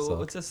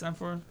 What's that stand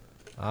for?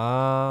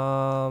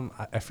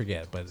 I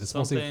forget, but it's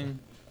something mostly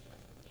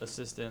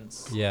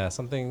assistance. Yeah,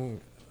 something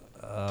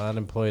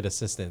unemployed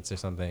assistance or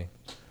something.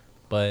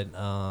 But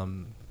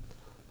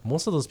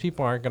most of those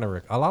people aren't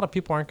gonna. A lot of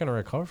people aren't gonna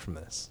recover from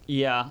this.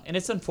 Yeah, and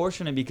it's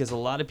unfortunate because a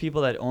lot of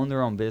people that own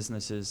their own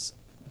businesses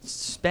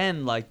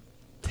spend like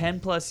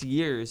 10+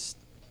 years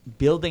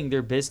building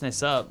their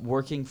business up,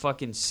 working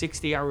fucking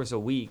 60 hours a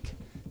week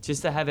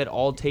just to have it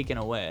all taken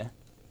away.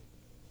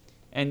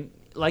 And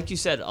like you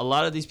said, a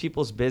lot of these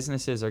people's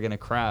businesses are going to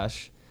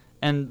crash,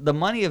 and the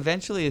money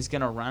eventually is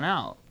going to run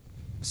out.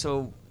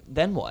 So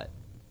then what?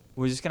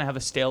 We're just going to have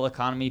a stale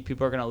economy.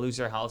 People are going to lose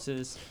their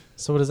houses.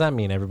 So what does that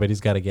mean?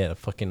 Everybody's got to get a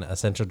fucking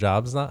essential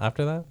jobs now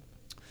after that?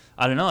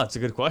 I don't know. That's a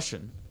good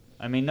question.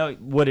 I mean, no.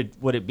 What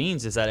it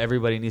means is that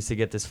everybody needs to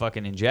get this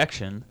fucking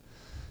injection,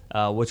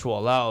 which will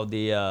allow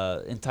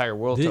the entire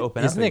world to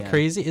open up again. Isn't it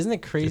crazy? Isn't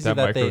it crazy Get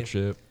that that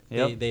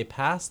microchip. they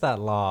passed that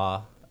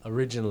law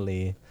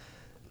originally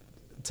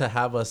to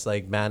have us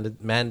like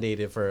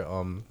mandated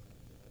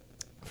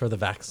for the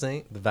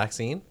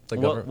vaccine?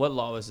 What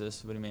law was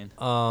this? What do you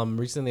mean?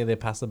 Recently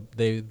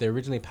they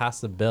originally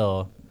passed a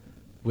bill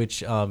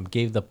which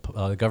gave the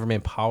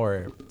government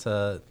power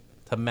to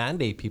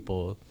mandate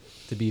people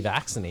to be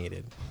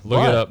vaccinated.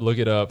 Look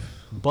it up.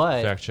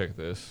 But fact check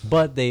this.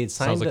 But they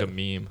signed sounds like a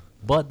meme.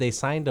 But they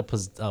signed a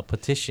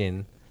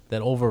petition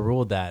that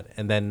overruled that,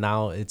 and then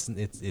now it's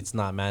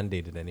not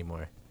mandated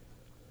anymore.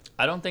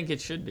 I don't think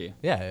it should be.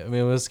 Yeah, I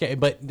mean it was scary,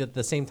 but at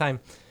the same time,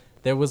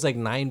 there was like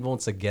 9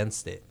 votes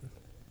against it.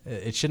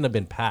 It shouldn't have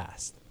been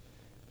passed.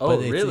 Oh,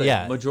 But really?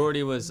 Yeah,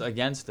 Majority was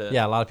against it.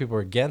 yeah. A lot of people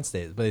were against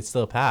it, but it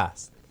still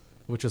passed,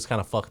 which was kind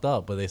of fucked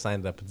up. But they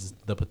signed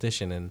the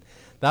petition, and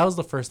that was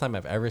the first time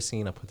I've ever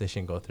seen a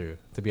petition go through.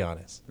 To be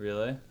honest,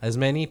 Really? as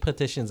many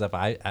petitions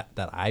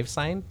that I've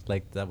signed,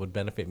 like that would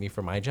benefit me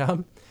for my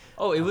job.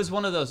 Oh, it was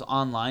one of those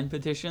online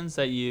petitions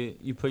that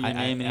you put your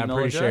name and I'm email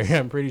pretty address? sure.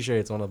 I'm pretty sure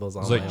it's one of those It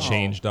was online. like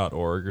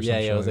change.org or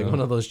something. Yeah, it was like that.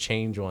 one of those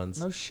change ones.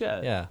 No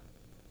shit. Yeah,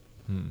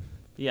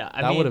 Yeah,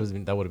 I that mean, would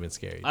have been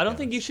scary. I don't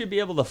think you should be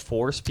able to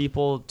force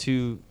people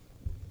to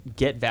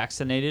get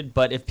vaccinated,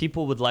 but if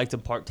people would like to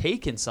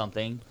partake in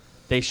something,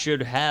 they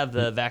should have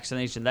the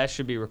vaccination. That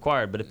should be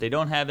required. But if they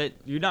don't have it,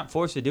 you're not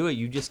forced to do it.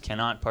 You just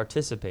cannot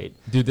participate.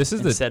 Dude, this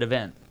is in said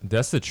event.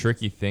 That's the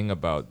tricky thing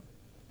about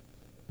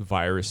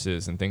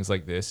viruses and things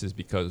like this, is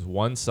because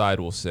one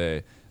side will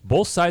say,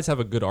 both sides have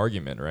a good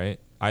argument, right?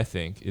 I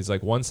think is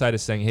like one side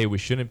is saying, hey, we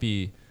shouldn't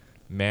be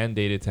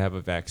mandated to have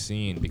a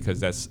vaccine because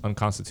that's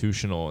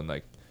unconstitutional, and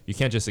like you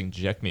can't just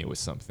inject me with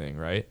something,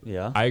 right?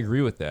 Yeah. I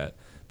agree with that.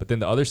 But then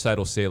the other side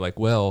will say like,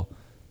 well,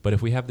 but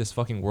if we have this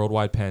fucking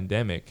worldwide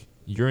pandemic,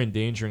 you're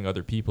endangering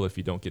other people if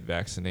you don't get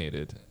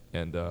vaccinated,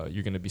 and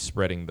you're going to be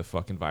spreading the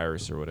fucking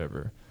virus or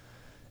whatever.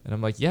 And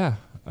I'm like, yeah,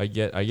 I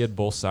get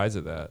both sides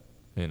of that,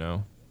 you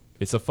know?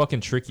 It's a fucking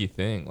tricky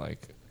thing,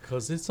 like,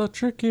 because it's a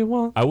tricky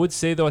one. I would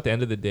say though, at the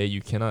end of the day, you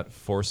cannot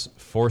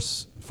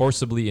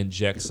forcibly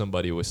inject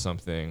somebody with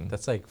something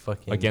That's like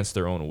fucking against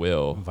their own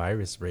will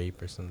virus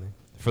rape or something.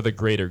 for the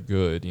greater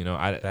good, you know?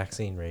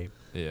 Vaccine rape.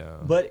 Yeah.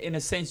 But in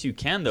a sense, you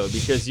can though,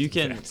 because you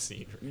can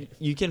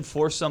you can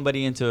force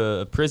somebody into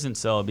a prison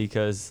cell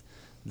because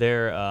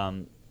they're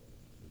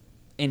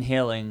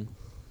inhaling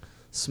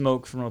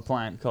smoke from a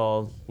plant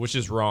called, which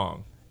is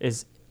wrong.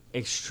 Is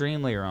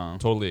extremely wrong.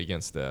 Totally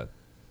against that.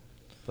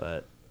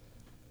 But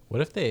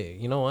what if they,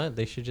 you know what?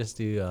 They should just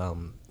do,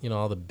 you know,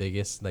 all the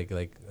biggest, like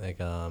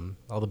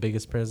all the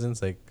biggest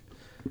prisons, like,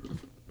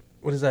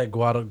 what is that,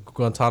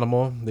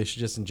 Guantanamo? They should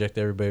just inject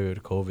everybody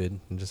with COVID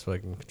and just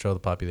fucking control the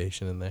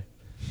population in there.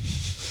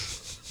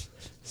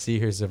 See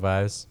who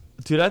survives.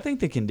 Dude, I think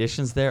the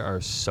conditions there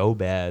are so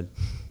bad.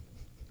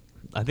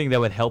 I think that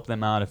would help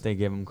them out if they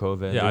gave them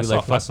COVID. Yeah,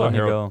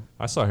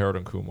 I saw Harold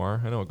and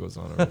Kumar. I know what goes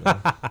on over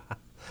there.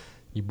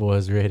 You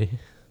boys ready?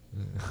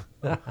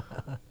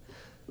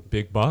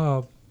 Big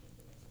Bob.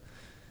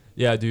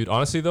 Yeah, dude.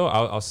 Honestly, though,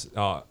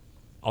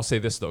 I'll say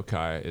this though,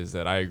 Kai, is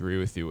that I agree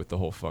with you with the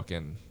whole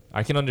fucking.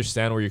 I can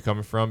understand where you're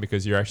coming from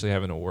because you're actually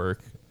having to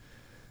work,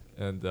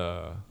 and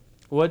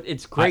what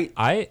it's great.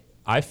 I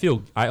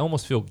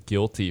almost feel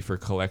guilty for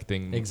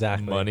collecting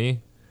exactly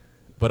money,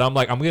 but I'm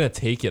like, I'm gonna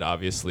take it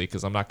obviously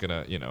because I'm not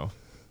gonna, you know.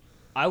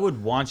 I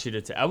would want you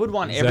to I would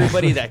want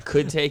everybody that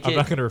could take it I'm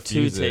not gonna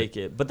refuse to take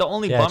it. But the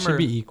only it bummer should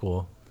be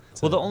equal.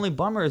 Well, the only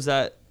bummer is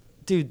that,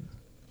 dude,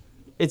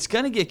 it's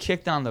gonna get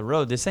kicked down the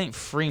road. This ain't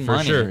free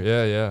money. For sure,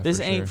 yeah. This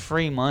ain't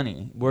free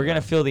money. We're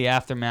gonna feel the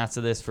aftermaths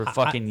of this for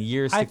fucking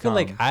years to come.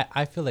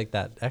 I feel like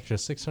that extra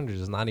 600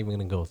 is not even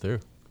gonna go through.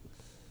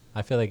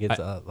 I feel like it's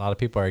a lot of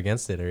people are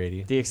against it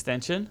already. The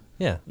extension?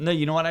 Yeah. No,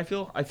 you know what I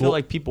feel? I feel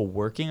like people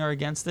working are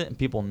against it, and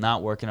people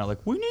not working are like,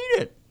 we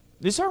need it.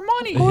 This is our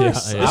money.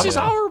 This is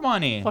our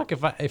money. Fuck,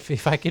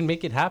 if I can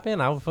make it happen,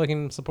 I would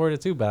fucking support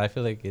it too. But I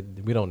feel like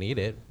we don't need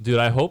it, dude.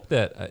 I hope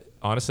that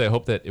honestly, I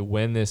hope that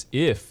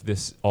if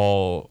this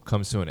all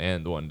comes to an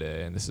end one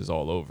day and this is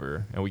all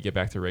over and we get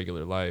back to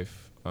regular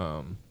life,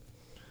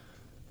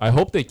 I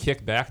hope they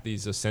kick back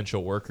these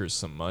essential workers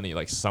some money,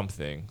 like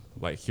something.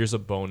 Like here's a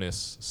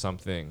bonus,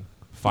 something,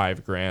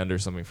 $5,000 or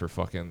something for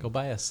fucking. Go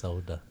buy a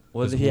soda.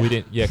 Because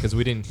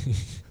we didn't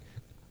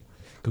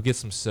go get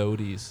some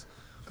sodies.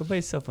 Go buy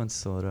yourself one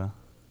soda.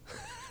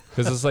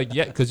 Because it's like,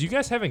 yeah, because you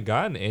guys haven't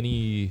gotten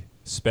any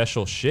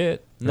special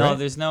shit. No, right?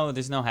 there's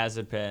no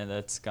hazard pay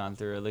that's gone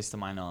through, at least to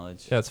my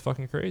knowledge. Yeah, it's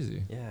fucking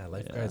crazy. Yeah,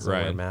 lifeguards don't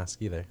wear a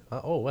mask either.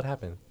 Oh, what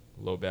happened?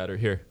 Low battery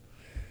here.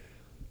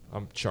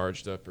 I'm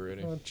charged up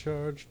already. I'm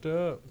charged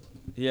up.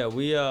 Yeah,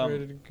 we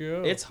Ready to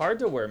go. It's hard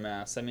to wear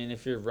masks. I mean,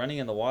 if you're running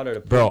in the water to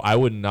Bro, I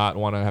would not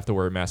want to have to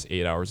wear a mask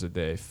 8 hours a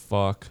day.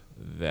 Fuck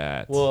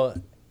that. Well,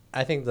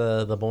 I think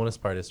the bonus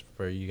part is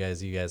for you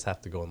guys. You guys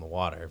have to go in the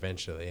water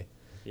eventually.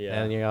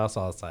 Yeah. And you're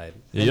also outside.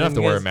 Yeah, And you don't have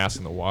then to wear a guys- mask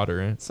in the water,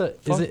 right? So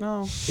Fuck is it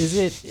no.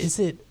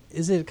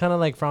 is it kind of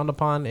like frowned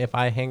upon if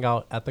I hang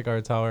out at the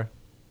guard tower?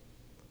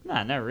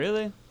 Nah, not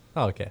really.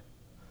 Oh, okay.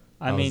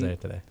 I was mean, there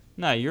today.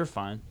 no, you're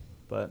fine.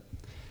 But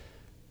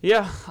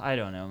yeah, I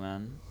don't know,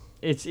 man.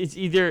 It's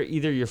either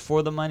you're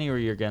for the money or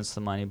you're against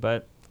the money.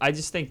 But I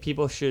just think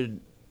people should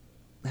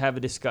have a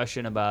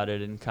discussion about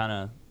it and kind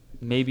of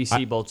maybe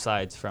see both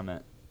sides from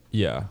it.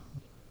 Yeah.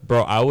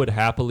 Bro, I would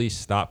happily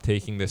stop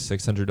taking this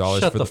 $600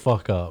 Shut for the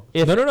fuck up.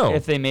 If, No.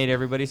 If they made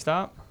everybody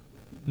stop.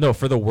 No,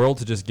 for the world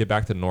to just get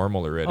back to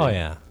normal already. Oh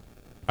yeah.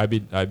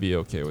 I'd be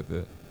okay with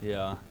it.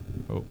 Yeah.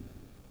 Oh.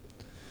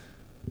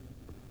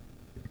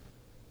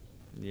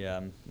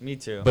 Yeah, me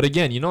too. But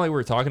again, like we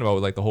were talking about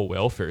with like the whole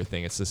welfare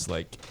thing, it's just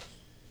like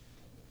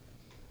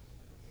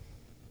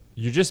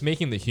you're just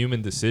making the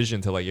human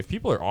decision to like if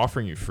people are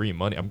offering you free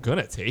money, I'm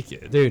gonna take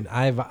it. Dude,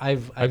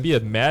 I'd be a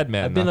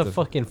madman. I've been not a to-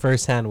 fucking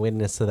first-hand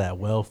witness to that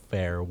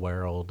welfare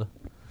world.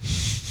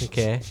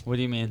 Okay. What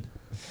do you mean?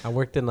 I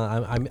worked in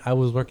I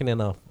was working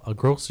in a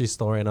grocery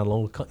store in a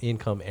low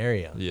income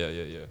area. Yeah.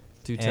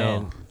 Do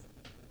tell.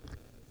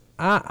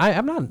 And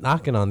I'm not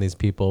knocking on these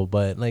people,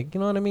 but like, you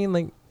know what I mean?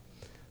 Like,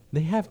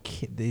 they have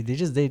they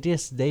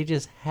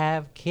just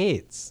have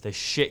kids. They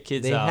shit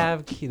kids They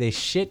out. they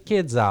shit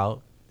kids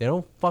out. They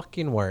don't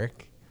fucking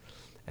work,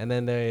 and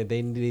then they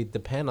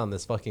depend on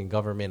this fucking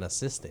government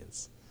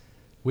assistance,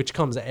 which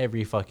comes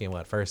every fucking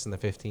first and the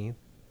 15th.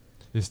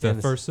 It's the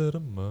And first of the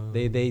month.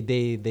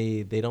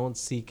 They don't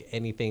seek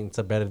anything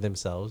to better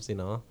themselves, you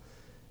know.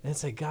 And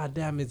it's like,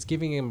 goddamn, it's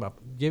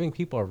giving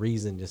people a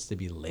reason just to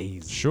be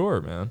lazy.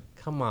 Sure, man.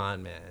 Come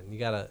on, man. You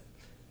gotta.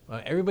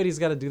 Everybody's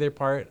got to do their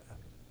part.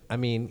 I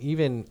mean,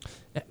 even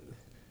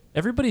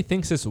Everybody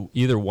thinks it's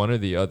either one or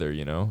the other,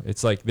 you know.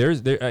 It's like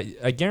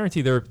I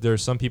guarantee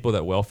there's some people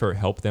that welfare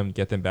helped them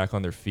get them back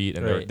on their feet,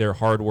 and Right. they're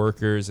hard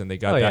workers, and they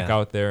got back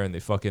out there and they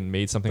fucking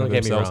made something Don't of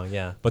get me themselves. wrong,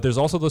 yeah. But there's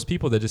also those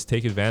people that just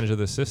take advantage of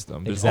the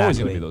system. There's always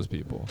gonna be those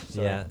people.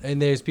 So. Yeah,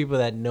 and there's people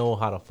that know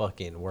how to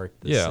fucking work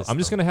the Yeah, system. I'm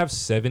just gonna have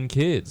 7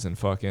 kids and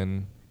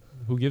fucking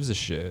who gives a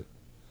shit.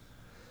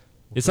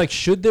 It's like,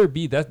 should there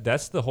be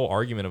that's the whole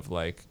argument of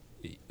like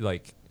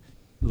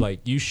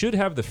you should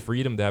have the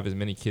freedom to have as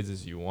many kids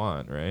as you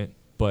want, right?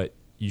 But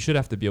you should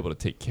have to be able to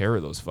take care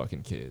of those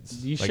fucking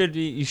kids. You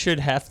should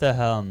have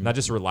to not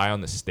just rely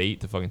on the state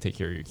to fucking take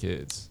care of your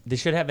kids. They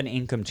should have an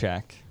income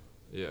check.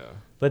 Yeah.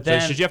 But So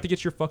then should you have to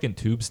get your fucking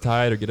tubes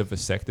tied or get a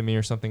vasectomy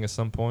or something at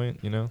some point,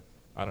 you know?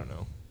 I don't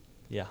know.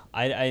 Yeah,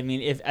 I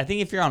mean, I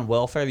think if you're on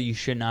welfare, you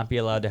should not be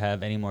allowed to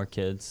have any more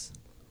kids.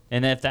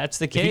 And if that's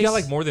the case, If you got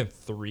like more than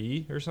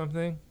 3 or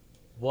something.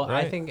 Well,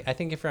 right? I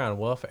think if you're on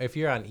welfare, if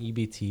you're on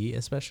EBT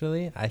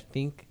especially, I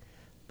think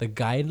the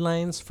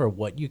guidelines for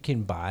what you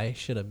can buy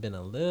should have been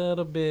a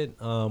little bit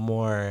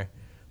more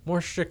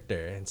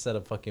stricter instead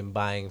of fucking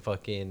buying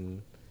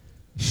fucking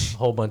a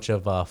whole bunch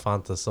of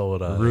Fanta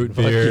soda, Root and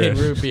beer.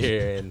 fucking root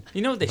beer, and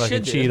You know what they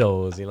fucking should do?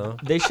 Cheetos, you know.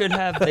 they should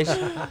have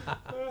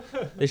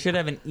they should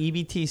have an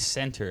EBT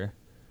center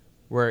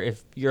where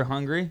if you're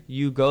hungry,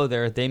 you go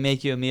there, they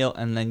make you a meal,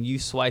 and then you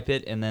swipe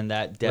it, and then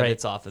that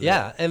debits off of it.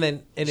 Yeah, and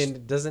then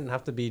it doesn't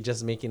have to be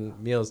just making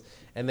meals,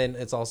 and then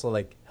it's also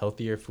like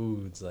healthier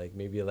foods, like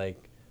maybe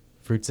like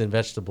fruits and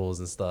vegetables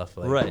and stuff.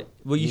 Like Right.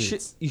 Well,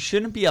 meats. you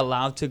shouldn't be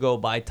allowed to go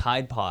buy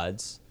Tide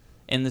Pods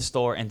in the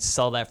store and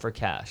sell that for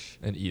cash.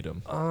 And eat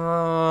them.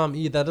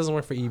 Yeah, that doesn't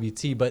work for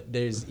EBT, but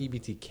there's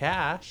EBT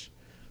cash,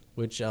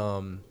 which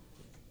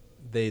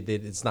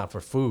it's not for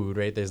food,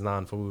 right? There's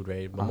non-food,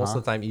 right? But most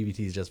of the time EBT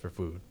is just for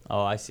food.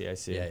 Oh, I see.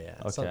 Yeah.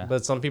 Okay.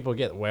 But some people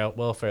get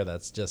welfare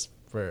that's just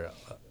for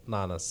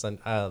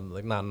non-food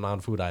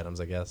items,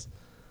 I guess.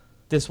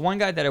 This one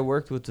guy that I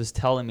worked with was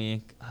telling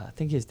me, I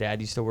think his dad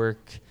used to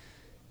work.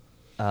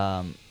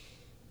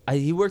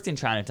 He worked in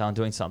Chinatown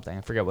doing something.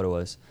 I forget what it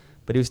was.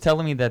 But he was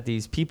telling me that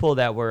these people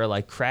that were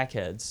like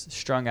crackheads,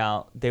 strung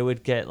out, they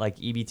would get like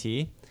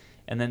EBT,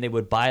 and then they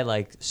would buy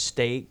like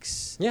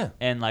steaks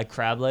and like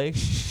crab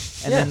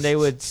legs, and then they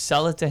would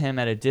sell it to him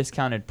at a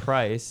discounted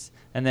price,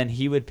 and then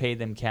he would pay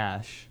them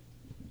cash.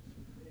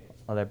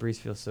 Oh, that breeze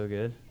feels so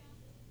good.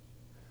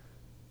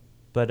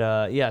 But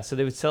so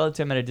they would sell it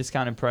to him at a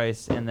discounted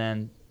price, and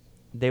then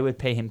they would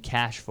pay him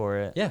cash for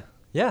it.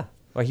 Yeah.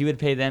 Or he would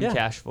pay them Yeah.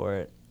 cash for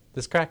it.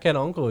 This crackhead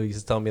uncle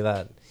used to tell me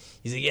that.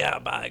 He's like,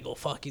 yeah, go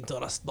fucking to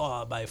the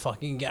store, buy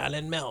fucking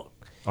gallon milk.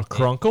 A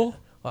crunkle?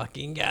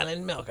 Fucking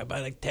gallon milk. I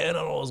buy like 10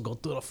 of those, go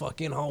to the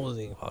fucking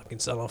housing, fucking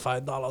sell them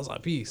 $5 a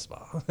piece,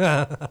 bro.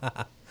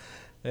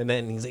 And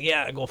then he's like,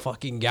 yeah, go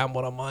fucking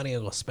gamble the money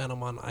and go spend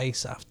them on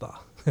ice after.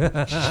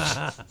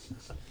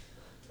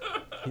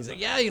 He's like,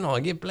 yeah, I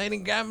get plenty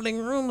gambling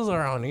rooms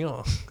around,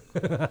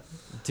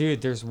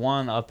 Dude, there's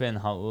one up in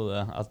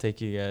Hauula. I'll take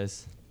you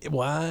guys.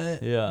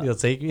 What? Yeah. You'll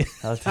take me?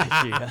 I'll take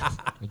you. Yeah.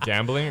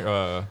 Gambling?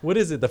 What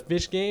is it? The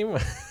fish game?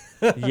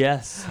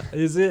 Yes.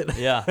 Is it?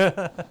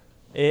 Yeah.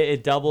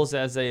 It doubles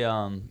as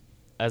a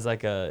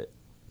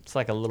it's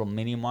like a little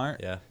mini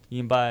mart. Yeah. You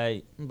can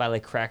buy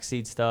like crack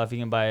seed stuff. You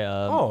can buy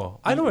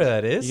I know where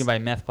that is. You can buy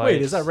meth pipes.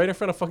 Wait, is that right in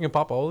front of fucking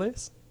Papa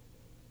Ole's?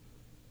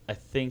 I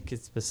think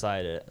it's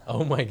beside it.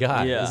 Oh my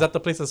god. Yeah. Is that the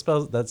place that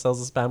sells the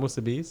spam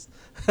musubi's?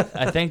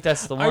 I think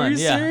that's the one. Are you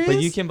serious?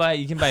 But you can buy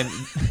you can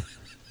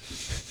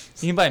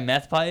buy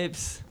meth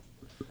pipes.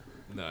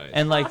 Nice.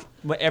 And like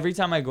every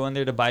time I go in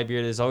there to buy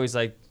beer, there's always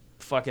like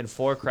fucking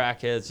 4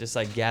 crackheads just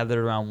like gathered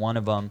around one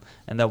of them,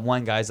 and that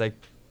one guy's like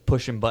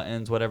pushing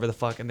buttons, whatever the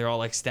fuck, and they're all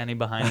like standing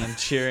behind him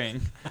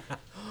cheering.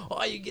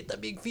 Oh, you get the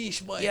big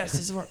fish, boy. Yes,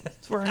 this is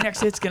where our next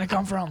hit's gonna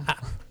come from.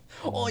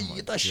 Oh, you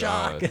get the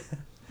shark.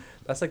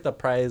 That's like the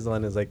prize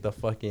one is like the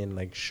fucking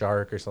like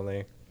shark or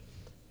something.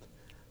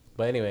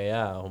 But anyway,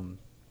 yeah,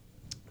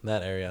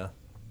 that area,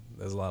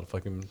 there's a lot of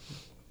fucking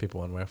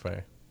people on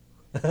welfare.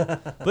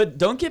 But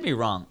don't get me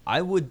wrong,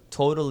 I would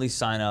totally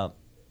sign up.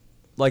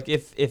 Like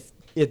if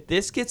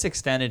this gets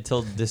extended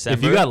till December,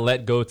 If you got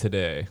let go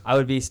today, I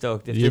would be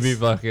stoked. If you'd be this-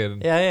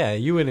 fucking. Yeah,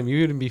 you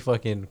wouldn't be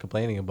fucking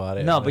complaining about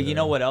it. No, but you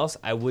know what else?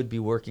 I would be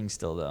working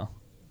still though.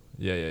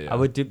 Yeah. I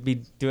would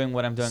be doing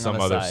what I'm doing Some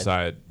on the other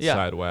side.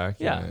 side whack.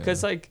 Yeah,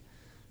 because like,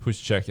 who's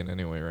checking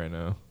anyway right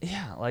now?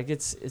 yeah, like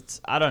it's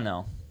I don't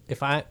know.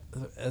 If I,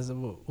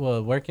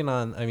 working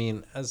on, I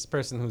mean, as a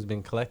person who's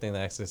been collecting the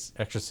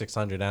extra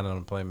 600 and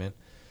unemployment,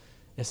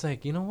 it's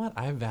like, you know what?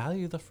 I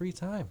value the free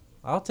time.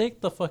 I'll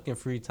take the fucking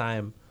free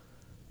time,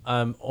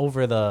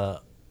 over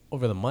the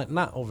money,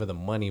 not over the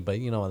money, but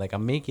you know, like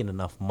I'm making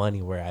enough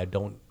money where I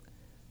don't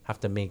have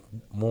to make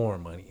more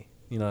money.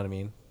 You know what I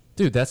mean?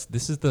 Dude, this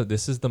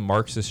is the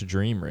Marxist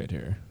dream right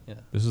here. Yeah.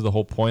 This is the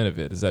whole point of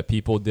it, is that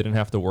people didn't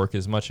have to work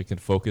as much and can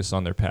focus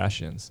on their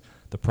passions.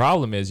 The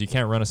problem is you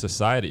can't run a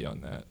society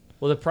on that.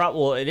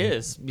 Well, it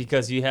is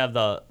because you have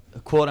the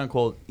quote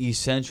unquote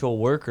essential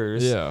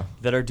workers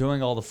that are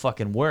doing all the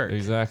fucking work.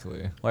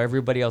 Exactly. While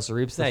everybody else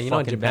reaps the Yeah, you know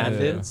what fucking Japan did?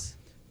 benefits.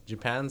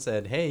 Japan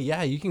said, hey,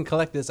 yeah, you can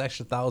collect this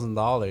extra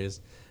 $1,000,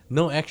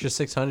 no extra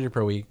 600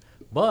 per week,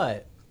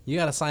 but you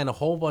got to sign a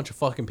whole bunch of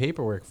fucking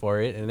paperwork for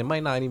it, and it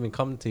might not even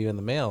come to you in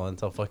the mail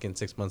until fucking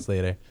 6 months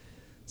later.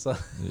 So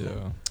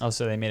yeah. Oh,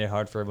 so they made it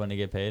hard for everyone to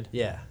get paid?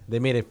 Yeah, they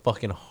made it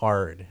fucking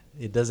hard.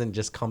 It doesn't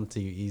just come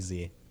to you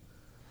easy,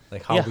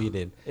 like how we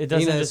did. It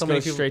doesn't You know, just so go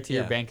many people- straight to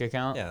your yeah. bank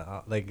account?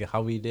 Yeah, like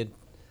how we did.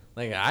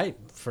 Like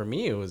for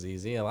me, it was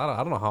easy. I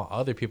don't know how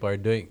other people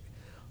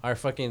are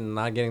fucking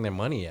not getting their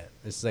money yet.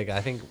 It's like, I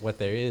think what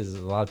there is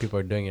a lot of people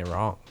are doing it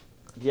wrong.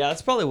 Yeah,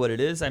 that's probably what it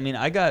is. I mean,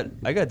 I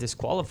got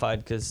disqualified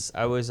because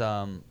I was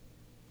I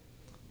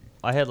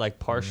had like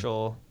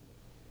partial.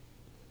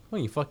 Oh,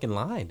 you fucking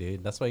lie,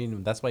 dude. That's why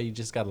you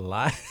just gotta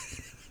lie.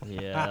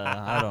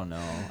 Yeah, I don't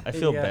know. I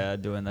feel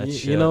bad doing that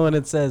shit. You know when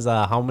it says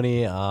how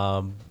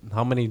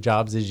many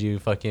jobs did you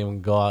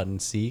fucking go out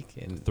and seek?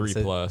 And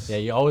 3+. Yeah,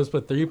 you always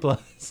put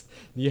 3+.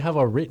 You have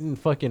a written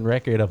fucking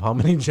record of how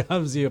many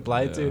jobs you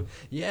applied to?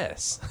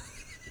 Yes.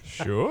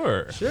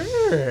 Sure.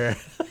 Sure.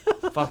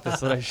 Fuck,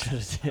 that's what I should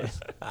have did.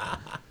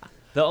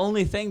 The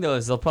only thing though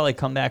is they'll probably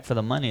come back for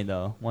the money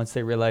though once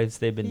they realize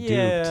they've been duped.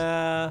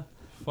 Yeah.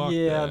 Fuck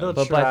yeah, them. they'll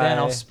But try. by then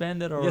I'll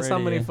spend it already. Guess how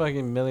many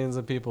fucking millions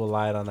of people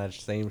lied on that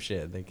same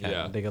shit? They can't.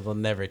 Yeah. They'll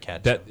never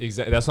catch That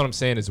them. That's what I'm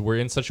saying, is we're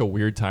in such a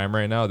weird time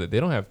right now that they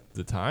don't have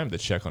the time to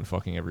check on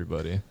fucking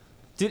everybody.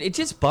 Dude, it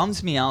just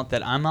bums me out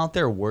that I'm out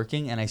there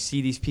working and I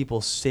see these people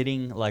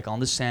sitting like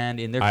on the sand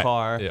in their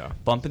car,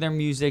 bumping their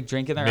music,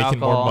 drinking their Making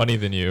alcohol. more money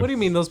than you. What do you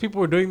mean? Those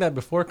people were doing that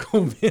before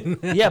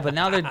COVID. Yeah, but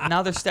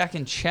now they're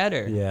stacking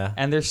cheddar. Yeah.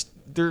 And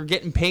they're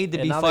getting paid to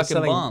And be now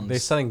fucking bums. They're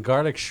selling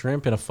garlic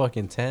shrimp in a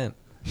fucking tent.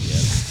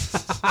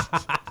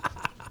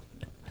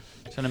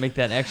 Trying to make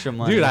that extra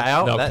money. Dude,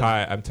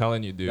 Kai, I'm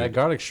telling you, dude. That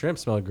garlic shrimp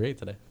smelled great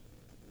today.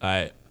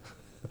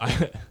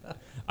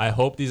 I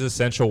hope these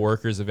essential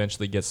workers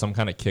eventually get some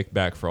kind of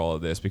kickback for all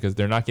of this, because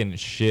they're not getting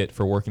shit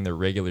for working their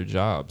regular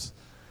jobs.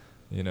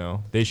 You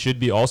know, they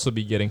should also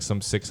be getting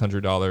some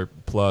 $600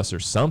 plus or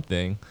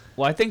something.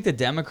 Well, I think the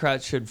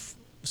Democrats should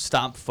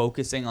stop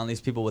focusing on these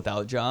people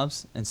without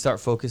jobs and start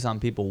focus on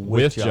people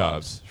with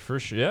jobs. For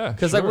sure. Yeah.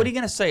 Because like, what are you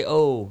gonna say?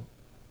 Oh,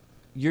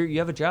 you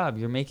have a job.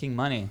 You're making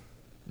money.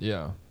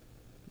 Yeah.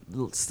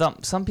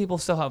 Some people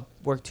still have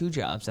work 2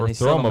 jobs and Or they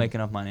throw still 'em don't a- make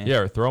enough money. Yeah,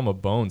 or throw them a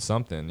bone,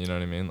 something. You know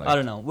what I mean? Like, I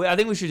don't know. I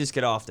think we should just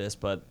get off this.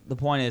 But the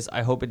point is,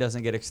 I hope it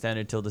doesn't get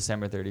extended till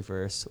December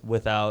 31st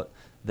without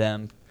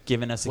them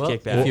giving us a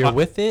kickback. If you're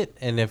with it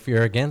and if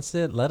you're against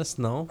it, let us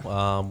know.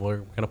 We're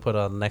gonna put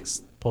a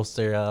next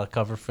poster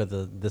cover for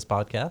this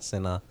podcast,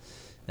 and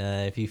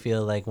if you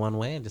feel like one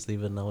way, just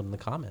leave a note in the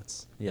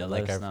comments. Yeah,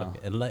 like let us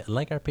know.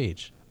 like our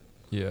page.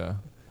 Yeah.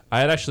 I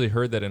had actually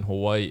heard that in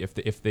Hawaii,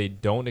 if they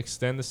don't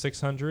extend the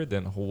 600,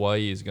 then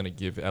Hawaii is going to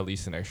give at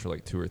least an extra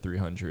like 200 or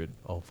 300.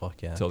 Oh,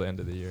 fuck yeah. Till the end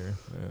of the year.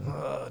 Yeah.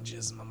 Oh,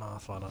 jizz in my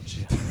mouth, why don't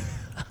you?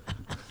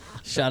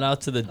 Shout out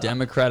to the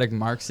Democratic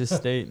Marxist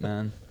state,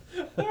 man.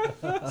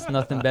 It's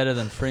nothing better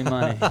than free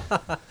money.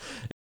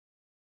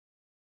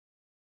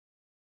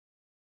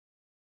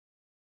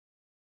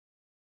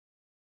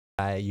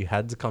 you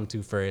had to come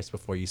to first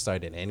before you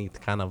started any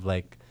kind of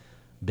like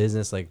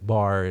business, like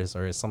bars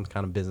or some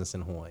kind of business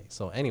in Hawaii.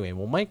 So anyway,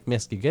 well, Mike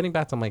Miskey, getting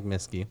back to Mike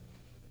Miskey,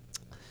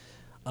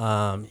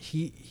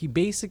 he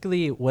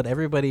basically, what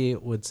everybody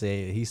would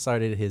say, he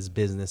started his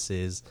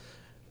businesses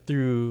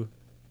through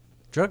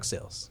drug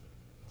sales.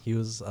 He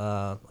was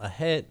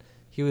head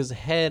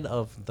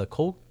of the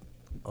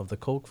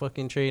coke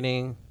fucking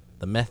trading,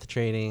 the meth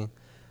trading,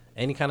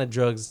 any kind of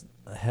drugs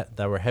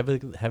that were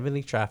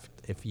heavily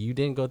trafficked. If you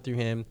didn't go through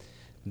him,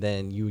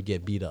 then you would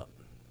get beat up.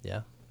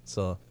 Yeah.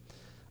 So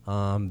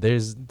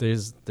there's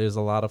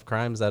a lot of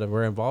crimes that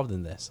were involved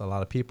in this. A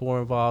lot of people were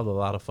involved. A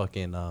lot of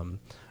fucking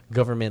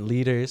government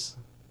leaders.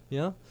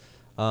 You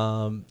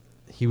know,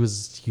 he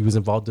was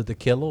involved with the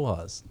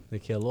Kealohas. The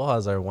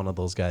Kealohas are one of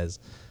those guys.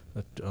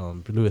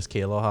 Louis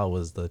Kealoha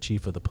was the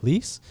chief of the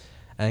police,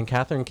 and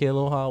Catherine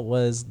Kealoha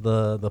was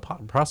the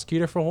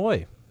prosecutor for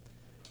Hawaii.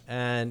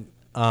 And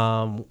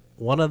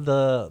one of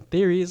the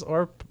theories,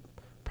 or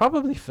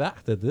probably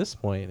fact at this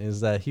point,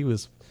 is that he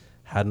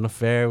had an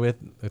affair with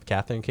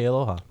Catherine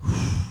Kealoha.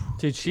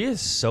 Dude, she is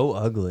so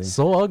ugly.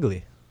 So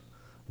ugly.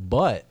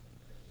 But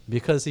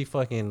because he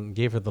fucking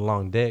gave her the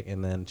long dick,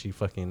 and then she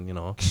fucking, you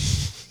know,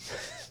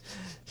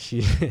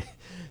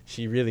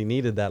 she really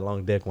needed that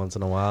long dick once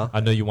in a while. I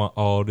know you want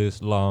all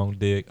this long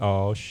dick.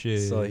 Oh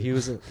shit. So he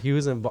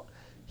was involved.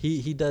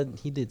 He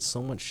did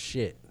so much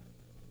shit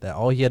that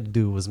all he had to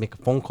do was make a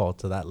phone call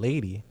to that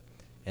lady,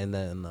 and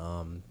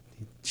then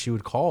she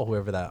would call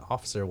whoever that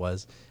officer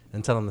was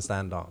and tell him to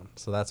stand down.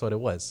 So that's what it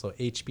was. So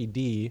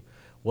HPD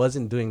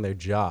wasn't doing their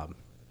job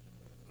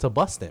to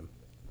bust him.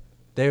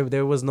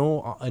 There was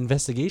no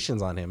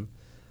investigations on him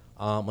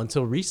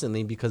until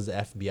recently because the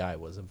FBI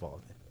was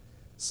involved.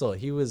 So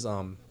he was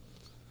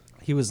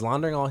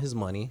laundering all his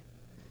money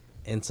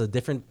into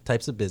different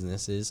types of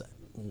businesses.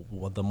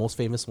 Well, the most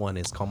famous one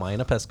is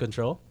Kamaina Pest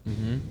Control.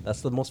 Mm-hmm.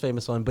 That's the most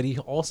famous one. But he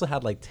also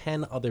had like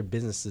 10 other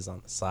businesses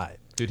on the side.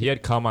 Dude, he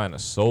had Kamaina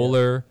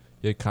Solar.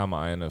 He had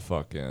Kamaina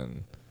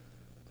fucking...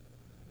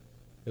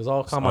 It was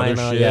all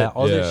Kamaina, yeah,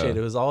 other shit.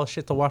 It was all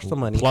shit to wash the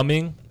money.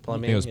 Plumbing. I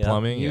think it was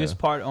plumbing. He was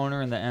part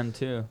owner in the M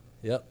too.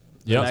 Yep.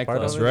 Yep,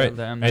 that's right.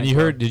 And you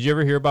heard? Did you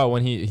ever hear about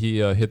when he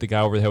hit the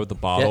guy over the head with the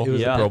bottle? Yeah, it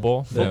was the Pro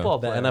Bowl football,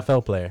 the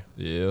NFL player.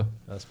 Yeah,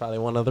 that's probably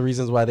one of the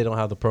reasons why they don't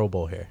have the Pro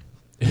Bowl here.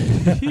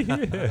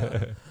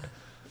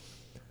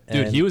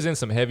 Dude, he was in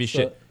some heavy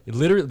shit.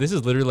 This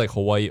is literally like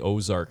Hawaii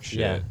Ozark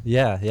shit.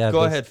 Yeah.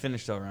 Go ahead,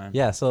 finish though, Ryan.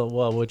 Yeah. So,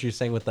 what you're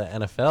saying with the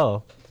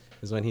NFL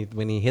is when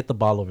he hit the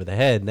ball over the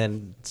head,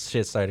 then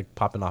shit started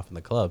popping off in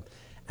the club,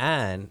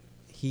 and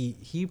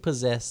he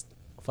possessed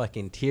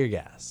fucking tear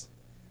gas.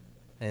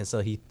 And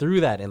so he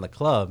threw that in the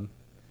club,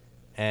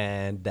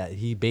 and that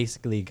he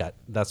basically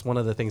that's one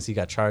of the things he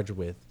got charged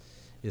with,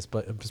 is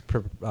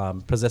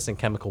possessing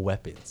chemical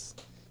weapons.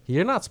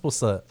 You're not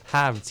supposed to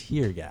have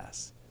tear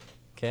gas,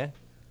 okay?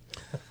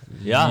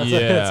 Yeah.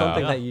 It's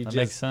something that you that just...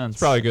 makes sense. It's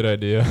probably a good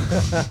idea.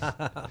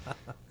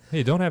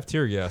 Hey, don't have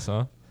tear gas,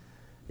 huh?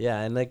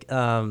 Yeah, and like,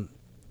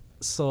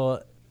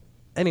 so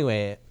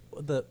anyway,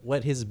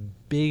 what his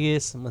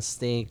biggest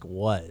mistake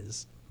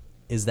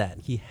is that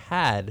he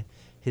had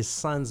his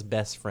son's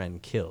best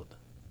friend killed.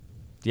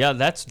 Yeah,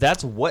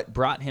 that's what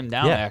brought him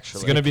down. Yeah.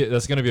 Actually,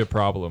 That's gonna be a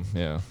problem.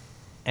 Yeah,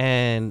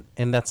 and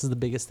that's the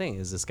biggest thing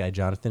is this guy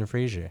Jonathan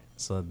Frazier.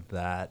 So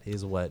that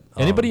is what.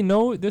 Anybody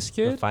know this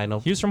kid?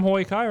 He was from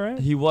Hawaii Kai, right?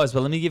 He was,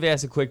 but let me give you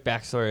guys a quick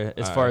backstory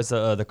as far as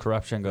the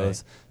corruption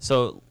goes. Right.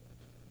 So,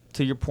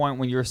 to your point,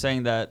 when you were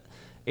saying that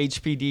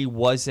HPD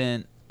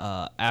wasn't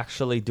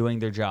actually doing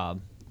their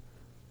job,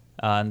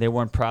 and they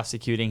weren't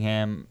prosecuting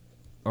him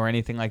or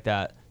anything like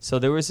that. So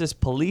there was this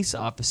police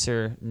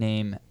officer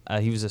named,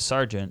 he was a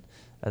sergeant.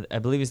 I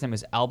believe his name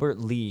is Albert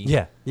Lee.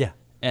 Yeah.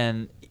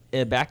 And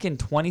back in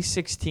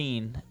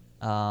 2016,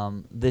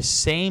 the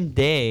same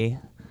day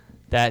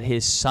that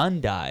his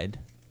son died,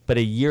 but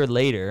a year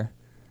later,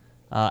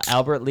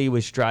 Albert Lee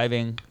was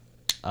driving.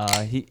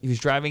 He was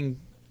driving.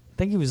 I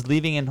think he was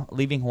leaving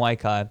Hawaii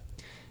Kai,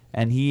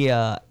 and he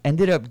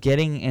ended up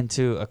getting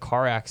into a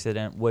car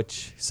accident,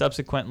 which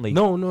subsequently.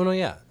 No,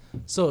 yeah.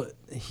 So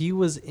he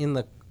was in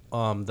the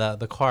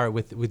car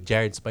with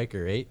Jared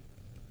Spiker, right?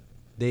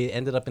 They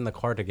ended up in the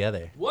car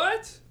together.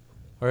 What?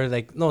 Or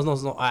like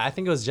no. I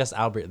think it was just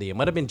Albert Lee. It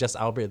might have been just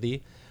Albert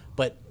Lee,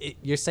 but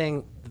you're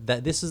saying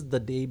that this is the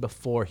day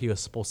before he was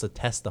supposed to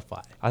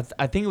testify.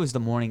 I think it was the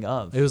morning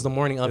of. It was the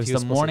morning of. It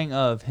was the morning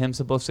of him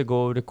supposed to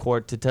go to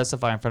court to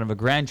testify in front of a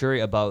grand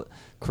jury about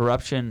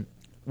corruption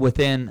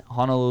within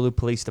Honolulu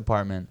Police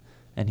Department,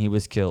 and he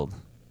was killed.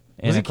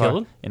 Was he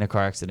killed? In a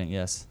car accident,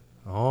 yes.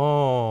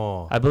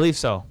 Oh. I believe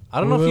so. I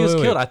don't know if he was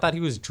killed. I thought he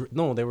was...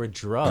 No, they were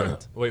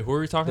drugged. Wait, who are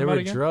we talking about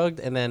again? They were drugged,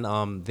 and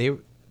then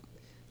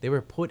they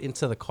were put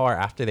into the car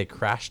after they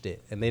crashed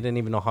it, and they didn't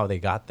even know how they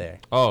got there.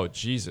 Oh,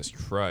 Jesus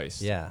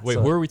Christ. Yeah. Wait,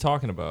 who are we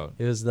talking about?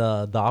 It was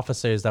the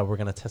officers that were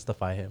going to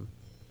testify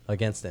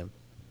against him.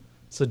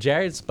 So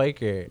Jared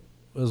Spiker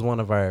was one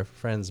of our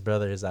friend's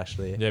brothers,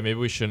 actually. Yeah, maybe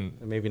we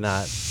shouldn't. Maybe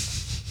not.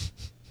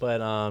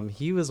 But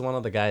he was one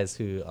of the guys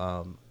who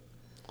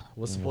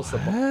was supposed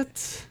to...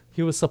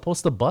 he was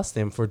supposed to bust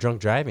him for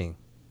drunk driving,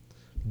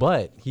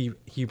 but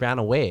he ran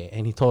away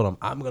and he told him,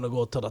 "I'm gonna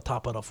go to the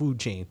top of the food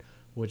chain."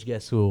 Which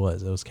guess who it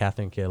was? It was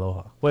Catherine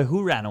Kealoha. Wait,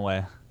 who ran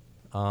away?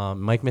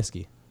 Mike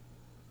Miskey.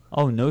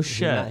 Oh no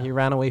shit! He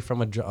ran away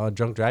from a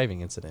drunk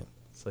driving incident.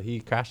 So he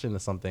crashed into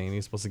something and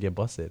he's supposed to get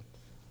busted.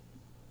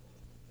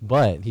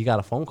 But he got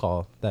a phone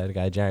call. That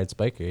guy Jared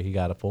Spiker, he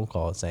got a phone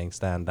call saying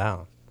stand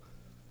down.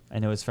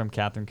 And it was from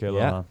Catherine Kealoha.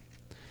 Yeah.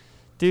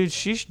 Dude,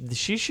 she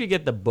should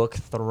get the book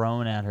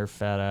thrown at her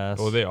fat ass.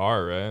 Oh, they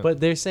are, right? But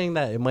they're saying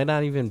that it might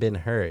not even been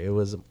her. It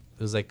was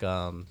like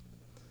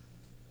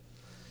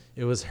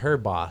it was her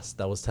boss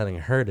that was telling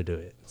her to do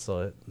it.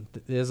 So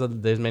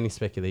there's many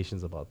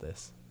speculations about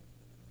this.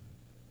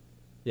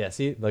 Yeah,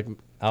 see, like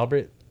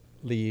Albert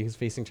Lee is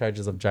facing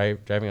charges of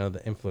driving under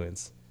the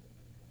influence.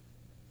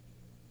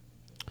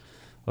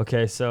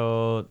 Okay,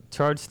 so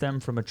charge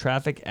stemmed from a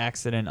traffic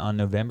accident on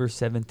November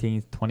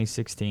 17th,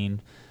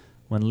 2016,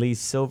 when Lee's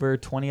silver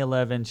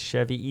 2011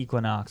 Chevy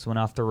Equinox went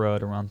off the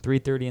road around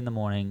 3:30 in the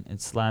morning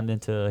and slammed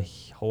into a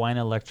Hawaiian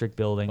Electric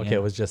building. Okay,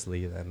 it was just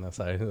Lee then. No,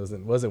 sorry,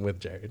 it wasn't with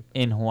Jared.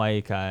 In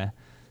Hawaii Kai.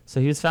 So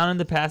he was found in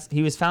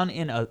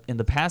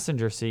the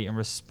passenger seat, and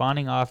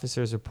responding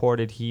officers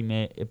reported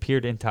he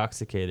appeared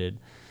intoxicated.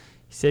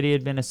 He said he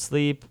had been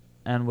asleep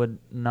and would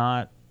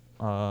not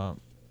or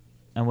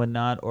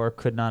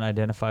could not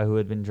identify who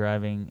had been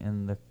driving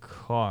in the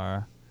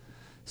car.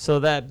 So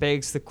that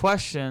begs the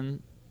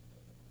question,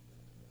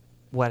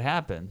 what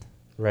happened?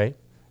 Right.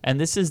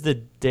 And this is the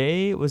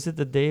day, was it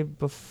the day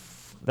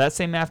before? That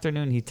same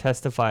afternoon he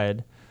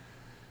testified.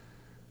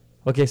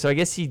 Okay, so I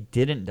guess he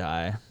didn't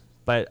die.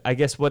 But I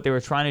guess what they were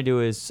trying to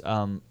do is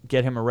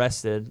get him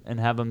arrested and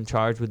have him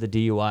charged with a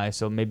DUI.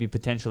 So maybe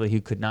potentially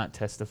he could not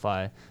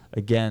testify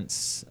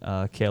against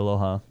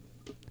Kealoha.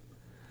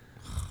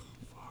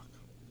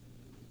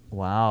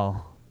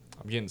 Wow.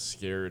 I'm getting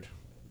scared.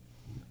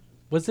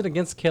 Was it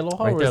against Kealoha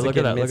Right or there, was it look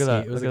at against that, look at Miskey?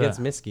 that, It was look at against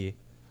that. Miskey.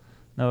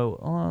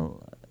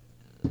 No,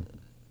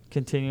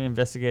 continue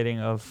investigating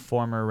of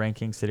former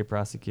ranking city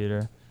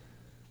prosecutor.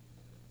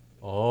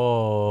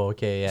 Oh,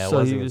 okay, yeah. So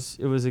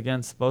it was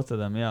against both of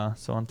them, yeah.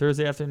 So on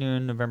Thursday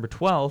afternoon, November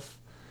 12th,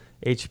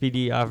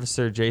 HPD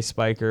officer Jay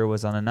Spiker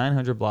was on a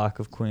 900 block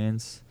of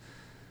Queens.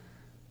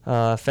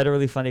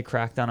 Federally funded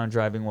crackdown on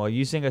driving while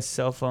using a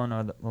cell phone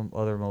or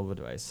other mobile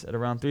device. At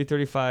around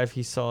 3:35,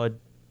 he saw a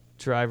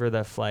driver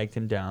that flagged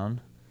him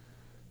down.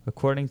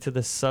 According to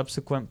the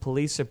subsequent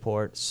police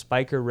report,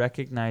 Spiker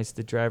recognized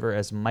the driver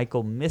as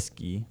Michael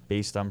Miskey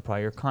based on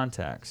prior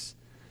contacts.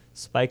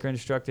 Spiker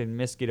instructed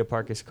Miskey to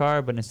park his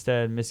car, but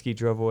instead Miskey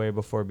drove away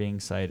before being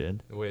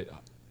cited. Wait,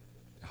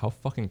 how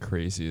fucking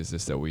crazy is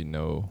this that we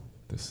know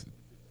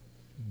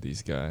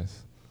these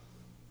guys?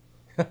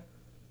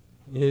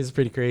 It is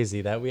pretty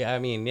crazy that we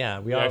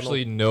all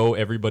actually know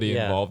everybody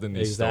involved in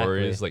these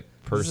stories, like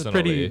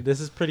personally. This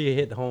is pretty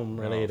hit home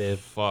related. Oh,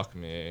 fuck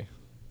me.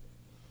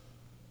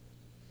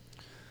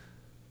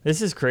 This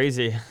is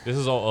crazy. This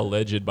is all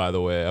alleged, by the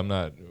way.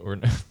 We're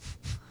not.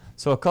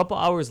 So a couple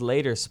hours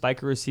later,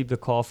 Spiker received a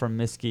call from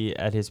Miskey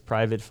at his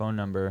private phone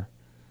number,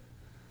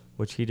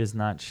 which he does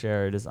not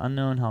share. It is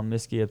unknown how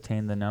Miskey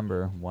obtained the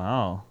number.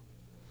 Wow.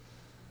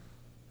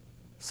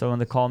 So in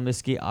the call,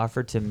 Miskey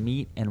offered to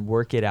meet and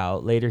work it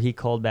out. Later, he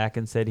called back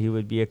and said he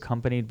would be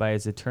accompanied by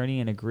his attorney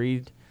and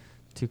agreed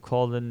to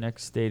call the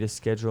next day to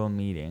schedule a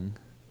meeting.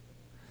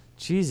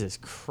 Jesus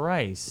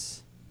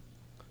Christ.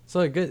 So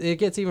it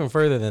gets even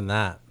further than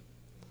that.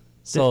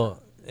 So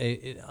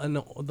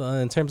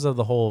in terms of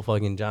the whole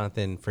fucking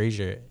Jonathan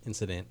Frazier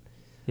incident.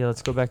 Yeah,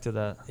 let's go back to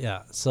that.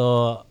 Yeah.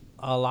 So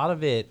a lot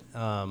of it,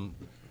 so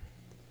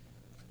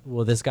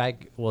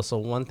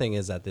one thing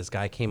is that this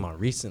guy came on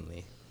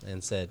recently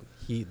and said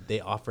they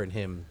offered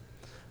him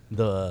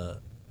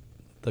the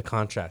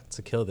contract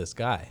to kill this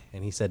guy,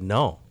 and he said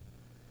no.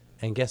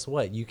 And guess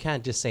what? You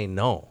can't just say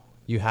no.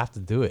 You have to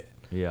do it.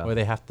 Yeah. Or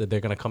they're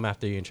gonna come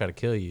after you and try to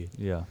kill you.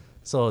 Yeah.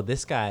 So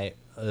this guy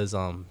is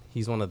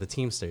he's one of the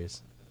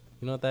Teamsters.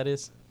 You know what that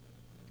is?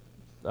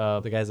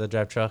 The guys that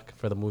drive truck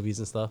for the movies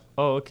and stuff.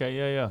 Oh,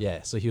 okay, yeah.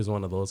 Yeah, so he was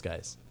one of those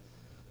guys.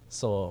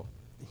 So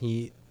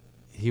he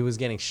was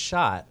getting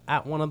shot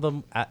at one of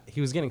them. He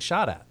was getting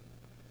shot at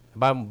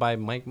by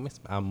Mike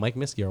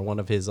Miskey or one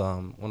of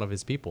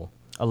his people.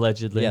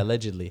 Allegedly. Yeah,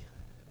 allegedly.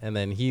 And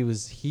then he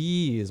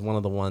is one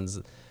of the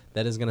ones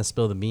that is gonna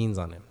spill the beans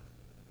on him.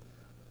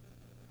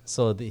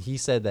 So he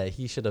said that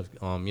he should have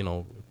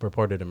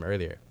reported him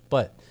earlier.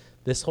 But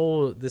this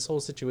whole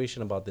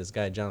situation about this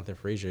guy Jonathan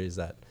Frazier is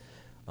that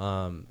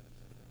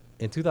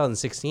in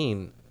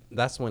 2016,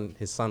 that's when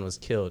his son was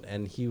killed,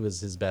 and he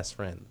was his best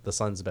friend, the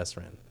son's best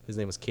friend. His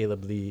name was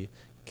Caleb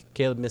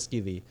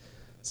Miskey Lee.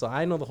 So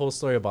I know the whole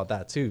story about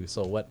that too.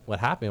 So what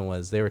happened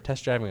was they were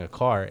test driving a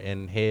car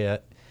in Heia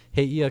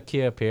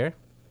Kia Pier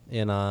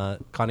in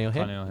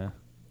Kaneohe.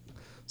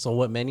 So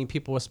what many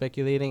people were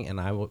speculating, and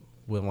I would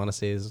want to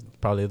say is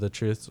probably the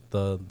truth,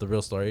 the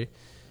real story,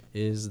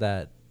 is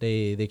that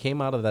they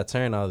came out of that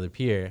turn out of the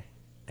pier,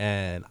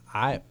 and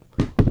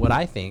what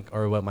I think,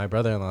 or what my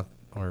brother-in-law,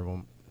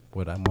 or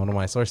what one of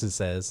my sources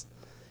says,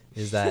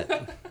 is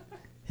that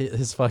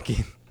his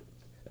fucking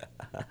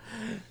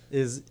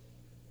is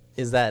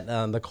that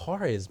the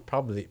car is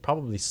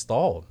probably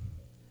stalled,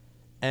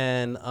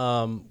 and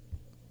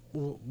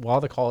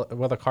while the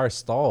car is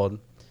stalled,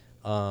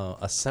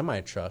 a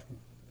semi truck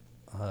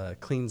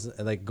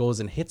goes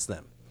and hits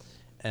them,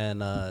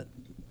 and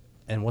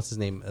what's his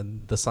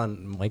name? The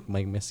son,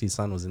 Mike Misty's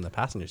son, was in the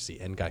passenger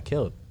seat and got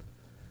killed.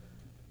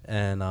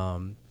 And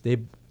they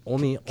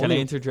only. Can I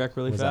interject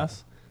really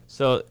fast?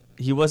 So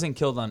he wasn't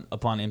killed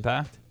upon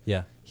impact.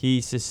 Yeah.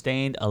 He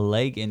sustained a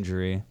leg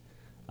injury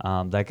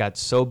that got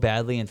so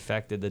badly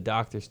infected. The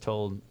doctors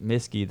told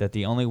Miskey that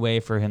the only way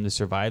for him to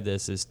survive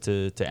this is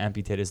to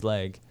amputate his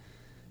leg.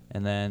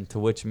 And then to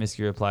which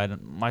Miskey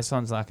replied, "My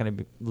son's not going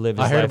to live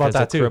his life as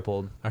a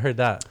crippled." I heard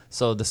that.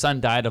 So the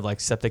son died of like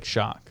septic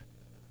shock.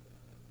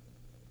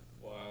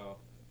 Wow.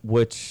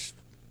 Which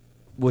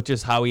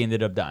is how he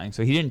ended up dying.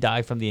 So he didn't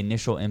die from the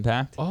initial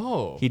impact.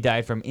 Oh. He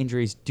died from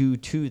injuries due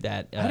to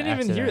that I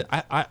didn't even hear it.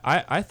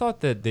 I thought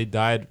that they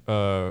died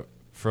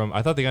from.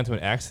 I thought they got into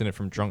an accident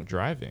from drunk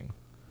driving.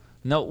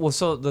 No, well,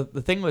 so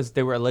the thing was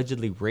they were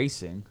allegedly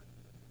racing.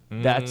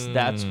 That's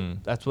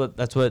what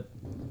the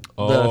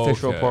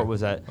official report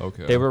was that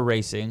they were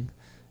racing,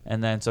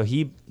 and then so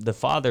the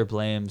father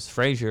blames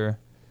Frazier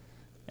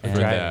and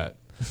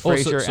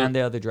and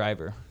the other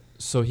driver.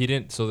 So he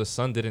didn't. So the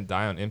son didn't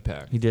die on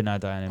impact. He did not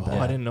die on impact. Oh,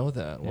 I didn't know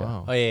that.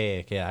 Wow. Oh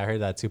yeah. I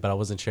heard that too, but I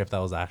wasn't sure if that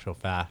was the actual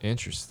fact.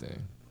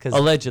 Interesting.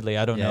 Allegedly,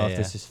 I don't know if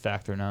this is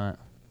fact or not.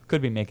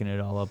 Could be making it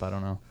all up. I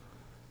don't know.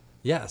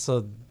 Yeah.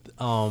 So,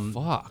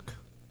 fuck.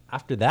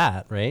 After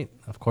that, right?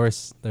 Of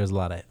course, there's a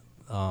lot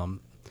of.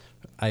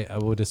 I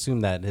would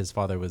assume that his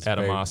father was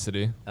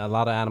animosity. A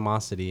lot of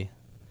animosity.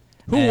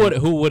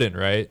 Who wouldn't,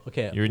 right?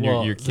 Okay.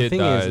 Your kid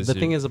dies. The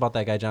thing is about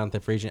that guy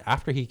Jonathan Frazier.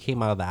 After he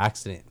came out of the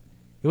accident,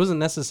 it wasn't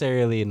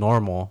necessarily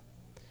normal.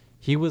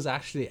 He was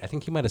actually, I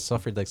think he might have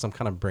suffered like some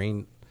kind of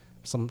brain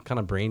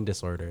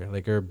disorder,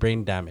 like or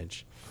brain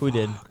damage. Who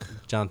did?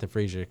 Jonathan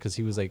Frazier, because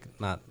he was like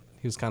not.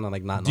 He was kind of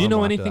like not. Do you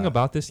know anything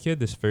about this kid,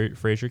 this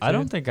Frazier kid? I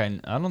don't think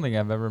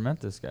I've ever met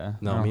this guy.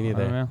 No, me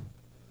neither.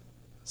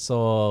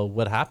 So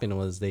what happened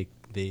was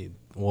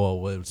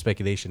what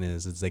speculation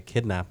is they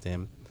kidnapped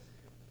him,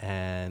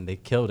 and they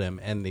killed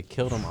him,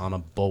 on a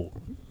boat.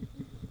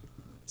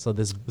 So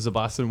this was a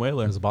Boston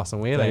whaler. It was a Boston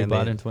whaler. That he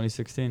bought in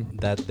 2016.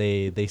 That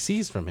they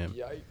seized from him.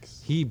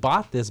 Yikes. He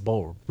bought this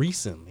boat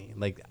recently,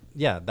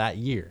 that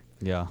year.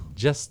 Yeah.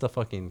 Just to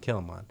fucking kill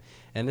him on.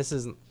 And this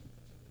is, I'm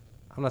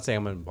not saying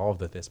I'm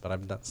involved with this, but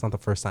it's not the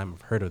first time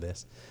I've heard of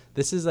this.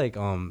 This is like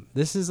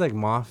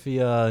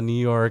mafia, New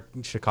York,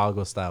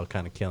 Chicago style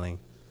kind of killing.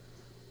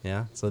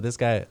 Yeah. So this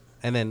guy,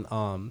 and then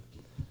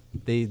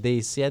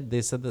they said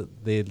that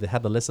they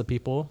had the list of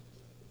people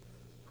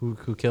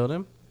who killed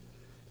him.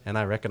 And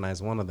I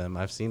recognize one of them.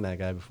 I've seen that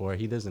guy before.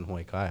 He lives in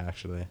Hawaii,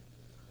 actually.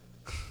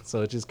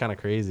 So it's just kind of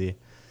crazy.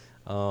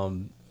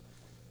 But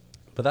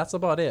that's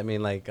about it. I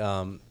mean,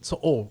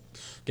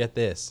 get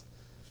this.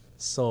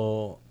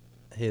 So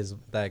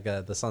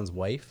the son's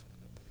wife,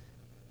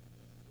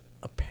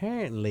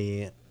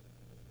 apparently,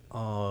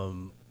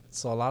 so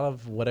a lot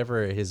of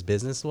whatever his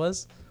business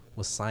was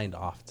signed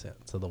off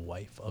to the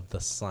wife of the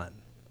son.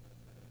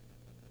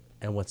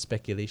 And what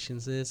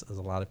speculations is a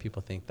lot of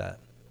people think that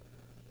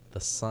the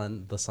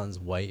son's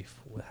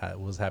wife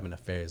was having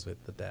affairs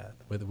with the dad,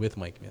 with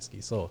Mike Miskey.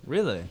 So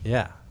really,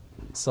 yeah.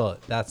 So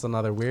that's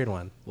another weird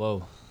one.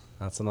 Whoa,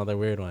 that's another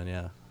weird one.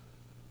 Yeah.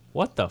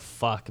 What the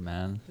fuck,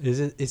 man?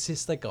 It's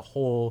just like a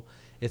whole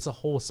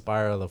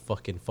spiral of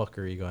fucking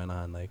fuckery going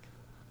on.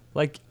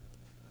 Like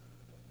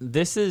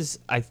this is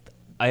I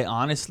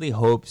honestly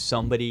hope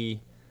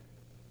somebody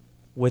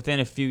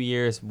within a few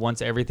years,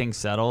 once everything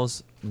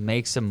settles,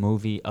 makes a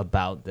movie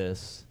about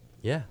this.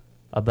 Yeah.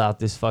 About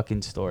this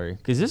fucking story,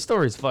 because this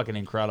story is fucking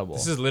incredible.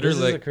 This is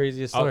literally the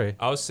craziest story.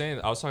 I was talking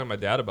to my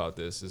dad about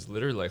this. It's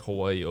literally like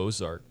Hawaii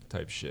Ozark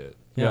type shit.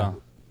 Yeah.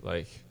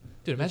 Like,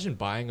 dude, imagine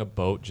buying a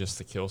boat just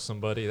to kill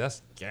somebody.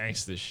 That's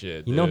gangsta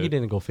shit. You know he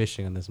didn't go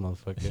fishing on this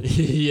motherfucker.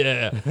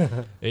 Yeah.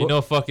 Ain't no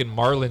fucking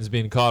marlins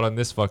being caught on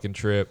this fucking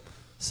trip.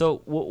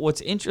 So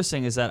what's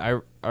interesting is that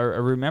I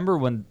remember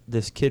when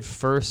this kid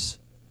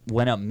first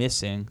went up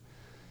missing.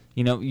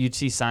 You know, you'd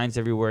see signs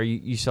everywhere.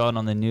 You saw it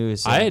on the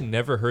news. I had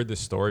never heard this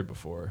story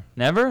before.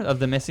 Never? Of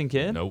the missing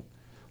kid? Nope.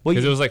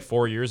 Because it was like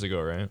 4 years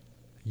ago, right?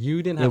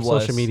 You didn't have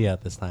social media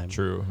at this time.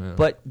 True. Yeah.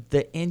 But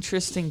the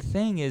interesting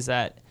thing is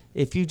that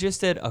if you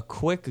just did a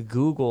quick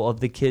Google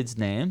of the kid's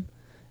name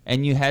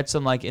and you had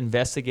some like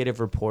investigative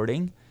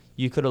reporting,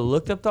 you could have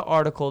looked up the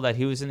article that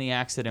he was in the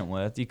accident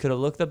with. You could have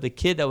looked up the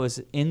kid that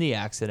was in the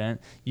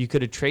accident. You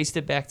could have traced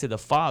it back to the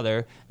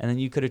father, and then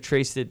you could have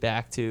traced it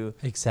back to...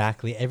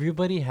 Exactly.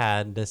 Everybody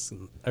had this...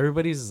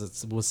 Everybody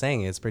was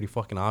saying it's pretty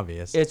fucking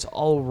obvious. It's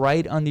all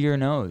right under your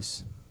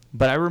nose.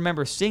 But I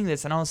remember seeing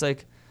this, and I was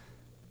like,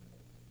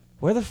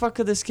 where the fuck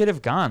could this kid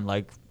have gone?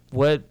 Like,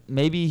 what...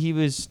 Maybe he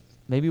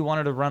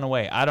wanted to run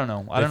away. I don't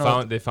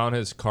know. They found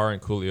his car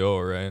in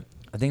Coolio, right?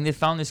 I think they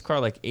found this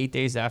car like 8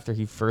 days after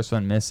he first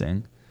went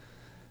missing.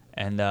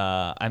 And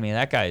I mean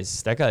that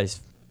guy's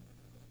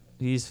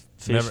He's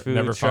fish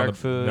food, shark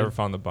food. Never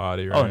found the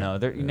body. Right? Oh no,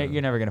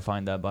 you're never gonna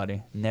find that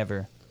body.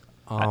 Never.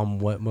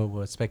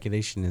 What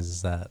speculation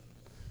is that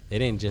they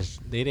didn't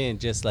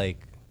just like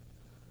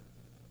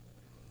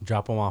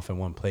drop him off in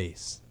one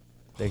place.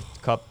 They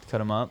cut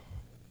him up.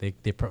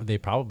 They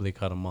probably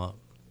cut him up,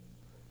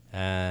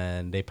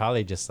 and they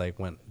probably just like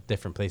went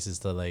different places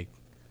to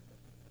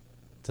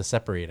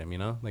separate him. You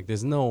know, like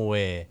there's no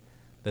way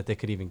that they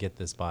could even get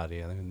this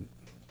body. I mean,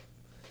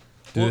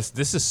 dude,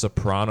 this is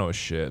Soprano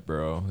shit,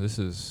 bro. This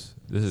is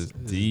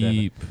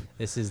deep.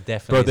 This is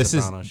definitely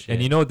Soprano shit.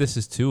 And you know what this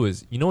is too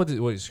is what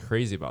is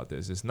crazy about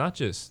this? This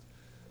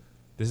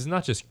is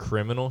not just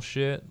criminal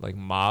shit, like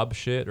mob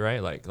shit,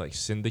 right? Like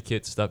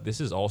syndicate stuff. This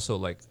is also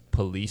like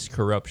police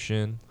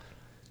corruption.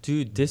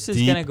 Dude, this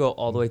is gonna go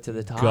all the way to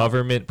the top.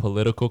 Government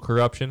political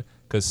corruption.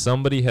 Because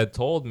somebody had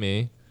told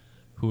me,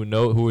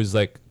 who is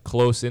like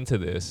close into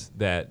this,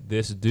 that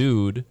this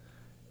dude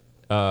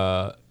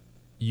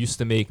used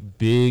to make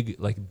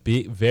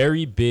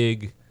very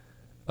big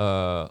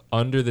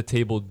under the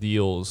table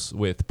deals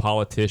with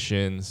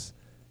politicians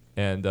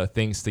and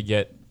things to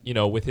get,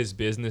 with his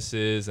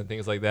businesses and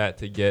things like that,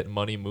 to get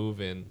money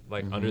moving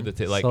under the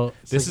table. Like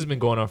this has been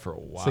going on for a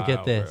while. So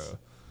get this.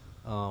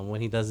 Bro.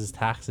 When he does his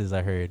taxes,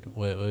 I heard,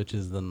 which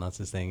is the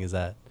nutsest thing, is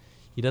that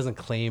he doesn't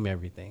claim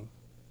everything.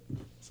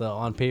 So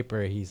on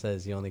paper, he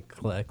says he only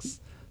collects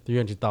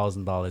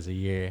 $300,000 a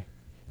year.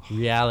 In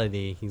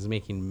reality, he's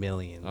making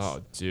millions.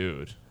 Oh,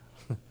 dude.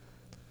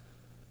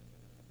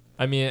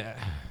 I mean,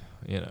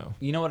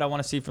 You know what I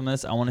want to see from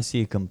this? I want to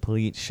see a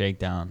complete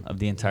shakedown of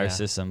the entire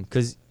system.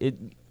 Because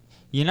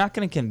you're not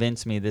going to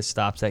convince me this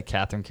stops at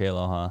Catherine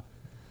Kealoha.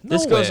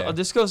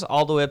 This goes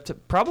all the way up to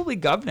probably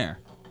governor.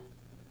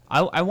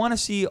 I want to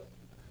see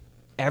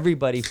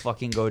everybody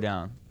fucking go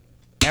down.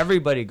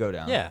 Everybody go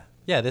down.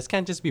 Yeah, this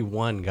can't just be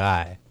one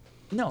guy.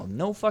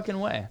 No fucking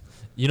way.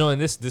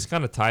 And this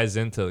kind of ties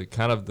into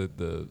kind of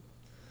the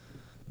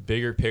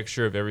bigger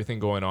picture of everything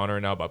going on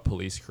right now about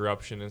police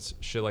corruption and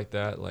shit like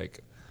that.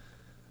 Like,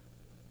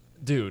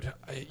 dude,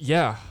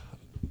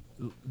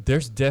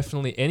 there's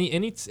definitely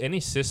any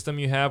system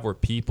you have where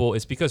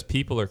it's because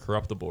people are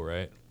corruptible,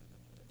 right?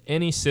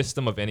 Any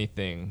system of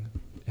anything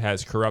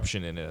has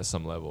corruption in it at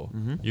some level.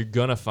 Mm-hmm. You're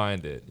gonna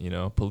find it,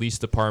 police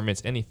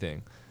departments,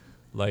 anything.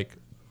 Like,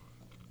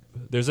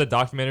 there's a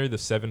documentary, The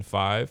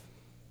 7-5.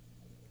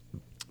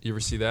 You ever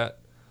see that?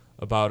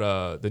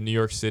 About the New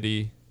York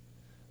City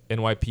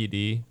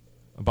NYPD,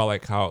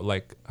 about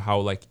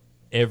how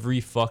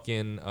every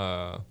fucking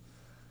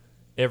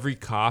every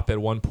cop at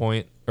one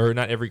point, or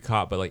not every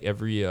cop, but like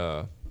every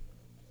what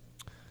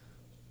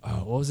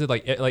was it,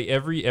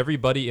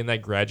 everybody in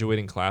that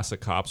graduating class of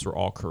cops were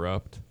all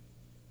corrupt.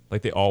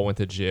 Like they all went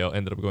to jail,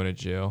 ended up going to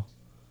jail.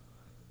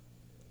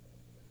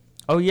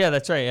 Oh yeah,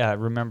 that's right. Yeah, I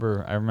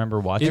remember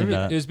watching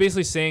that. It was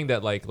basically saying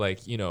that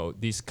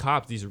these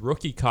cops, these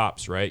rookie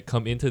cops, right,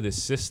 come into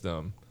this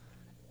system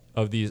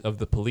of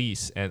the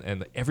police,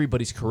 and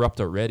everybody's corrupt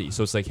already.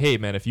 So it's like, hey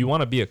man, if you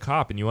want to be a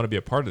cop and you want to be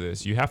a part of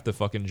this, you have to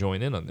fucking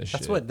join in on this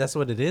shit. That's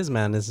what it is,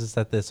 man. It's just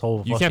that this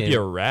whole you can't be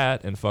a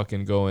rat and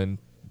fucking go and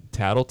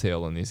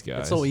tattletale on these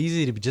guys. It's so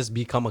easy to just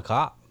become a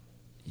cop.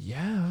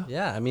 Yeah.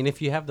 Yeah, I mean,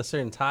 if you have the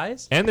certain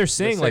ties. And they're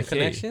saying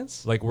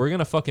connections. Hey, we're going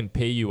to fucking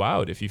pay you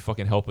out if you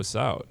fucking help us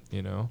out,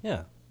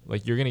 Yeah.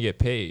 Like, you're going to get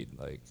paid.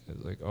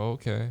 Oh,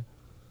 okay.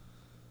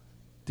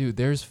 Dude,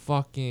 there's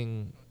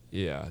fucking,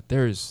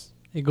 there's.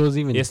 It goes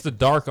even. It's the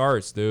dark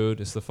arts,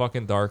 dude. It's the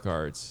fucking dark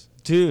arts.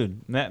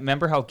 Dude,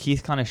 remember how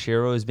Keith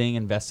Kaneshiro is being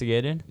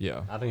investigated?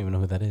 Yeah. I don't even know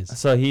who that is.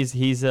 So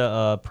he's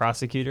a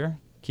prosecutor.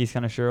 Keith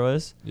Kaneshiro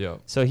is. Yeah.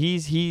 So he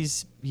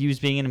was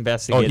being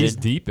investigated. Oh, he's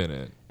deep in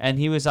it. And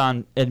he was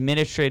on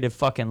administrative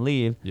fucking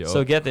leave. Yep.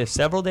 So get this.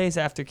 Several days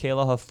after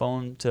Kealoha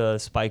phoned to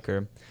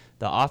Spiker,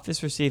 the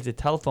office received a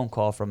telephone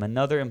call from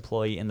another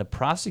employee in the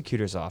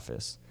prosecutor's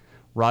office.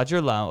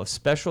 Roger Lau, a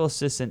special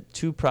assistant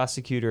to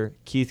prosecutor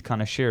Keith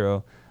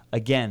Kaneshiro,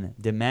 again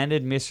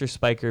demanded Mr.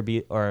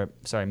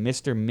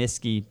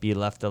 Miskey be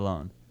left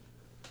alone.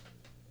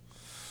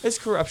 It's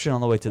corruption all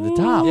the way to the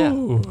top. Yeah.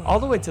 All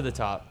the way to the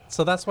top.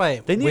 So that's why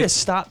they need to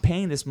stop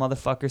paying this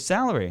motherfucker's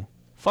salary.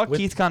 Fuck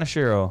Keith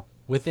Kaneshiro.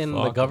 Within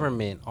the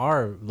government,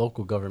 our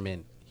local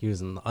government, he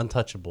was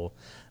untouchable.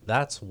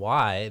 That's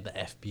why the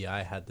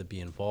FBI had to be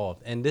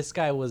involved. And this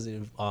guy was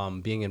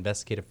being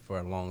investigated for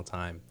a long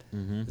time,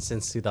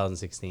 since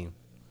 2016.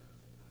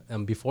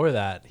 And before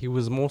that, he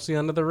was mostly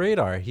under the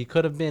radar. He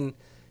could have been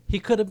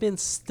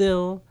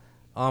still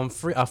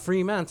a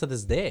free man to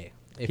this day.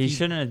 He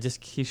shouldn't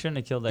have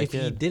killed that kid.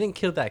 If he didn't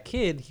kill that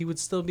kid, he would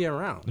still be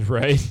around.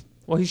 Right.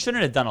 Well, he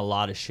shouldn't have done a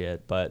lot of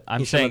shit, but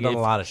He shouldn't have done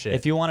a lot of shit.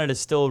 If he wanted to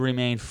still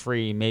remain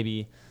free,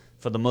 maybe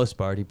for the most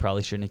part, he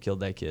probably shouldn't have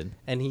killed that kid.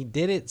 And he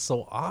did it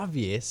so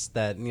obvious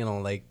that he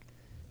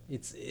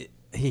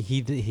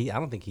I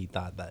don't think he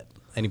thought that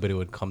anybody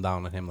would come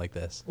down on him like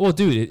this. Well,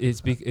 dude,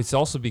 it's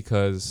also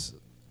because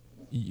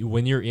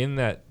when you're in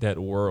that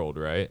world,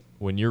 right?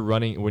 When you're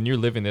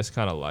living this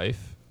kind of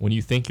life, when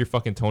you think you're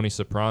fucking Tony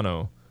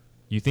Soprano,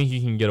 you think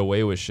you can get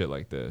away with shit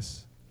like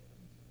this.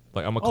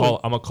 Like I'm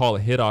gonna call a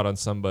hit out on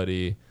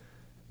somebody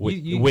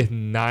with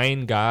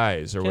 9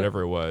 guys or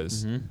whatever it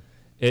was.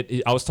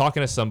 I was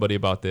talking to somebody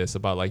about this,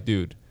 about like,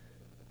 dude,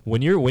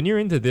 when you're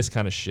into this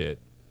kind of shit,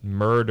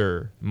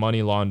 murder,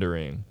 money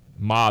laundering,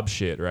 mob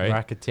shit, right?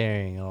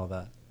 Racketeering, all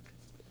that.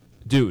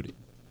 Dude,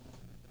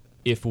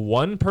 if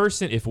one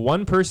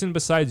person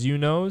besides you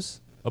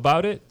knows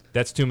about it,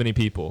 that's too many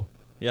people.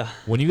 Yeah.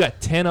 When you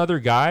got 10 other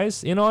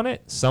guys in on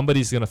it,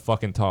 somebody's gonna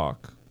fucking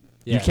talk.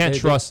 Yeah, you can't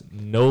trust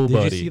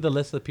nobody. Did you see the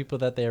list of people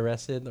that they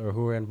arrested or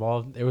who were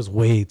involved? There was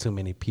way too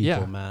many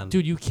people, man.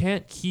 Dude, you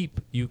can't keep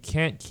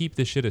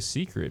this shit a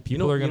secret.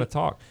 People are gonna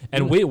talk.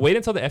 And wait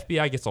until the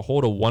FBI gets a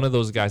hold of one of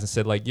those guys and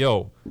said like,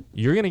 "Yo,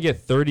 you're gonna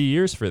get 30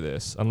 years for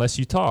this unless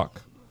you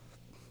talk."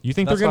 You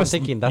think that's they're what gonna? I'm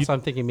thinking. That's what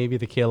I'm thinking. Maybe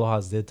the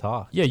Kelohas did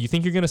talk. Yeah, you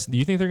think they're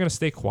gonna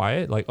stay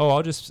quiet? Like, oh,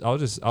 I'll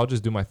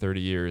just do my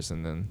 30 years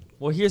and then.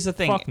 Well, here's the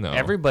thing. Fuck no.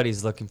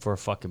 Everybody's looking for a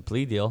fucking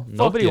plea deal.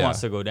 Nobody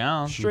wants to go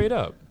down. Straight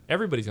up.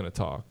 Everybody's gonna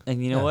talk.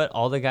 And you know what?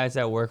 All the guys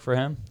that work for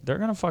him, they're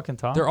gonna fucking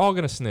talk. They're all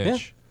gonna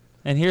snitch.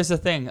 Yeah. And here's the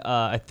thing.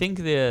 I think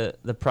the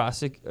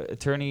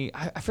attorney,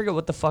 I forget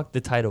what the fuck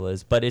the title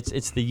is, but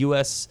it's the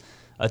U.S.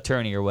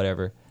 attorney or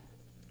whatever.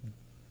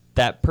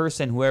 That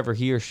person, whoever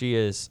he or she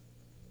is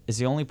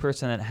the only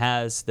person that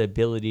has the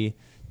ability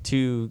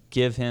to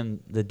give him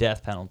the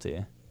death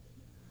penalty.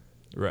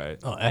 Right.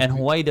 Oh, and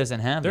Hawaii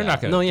doesn't have they're that.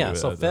 not gonna. No, yeah.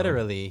 So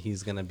federally,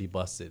 he's gonna be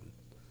busted.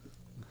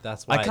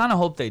 That's why. I kind of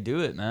hope they do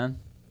it, man.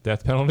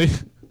 Death penalty.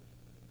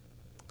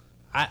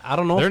 I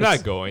don't know. They're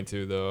not going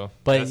to though.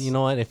 But you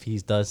know what? If he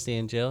does stay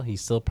in jail,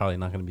 he's still probably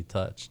not gonna be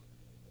touched.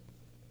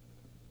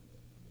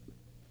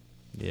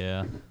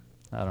 Yeah.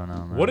 I don't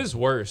know, man. What is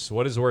worse?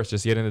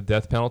 Just getting the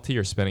death penalty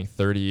or spending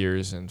 30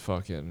 years in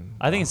fucking...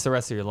 I think it's the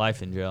rest of your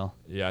life in jail.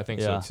 Yeah, I think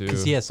so too.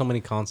 Because he has so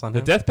many cons on him.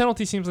 The death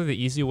penalty seems like the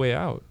easy way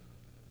out.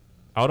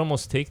 I would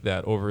almost take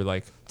that over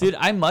like... Dude,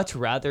 I much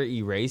rather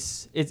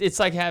erase... It's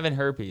like having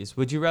herpes.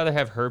 Would you rather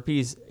have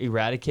herpes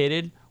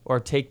eradicated or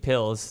take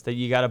pills that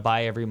you got to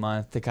buy every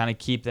month to kind of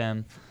keep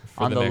them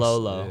on the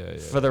low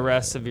for the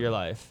rest of your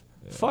life?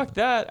 Yeah. Fuck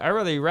that. I'd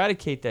rather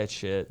eradicate that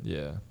shit.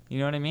 Yeah. You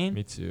know what I mean?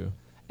 Me too.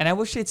 And I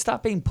wish they'd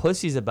stop being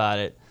pussies about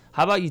it.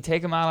 How about you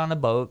take them out on a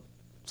boat,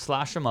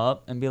 slash them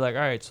up, and be like,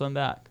 all right, swim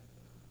back.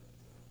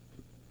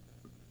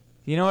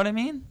 You know what I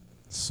mean?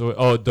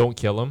 So, don't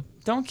kill them?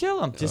 Don't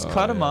kill them. Just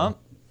cut them up,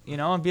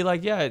 and be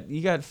like, yeah,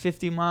 you got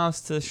 50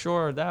 miles to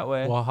shore that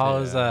way. Well, how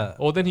is that?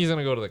 Well, then he's going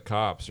to go to the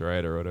cops,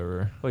 right, or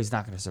whatever. Well, he's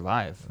not going to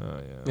survive. Oh,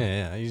 yeah.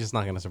 Yeah, he's just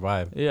not going to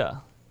survive.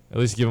 Yeah. At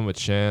least give him a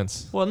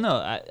chance. Well,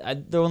 no,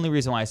 the only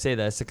reason why I say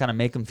that is to kind of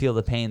make him feel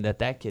the pain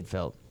that kid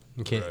felt.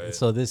 Okay, right.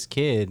 So this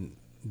kid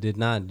did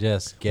not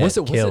just get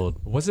killed.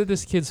 Was it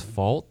this kid's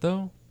fault,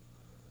 though?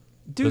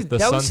 Dude,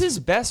 that was his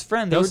best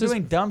friend. They were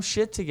doing dumb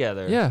shit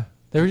together. Yeah.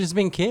 They were just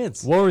being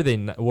kids. What were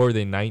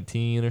they?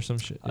 19 or some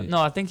shit? No,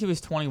 I think he was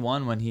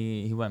 21 when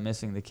he went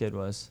missing. The kid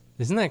was.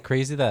 Isn't that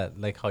crazy that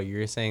like how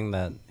you're saying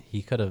that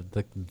he could have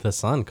the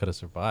son could have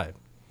survived,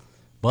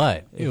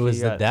 but it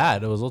was the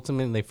dad. It was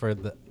ultimately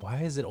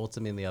why is it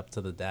ultimately up to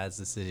the dad's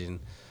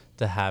decision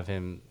to have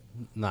him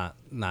not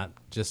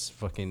just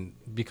fucking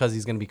because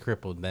he's gonna be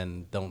crippled?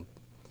 Then don't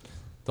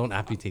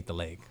amputate the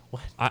leg.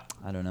 What?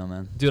 I don't know,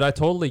 man. Dude, I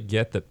totally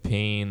get the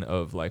pain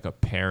of like a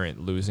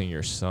parent losing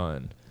your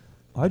son.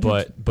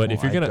 But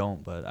if you're gonna, I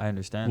don't, but I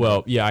understand.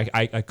 Well, yeah,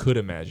 I could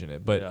imagine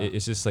it, but Yeah.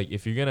 it's just like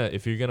if you're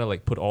gonna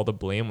like put all the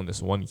blame on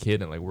this one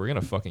kid and like we're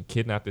gonna fucking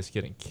kidnap this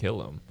kid and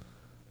kill him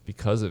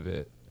because of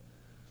it.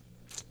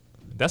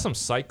 That's some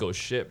psycho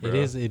shit, bro.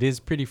 It is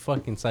pretty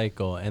fucking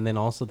psycho. And then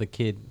also the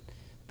kid,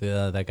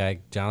 that guy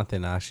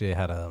Jonathan actually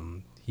had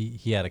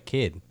he had a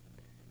kid.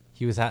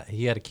 He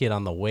had a kid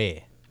on the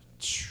way.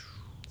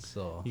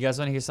 So you guys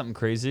want to hear something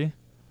crazy?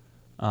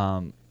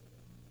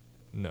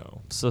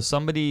 No. So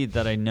somebody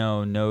that I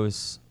know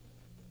knows,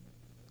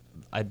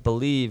 I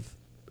believe,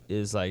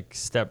 is like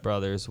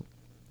stepbrothers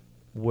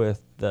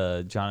with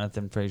the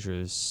Jonathan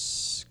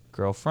Fraser's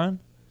girlfriend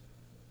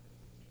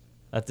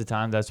at the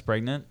time that's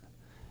pregnant.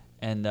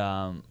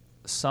 And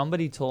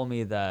somebody told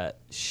me that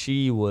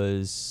she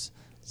was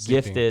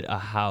gifted a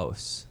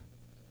house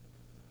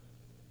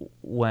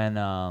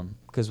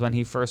because when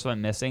he first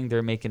went missing,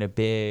 they're making a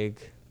big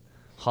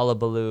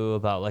hullabaloo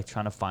about like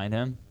trying to find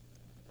him.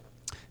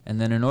 And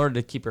then in order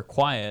to keep her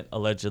quiet,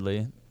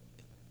 allegedly,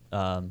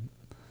 Mr.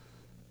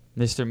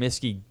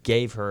 Miskey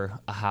gave her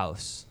a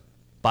house,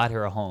 bought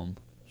her a home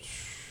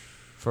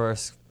for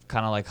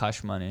kind of like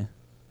hush money.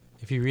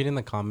 if you read in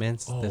the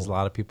comments, there's a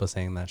lot of people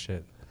saying that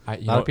shit. A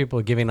lot of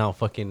people giving out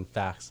fucking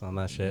facts on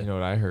that shit. You know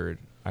what I heard?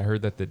 I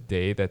heard that the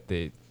day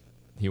that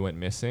he went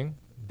missing,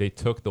 they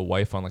took the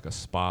wife on like a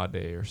spa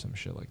day or some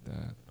shit like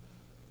that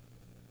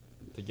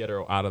to get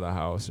her out of the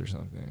house or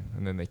something,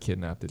 and then they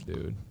kidnapped the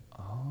dude.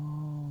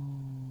 Oh,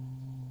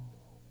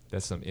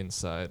 that's some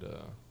inside.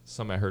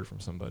 Some I heard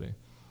from somebody.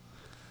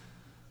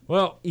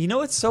 Well, you know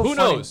what's so who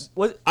funny? knows?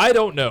 What I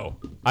don't know.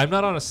 I'm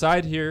not on a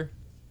side here.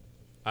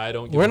 I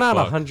don't. We're not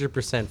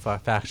 100%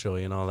 factual,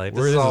 you know. Like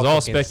this is all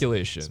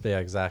speculation. Yeah,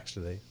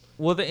 exactly.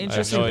 Well, the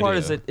interesting part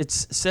is that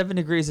it's 7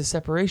 degrees of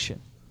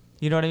separation.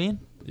 You know what I mean?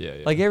 Yeah,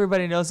 yeah. Like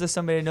everybody knows this.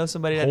 Somebody knows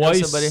somebody that knows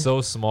Hawaii's somebody.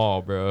 so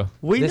small, bro.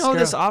 We This know girl-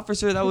 this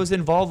officer that was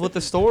involved with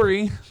the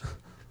story.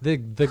 The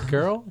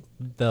girl,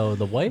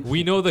 the wife.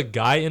 We know the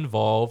guy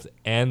involved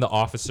and the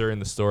officer in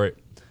the story.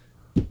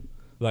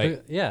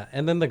 Like, Yeah,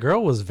 and then the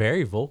girl was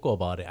very vocal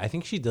about it. I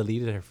think she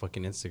deleted her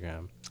fucking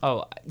Instagram.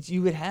 Oh,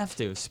 you would have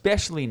to,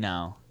 especially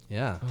now.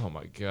 Yeah. oh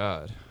my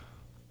god.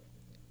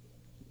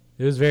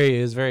 It was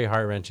very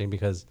heart wrenching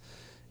because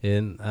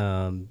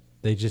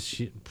they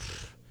just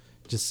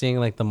seeing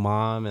like the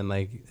mom and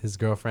like his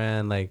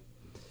girlfriend, like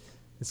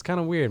it's kind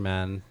of weird,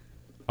 man.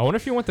 I wonder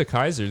if he went to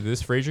Kaiser. Did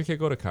this Frazier kid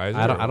go to Kaiser?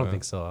 I or don't what?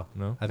 think so.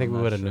 No? I think I'm we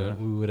not would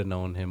have sure.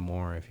 known him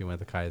more if he went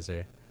to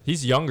Kaiser.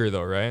 He's younger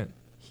though, right?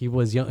 He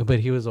was young,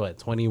 but he was what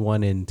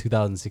 21 in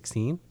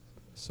 2016.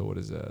 So what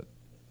is that?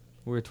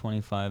 We were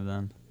 25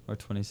 then, or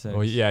 26.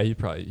 Oh yeah,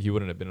 he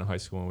wouldn't have been in high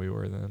school when we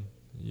were then.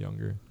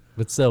 Younger.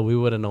 But still, we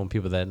would have known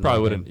people that Probably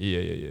know wouldn't.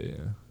 him.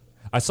 Yeah.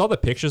 I saw the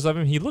pictures of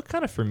him. He looked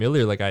kind of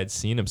familiar, like I had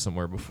seen him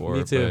somewhere before.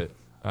 Me too.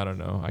 But I don't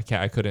know.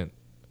 I couldn't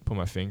put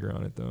my finger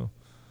on it though.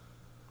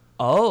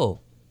 Oh,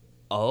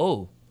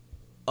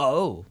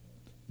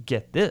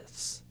 get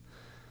this.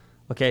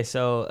 Okay,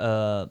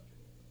 so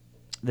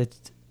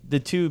the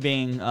two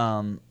being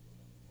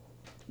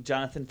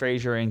Jonathan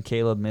Frazier and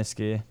Caleb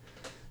Miskey.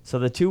 So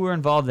the two were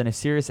involved in a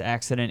serious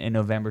accident in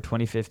November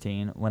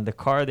 2015 when the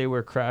car they were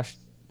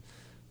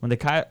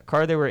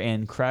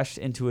in crashed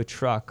into a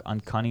truck on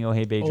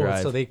Kaneohe Bay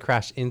Drive. So they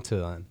crashed into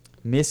them.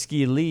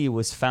 Miskey Lee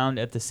was found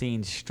at the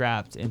scene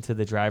strapped into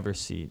the driver's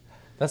seat.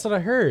 That's what I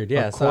heard.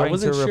 Yeah, so I According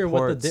wasn't to sure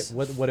reports-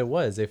 what it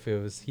was. If it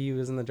was he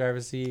was in the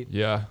driver's seat.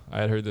 Yeah,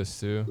 I had heard this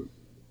too.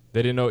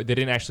 They didn't know. They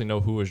didn't actually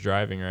know who was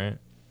driving, right?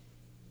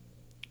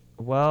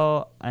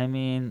 Well, I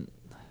mean,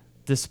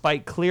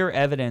 despite clear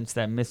evidence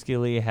that Miskey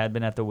Lee had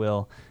been at the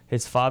wheel,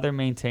 his father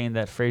maintained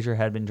that Frazier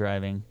had been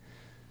driving.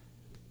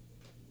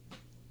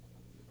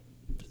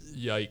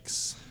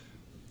 Yikes.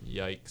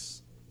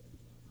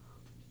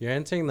 You're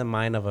entering the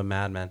mind of a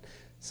madman.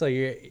 So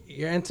you're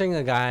entering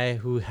a guy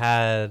who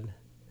had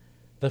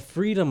the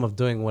freedom of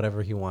doing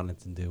whatever he wanted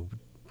to do,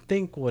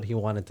 think what he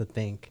wanted to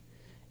think,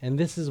 and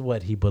this is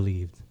what he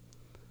believed.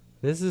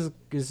 This is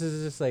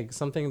just like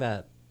something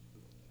that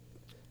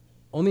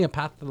only a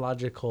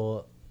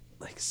pathological,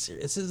 like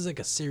this is like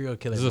a serial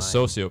killer. This is a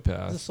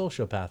sociopath. He's a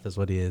sociopath, is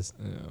what he is.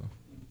 Yeah.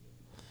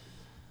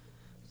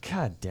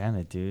 God damn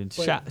it, dude.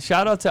 But-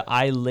 Shout out to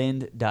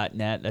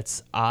ilind.net.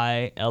 That's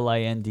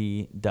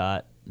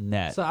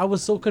ILIND.net. So I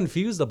was so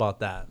confused about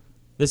that.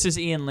 This is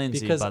Ian Lindsay,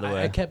 Because by the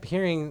way. I kept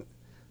hearing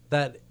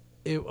that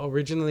it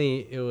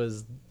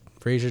was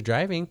Frazier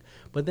driving,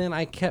 but then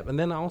I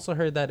also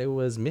heard that it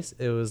was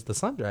the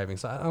son driving.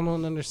 So I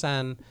don't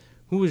understand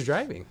who was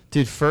driving.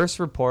 Dude, first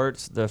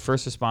reports, the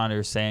first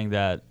responders saying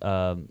that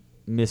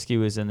Miskey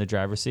was in the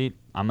driver's seat.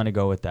 I'm going to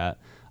go with that.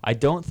 I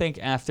don't think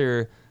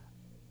after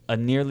a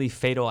nearly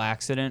fatal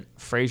accident,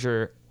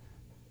 Frazier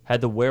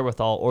had the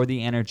wherewithal or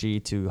the energy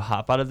to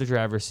hop out of the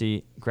driver's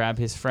seat, grab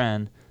his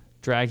friend,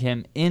 drag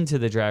him into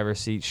the driver's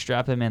seat,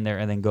 strap him in there,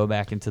 and then go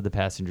back into the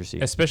passenger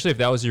seat. Especially if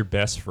that was your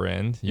best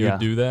friend, you Yeah. would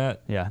do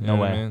that. Yeah, You no know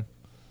what way. I mean?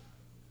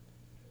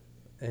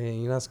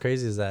 And you know what's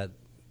crazy is that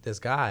this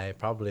guy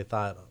probably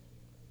thought,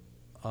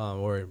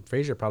 or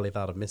Frazier probably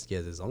thought of Miskey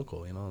as his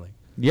uncle. You know, like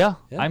Yeah,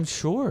 Yeah. I'm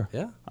sure.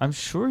 Yeah. I'm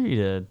sure he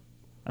did.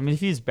 I mean,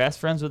 if he's best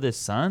friends with his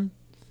son,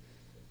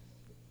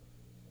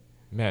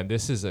 Man,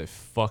 this is a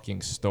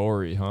fucking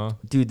story, huh?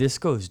 dude, this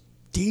goes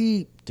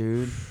deep,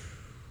 dude.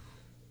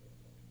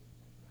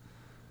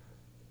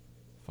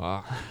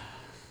 Fuck.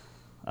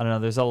 I don't know.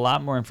 There's a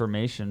lot more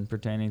information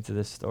pertaining to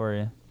this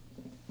story.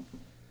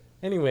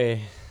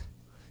 Anyway,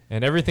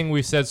 And everything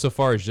we've said so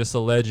far is just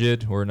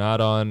alleged. We're not,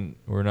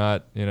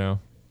 it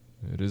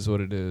is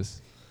what it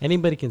is.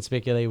 anybody can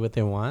speculate what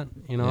they want.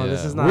 You know,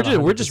 this Yeah. is not.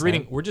 We're just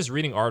 100%.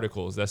 reading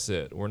articles. That's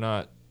it. We're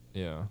not,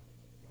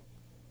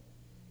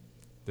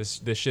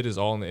 This shit is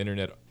all on the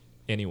internet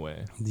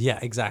anyway. Yeah,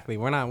 exactly.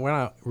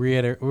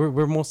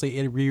 We're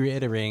mostly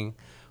reiterating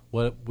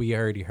what we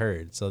already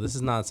heard. So this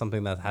is not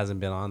something that hasn't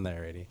been on there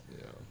already.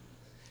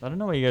 I don't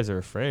know why you guys are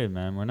afraid,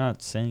 man. We're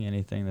not saying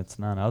anything that's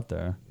not out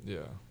there. Yeah.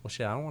 Well,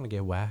 shit, I don't want to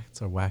get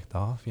whacked or whacked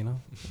off. You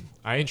know.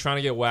 I ain't trying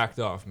to get whacked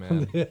off,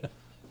 man.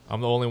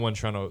 I'm the only one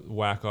trying to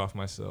whack off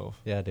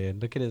myself. Yeah,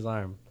 dude. Look at his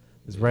arm.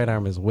 His right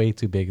arm is way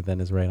too big than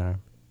his right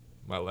arm.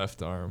 My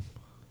left arm.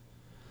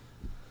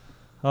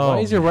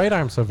 Why is your right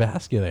arm so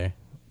vascular?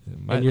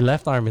 My- And your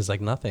left arm is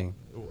like nothing.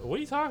 What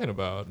are you talking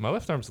about? My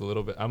left arm's a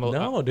little bit.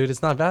 No, dude,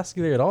 it's not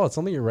vascular at all. It's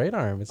only your right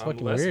arm. It's I'm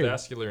fucking less weird.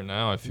 vascular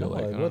now. I feel No,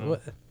 like. I don't know.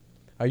 what?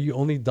 Are you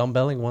only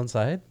dumbbelling one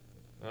side?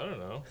 I don't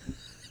know.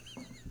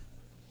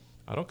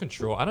 I don't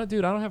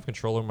have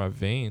control over my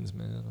veins,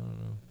 man. I don't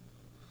know.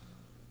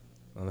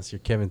 Unless you're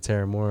Kevin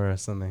Terramore or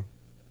something.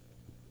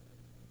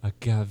 I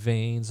got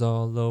veins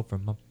all over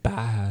my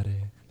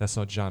body. That's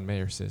how John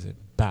Mayer says it.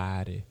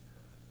 Body.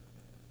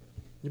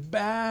 Your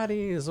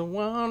body is a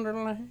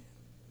wonderland.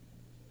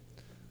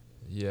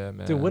 Yeah,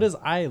 man. Dude, what is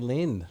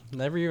Lind?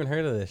 Never even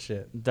heard of this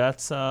shit.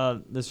 That's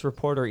this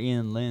reporter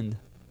Ian Lind.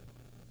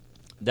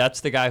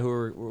 That's the guy who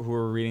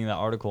we're reading the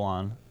article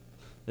on.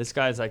 This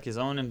guy's like his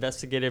own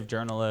investigative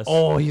journalist.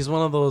 Oh, he's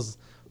one of those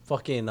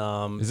fucking.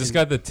 Is this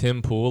guy the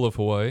Tim Pool of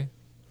Hawaii?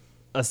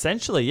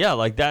 Essentially, yeah.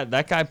 Like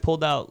that guy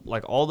pulled out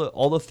like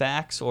all the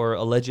facts or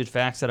alleged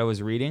facts that I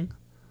was reading.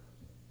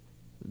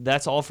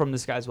 That's all from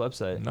this guy's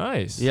website.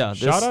 Nice. Yeah.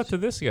 Shout out to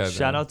this guy.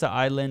 Shout out to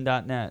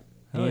iLind.net.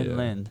 Ian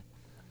Lind.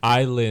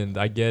 Island.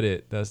 I get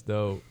it. That's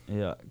dope.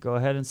 Yeah. Go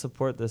ahead and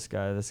support this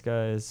guy. This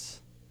guy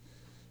he's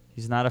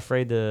not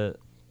afraid to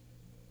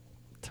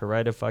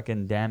write a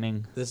fucking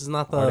damning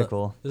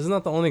article. This is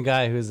not the only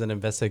guy who's an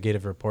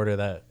investigative reporter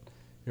that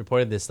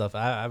reported this stuff.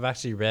 I've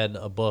actually read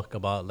a book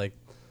about like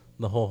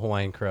the whole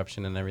Hawaiian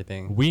corruption and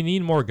everything. We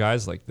need more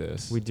guys like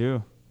this. We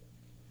do.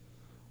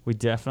 We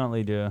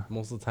definitely do.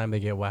 Most of the time they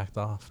get whacked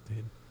off,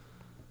 dude.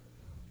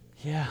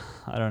 Yeah,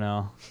 I don't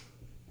know.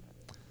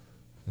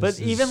 But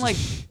even like,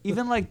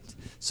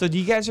 so do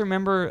you guys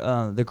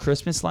remember the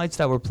Christmas lights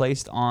that were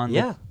placed on?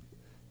 Yeah.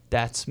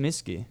 That's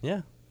Miski.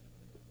 Yeah.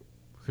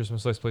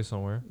 Christmas lights placed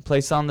somewhere.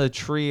 Placed on the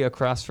tree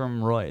across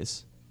from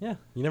Roy's. Yeah.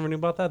 You never knew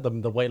about that?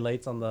 The white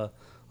lights on the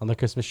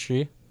Christmas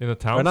tree? In the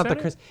town or not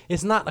center?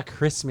 It's not a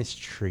Christmas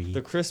tree.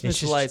 The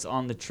Christmas lights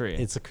on the tree.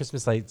 It's the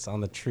Christmas lights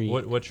on the tree.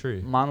 What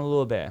tree?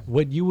 Honolulu Bay.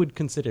 What you would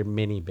consider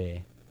mini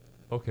bay.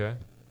 Okay.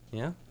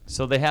 Yeah.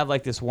 So they have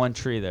like this one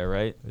tree there,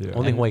 right? Yeah.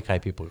 Only Hawaii Kai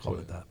people call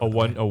it that. A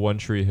one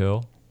tree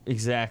hill.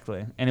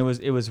 Exactly. And it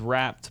was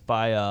wrapped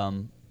by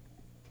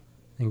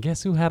And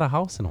guess who had a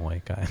house in Hawaii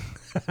Kai?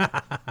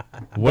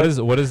 What is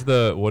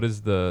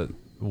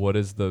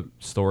the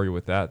story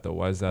with that though?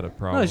 Why is that a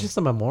problem? No, it's just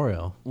a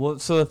memorial. Well,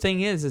 so the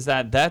thing is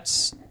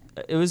that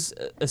it was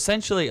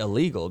essentially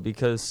illegal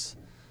because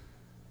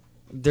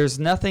there's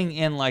nothing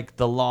in like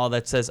the law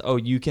that says, oh,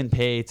 you can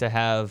pay to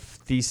have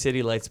these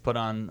city lights put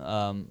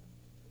on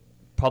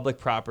public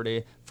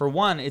property. For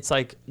one, it's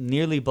like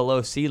nearly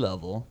below sea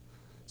level,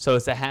 so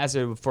it's a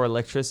hazard for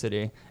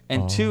electricity.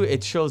 And two,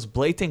 it shows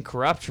blatant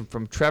corruption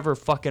from Trevor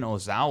fucking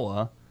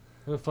Ozawa.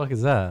 Who the fuck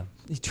is that?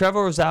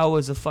 Trevor Ozawa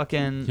was a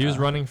fucking. He was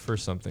running for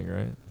something,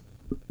 right?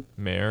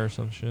 Mayor or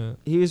some shit.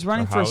 He was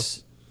running for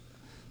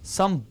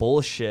some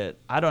bullshit.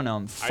 I don't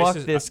know. Fuck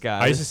this guy.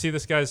 I used to see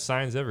this guy's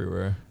signs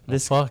everywhere.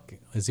 This fuck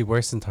is he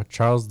worse than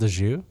Charles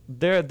Dejoux?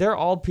 They're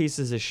all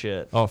pieces of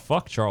shit. Oh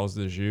fuck Charles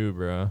Dejoux,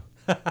 bro.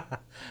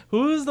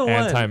 Who's the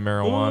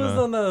Anti-marijuana. one? Who was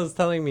the one that was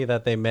telling me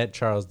that they met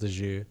Charles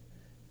Dejoux,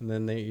 and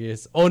then they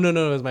just it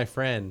was my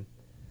friend.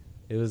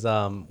 It was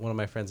one of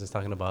my friends was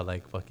talking about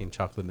like fucking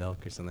chocolate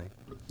milk or something.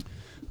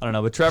 I don't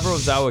know, but Trevor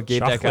Ozawa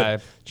gave that guy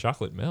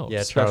chocolate milk.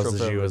 Yeah, Charles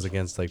Dejoux was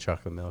against like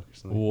chocolate milk or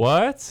something.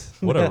 What?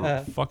 What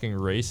a fucking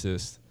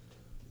racist.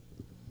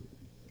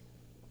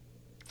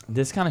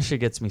 This kind of shit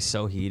gets me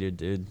so heated,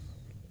 dude.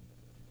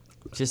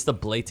 Just the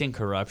blatant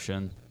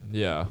corruption.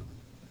 Yeah.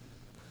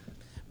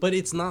 But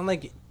it's not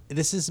like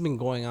this has been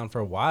going on for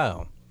a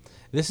while.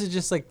 This is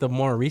just like the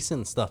more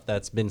recent stuff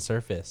that's been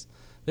surfaced.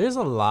 There's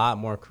a lot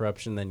more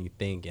corruption than you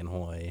think in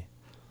Hawaii.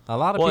 A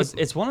lot of people.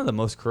 It's one of the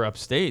most corrupt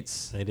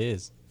states. It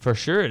is. For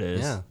sure it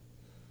is. Yeah.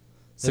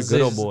 It's the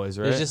good old boys,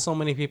 right? There's just so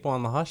many people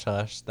on the hush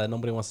hush that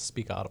nobody wants to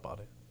speak out about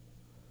it.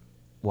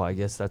 Well, I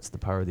guess that's the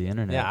power of the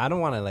internet. Yeah, I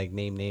don't want to like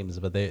name names,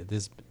 but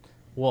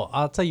well,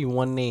 I'll tell you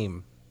one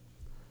name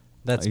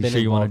that's been. Sure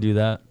you want to do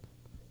that?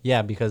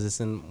 Yeah, because it's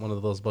in one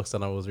of those books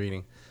that I was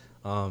reading.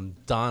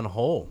 Don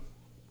Ho.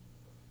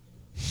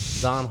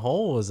 Don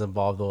Ho was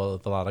involved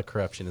with a lot of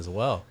corruption as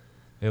well.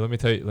 Hey, let me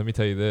tell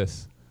you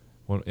this.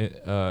 When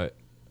I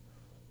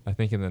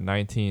think in the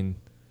 1950s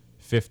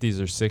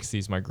or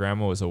 60s, my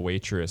grandma was a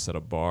waitress at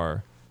a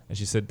bar, and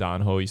she said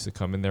Don Ho used to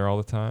come in there all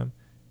the time,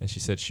 and she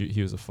said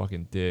he was a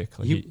fucking dick.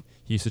 Like he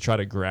used to try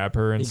to grab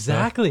her and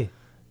exactly. stuff.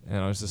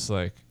 And I was just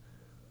like,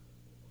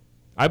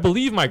 I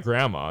believe my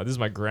grandma. This is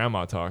my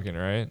grandma talking,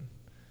 right?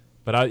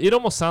 But it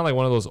almost sounded like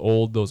one of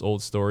those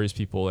old stories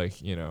people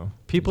like, you know.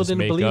 People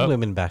didn't believe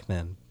women back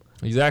then.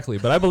 Exactly.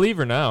 But I believe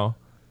her now.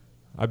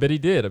 I bet he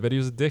did. I bet he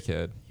was a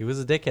dickhead. He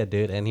was a dickhead,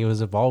 dude. And he was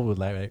involved with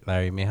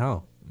Larry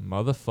Mihal.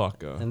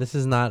 Motherfucker. And this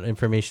is not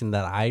information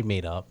that I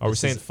made up. Are we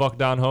saying fuck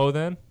Don Ho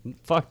then?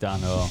 Fuck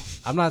Don Ho.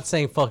 I'm not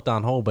saying fuck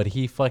Don Ho, but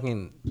he fucked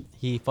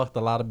a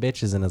lot of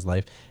bitches in his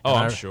life. Oh,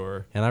 I'm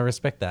sure. And I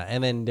respect that.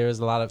 And then there's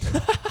a lot of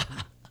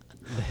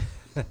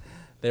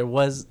there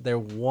was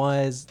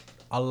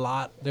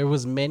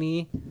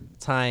many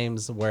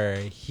times where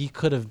he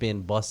could have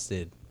been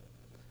busted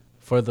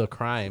for the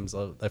crimes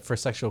for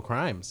sexual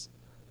crimes,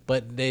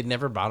 but they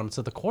never brought him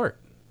to the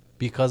court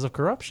because of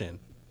corruption.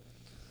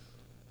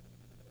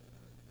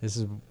 This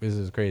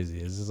is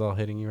crazy. Is this all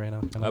hitting you right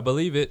now? I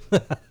believe it.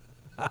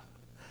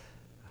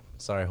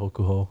 Sorry,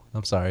 Hokuho.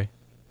 I'm sorry.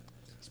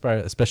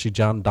 Especially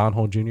Don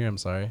Ho Jr. I'm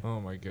sorry. Oh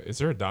my god. Is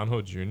there a Don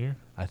Ho Jr.?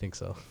 I think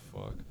so.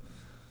 Fuck.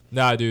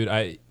 Nah,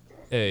 dude.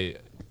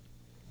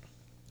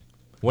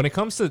 When it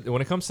comes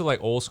to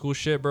like old school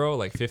shit, bro,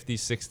 like 50s,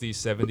 60s,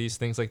 70s,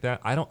 things like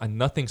that,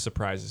 nothing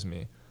surprises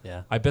me.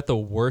 Yeah. I bet the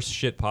worst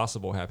shit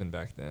possible happened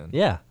back then.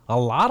 Yeah, a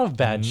lot of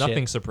bad shit.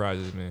 Nothing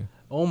surprises me.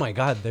 Oh my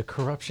God, the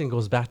corruption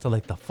goes back to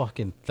like the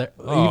fucking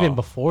Oh. even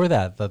before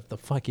that. The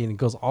fucking it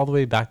goes all the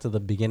way back to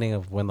the beginning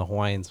of when the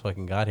Hawaiians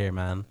fucking got here,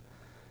 man.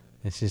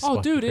 It's just Oh,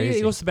 fucking dude, crazy.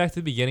 it goes back to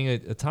the beginning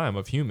of a time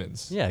of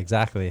humans. Yeah,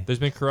 exactly. There's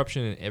been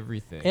corruption in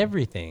everything.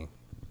 Everything.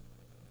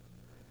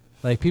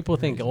 Like people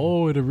think,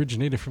 oh, it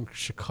originated from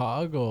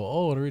Chicago.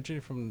 Oh, it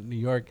originated from New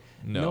York.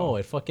 No,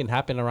 it fucking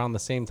happened around the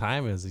same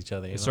time as each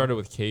other. It started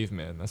with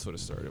cavemen. That's what it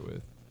started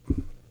with.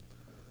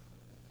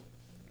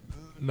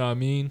 Know what I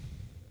mean?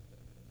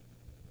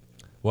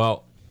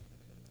 Well,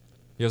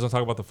 you guys want to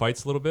talk about the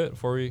fights a little bit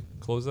before we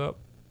close up?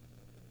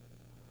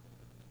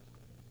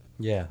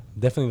 Yeah,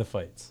 definitely the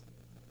fights.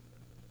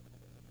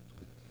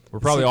 We're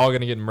probably all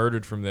gonna get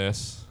murdered from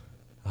this.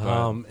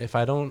 If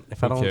I don't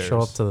cares? show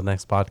up to the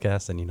next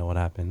podcast, then you know what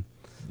happened.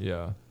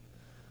 Yeah.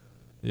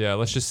 Yeah,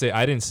 let's just say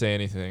I didn't say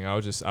anything.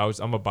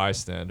 I'm a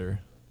bystander.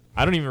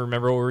 I don't even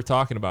remember what we were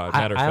talking about.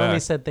 Matter of I fact. only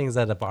said things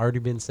that have already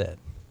been said.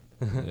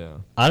 Yeah.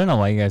 I don't know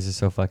why you guys are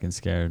so fucking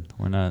scared.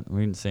 We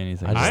didn't say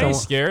anything. I ain't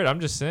scared. I'm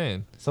just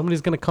saying.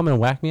 Somebody's gonna come and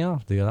whack me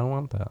off, dude. I don't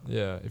want that.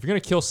 Yeah. If you're gonna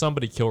kill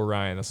somebody, kill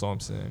Ryan. That's all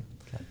I'm saying.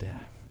 God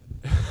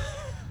damn.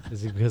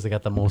 Is it because I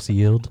got the most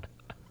yield?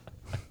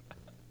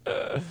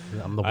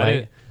 I'm the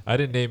wag. I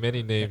didn't name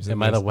any names.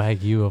 Am I the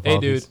Wagyu of Hey,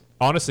 all dude. these?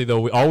 Honestly,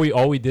 though,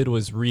 all we did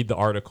was read the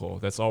article.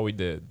 That's all we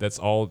did. That's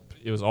all.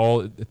 It was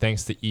all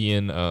thanks to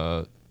Ian,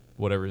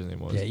 whatever his name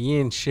was. Yeah,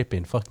 Ian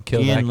Shippen. Fucking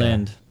kill that Ian guy.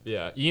 Lind.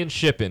 Yeah, Ian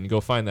Shippen.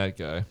 Go find that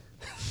guy.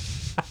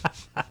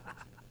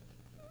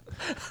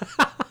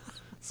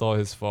 It's all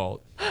his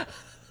fault.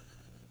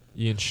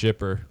 Ian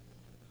Shipper.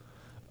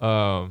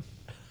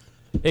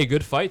 Hey,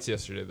 good fights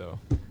yesterday, though.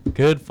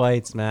 Good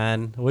fights,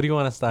 man. What do you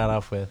want to start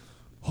off with?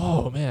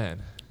 Oh,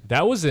 man.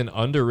 That was an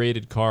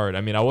underrated card.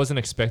 I mean, I wasn't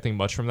expecting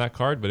much from that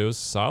card, but it was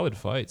solid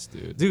fights,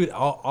 dude. Dude, a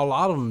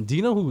lot of them. Do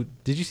you know who?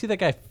 Did you see that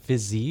guy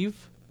Fiziev?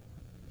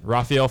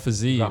 Rafael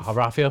Fiziev.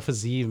 Rafael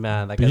Fiziev,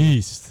 man. That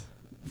Beast.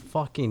 guy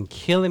fucking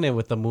killing it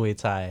with the Muay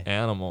Thai.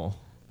 Animal.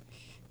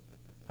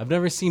 I've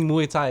never seen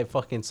Muay Thai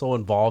fucking so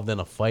involved in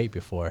a fight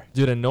before.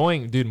 Dude,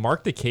 annoying. Dude,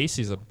 Mark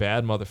DeCasey's a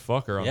bad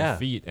motherfucker on Yeah. the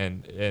feet.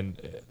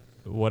 And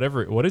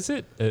whatever. What is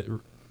it?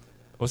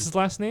 What's his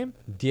last name?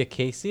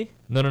 Diakasey?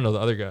 No, the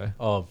other guy.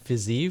 Oh,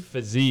 Fiziev?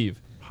 Fiziev.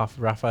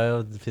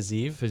 Rafael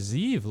Fiziev?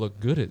 Fiziev looked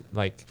good at,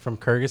 like... From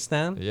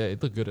Kyrgyzstan? Yeah,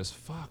 it looked good as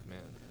fuck,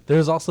 man.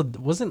 There's also...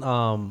 Wasn't,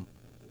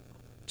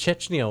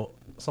 Chechnya...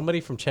 Somebody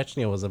from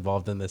Chechnya was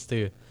involved in this,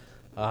 too.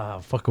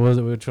 Fuck, what was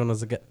it? Which one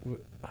was it? Man.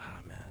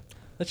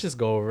 Let's just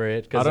go over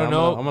it. I don't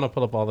know. I'm going to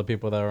pull up all the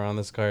people that were on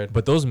this card.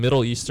 But those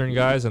Middle Eastern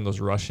guys and those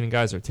Russian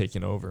guys are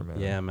taking over, man.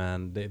 Yeah,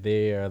 man.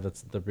 They are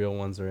the real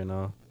ones right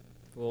now.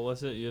 Well,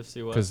 what's it?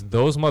 UFC what? Because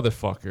those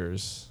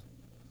motherfuckers...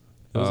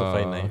 It was a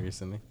fight night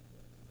recently.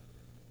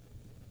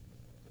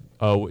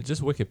 Oh,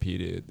 just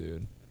Wikipedia,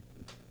 dude.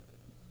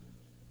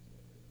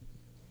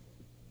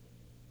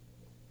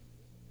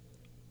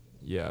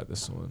 Yeah,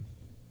 this one.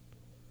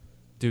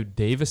 Dude,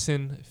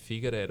 Davison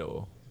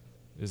Figueiredo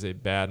is a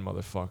bad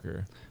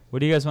motherfucker. What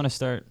do you guys want to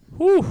start?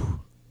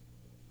 Whew.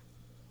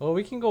 Well,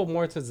 we can go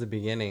more towards the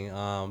beginning.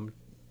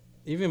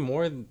 Even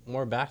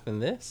more back than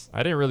this.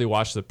 I didn't really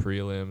watch the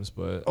prelims,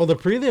 but... Oh, the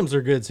prelims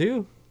are good,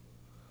 too.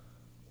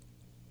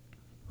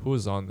 Who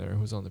was on there?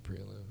 Who's on the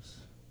prelims?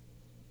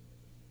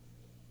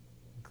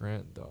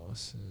 Grant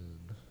Dawson.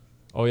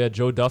 Oh, yeah,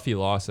 Joe Duffy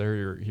lost. I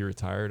heard he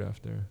retired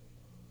after.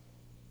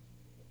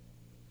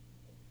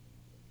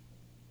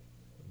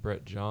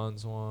 Brett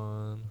Johns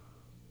won.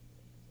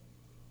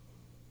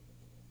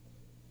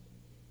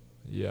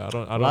 Yeah, I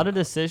don't. A lot of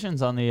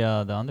decisions on the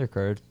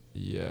undercard.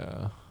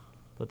 Yeah.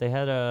 But they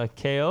had a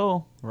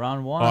KO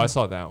round one. Oh, I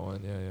saw that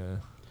one. Yeah.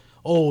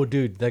 Oh,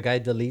 dude, the guy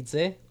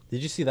Delitze.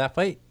 Did you see that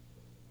fight?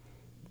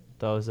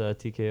 That was a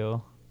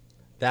TKO.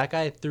 That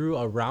guy threw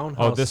a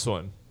roundhouse. Oh, this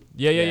one.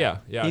 Yeah.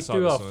 He I saw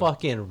threw this a one.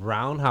 fucking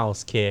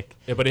roundhouse kick.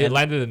 Yeah, but it and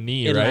landed a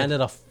knee, it right? It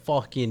landed a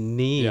fucking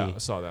knee. Yeah, I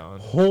saw that one.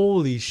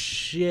 Holy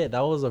shit.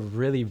 That was a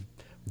really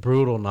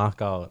brutal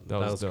knockout. That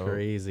was dope.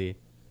 crazy.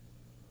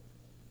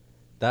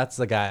 That's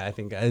the guy I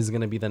think is going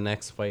to be the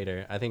next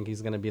fighter. I think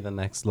he's going to be the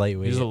next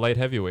lightweight. He's a light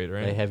heavyweight,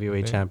 right? Light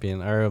heavyweight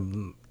champion or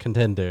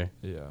contender.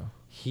 Yeah.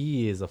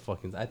 He is a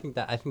fucking... I think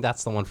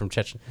that's the one from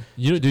Chechnya.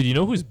 You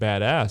know who's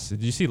badass?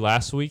 Did you see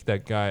last week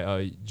that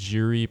guy,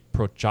 Jiri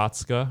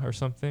Prochazka or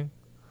something?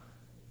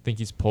 I think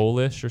he's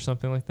Polish or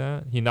something like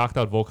that. He knocked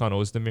out Volkan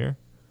Ozdemir.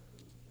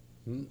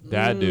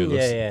 That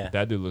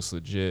dude looks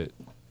legit.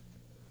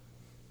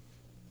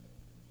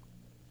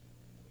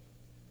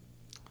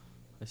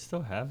 I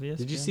still have ESPN.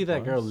 Did you see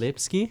that girl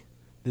Lipsky?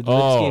 Did Oh,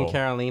 Lipsky and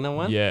Carolina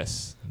one?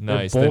 Yes. They're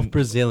Nice. both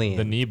Brazilian.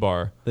 The knee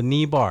bar. The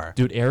knee bar.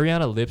 Dude,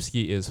 Ariana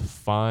Lipsky is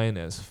fine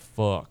as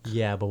fuck.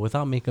 Yeah, but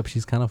without makeup,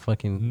 she's kind of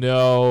fucking...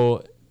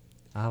 No.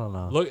 I don't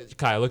know. Look,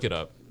 Kai, look it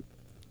up.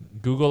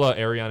 Google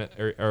Ariana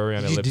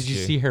Lipsky. Did you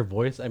see her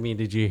voice? I mean,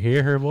 did you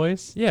hear her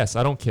voice? Yes,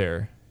 I don't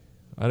care.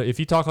 If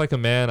you talk like a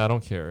man, I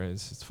don't care.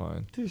 It's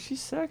fine. Dude,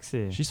 she's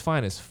sexy. She's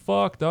fine as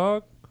fuck,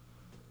 dog.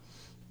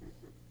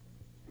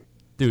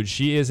 Dude,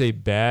 she is a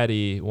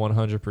baddie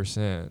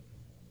 100%.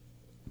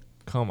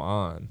 Come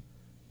on.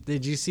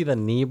 Did you see the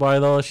knee bar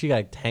though? She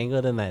got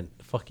tangled in that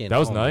fucking. That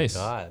was oh nice.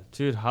 My God.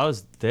 Dude,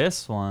 how's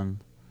this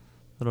one?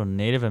 Little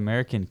Native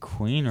American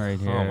queen right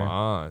here. Come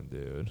on,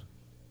 dude.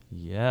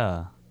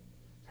 Yeah.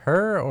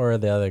 Her or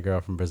the other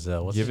girl from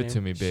Brazil? What's Give her it name?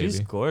 to me, baby. She's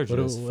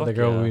gorgeous. What Fuck the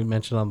girl yeah. we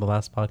mentioned on the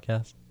last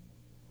podcast?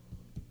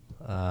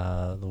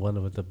 The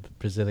one with the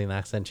Brazilian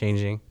accent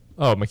changing.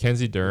 Oh,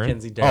 Mackenzie Dern.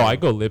 Mackenzie Dern. Oh, I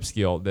go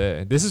Lipsky all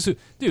day. This is who,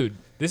 dude.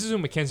 This is who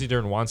Mackenzie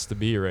Dern wants to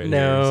be right here.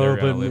 No,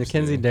 Ariana but Lipsky.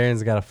 Mackenzie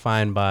Dern's got a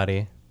fine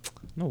body.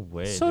 No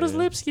way. So does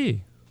dude.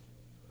 Lipsky.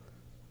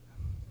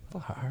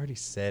 I already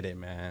said it,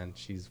 man.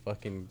 She's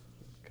fucking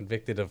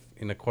convicted of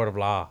in a court of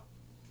law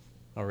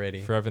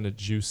already. For having a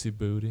juicy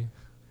booty.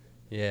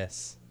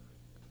 Yes.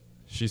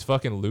 She's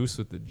fucking loose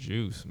with the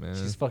juice, man.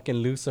 She's fucking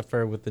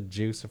Lucifer with the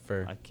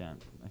juicifer. I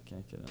can't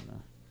get in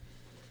there.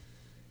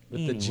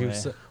 With the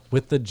juice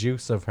with the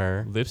juice of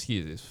her. Lipsky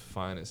is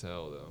fine as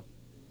hell though.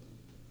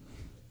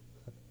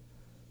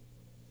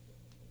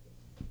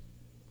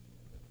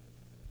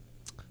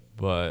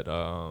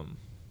 But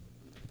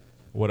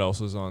what else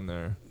was on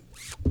there?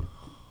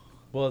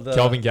 Well,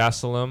 Kelvin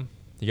Gastelum,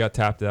 he got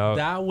tapped out.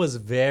 That was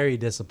very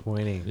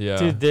disappointing.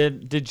 Yeah.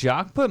 Dude, did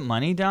Jock put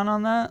money down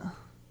on that?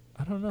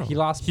 I don't know. He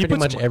lost He pretty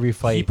puts much every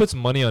fight. He puts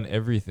money on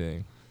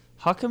everything.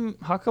 How come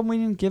we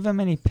didn't give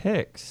him any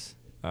picks?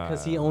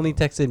 Because he only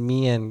texted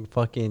me and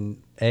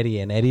fucking Eddie,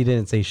 and Eddie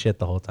didn't say shit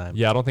the whole time.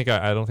 Yeah, I don't think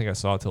I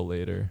saw it till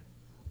later.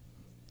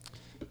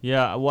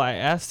 Yeah, well, I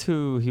asked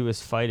who he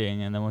was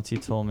fighting, and then once he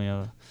told me,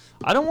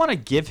 I don't want to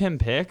give him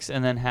picks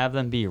and then have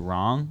them be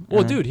wrong.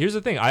 Well, dude, here's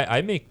the thing.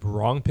 I make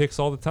wrong picks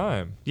all the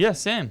time. Yeah,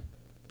 same.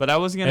 But I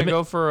wasn't gonna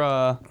go for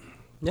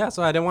Yeah,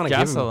 so I didn't want to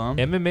give him. Gastelum.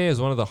 MMA is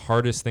one of the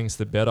hardest things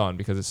to bet on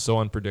because it's so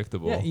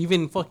unpredictable. Yeah,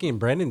 even fucking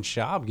Brendan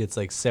Schaub gets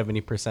like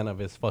 70% of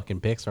his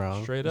fucking picks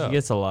wrong. Straight He up.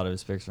 gets a lot of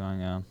his picks wrong.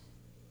 Yeah.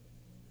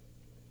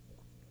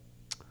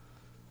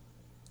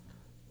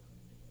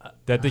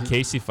 That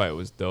DeCasey fight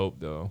was dope,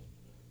 though.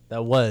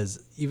 That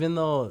was, even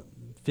though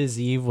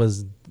Fiziev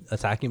was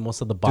attacking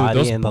most of the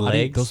body and the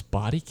legs. Those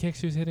body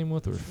kicks he was hitting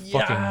with were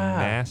fucking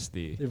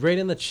nasty. Right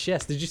in the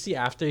chest. Did you see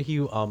after he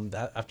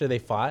after they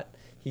fought,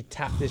 he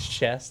tapped his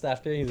chest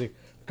after? He's like,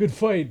 good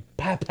fight,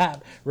 pap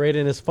pap, right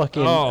in his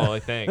fucking. Oh,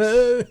 like, thanks.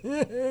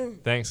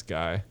 Thanks,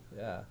 guy.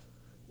 Yeah.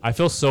 I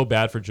feel so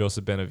bad for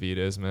Joseph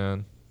Benavidez,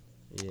 man.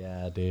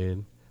 Yeah,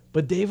 dude.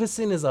 But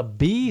Davison is a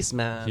beast,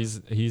 man.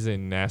 He's a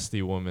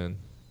nasty woman.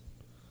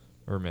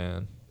 Or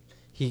man.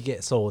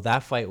 So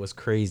that fight was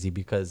crazy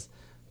because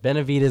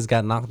Benavidez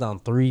got knocked down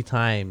 3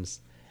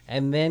 times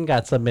and then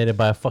got submitted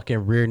by a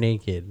fucking rear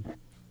naked.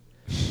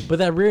 But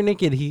that rear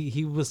naked,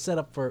 he was set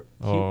up for.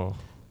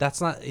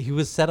 He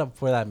was set up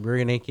for that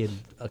rear naked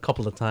a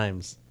couple of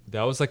times.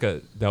 That was like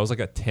a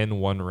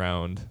 10-1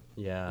 round.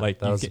 Yeah,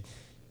 Like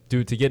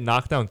dude, to get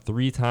knocked down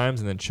 3 times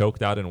and then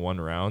choked out in 1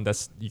 round,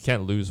 you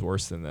can't lose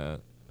worse than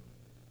that.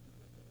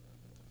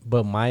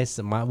 But my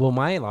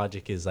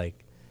logic is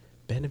like,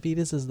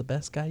 Benavidez is the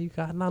best guy you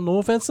got. No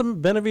offense to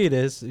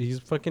Benavidez. He's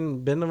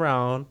fucking been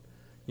around.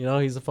 You know,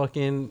 he's a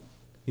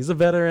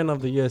veteran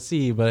of the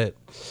UFC, but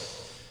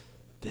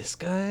this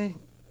guy,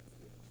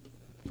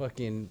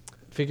 fucking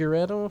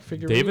Figueredo.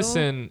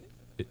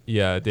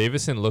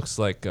 Davison looks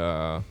like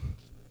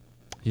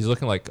he's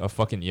looking like a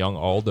fucking young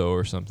Aldo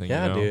or something.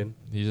 Yeah, you know? dude.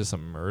 He's just a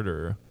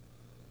murderer.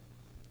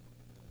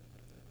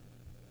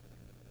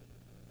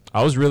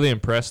 I was really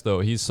impressed though.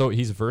 He's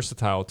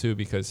versatile too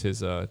because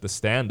his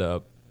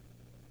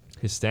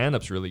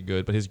stand-up's really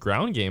good, but his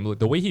ground game,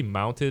 the way he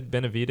mounted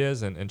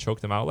Benavidez and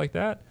choked him out like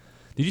that.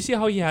 Did you see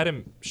how he had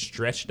him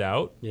stretched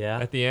out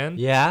at the end?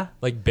 Yeah.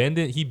 Like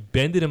he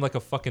bended him like a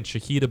fucking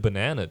Chiquita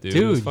banana, dude.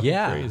 It was fucking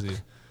crazy.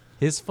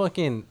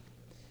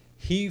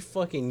 He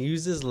fucking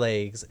used his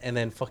legs and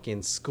then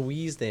fucking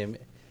squeezed him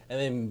and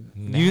then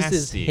used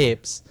his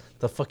hips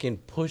to fucking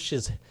push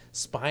his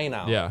spine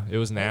out. Yeah, it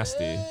was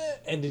nasty.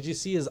 And did you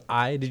see his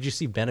eye? Did you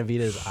see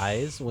Benavidez's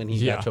eyes when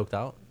he got choked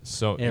out?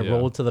 So and it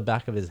rolled to the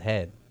back of his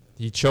head.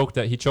 He choked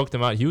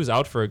him out. He was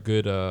out for a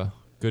good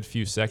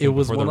few seconds. It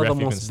was before one the of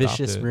the ref most even stopped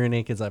vicious it. rear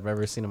nakeds I've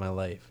ever seen in my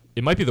life.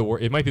 It might be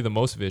the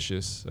most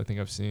vicious I think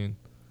I've seen.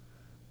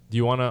 Do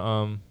you want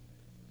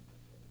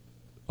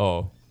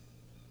to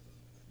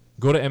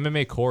go to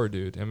MMA Core,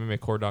 dude.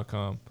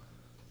 MMAcore.com.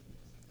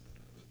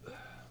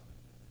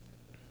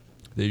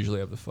 They usually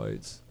have the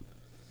fights.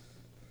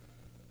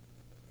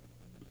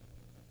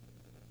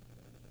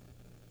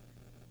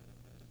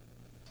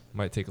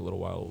 Might take a little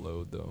while to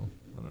load though.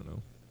 I don't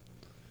know.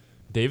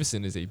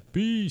 Davison is a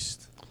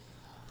beast.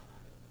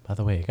 By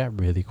the way, it got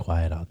really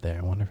quiet out there.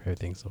 I wonder if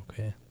everything's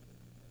okay.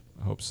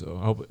 I hope so.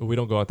 I hope we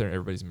don't go out there and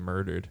everybody's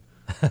murdered.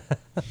 I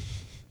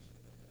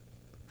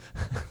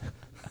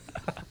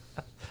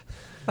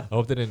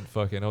hope they didn't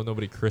I hope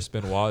nobody Chris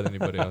Benoit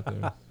anybody out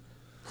there. Like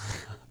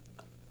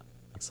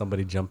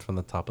somebody jumped from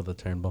the top of the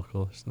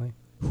turnbuckle or something.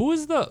 Who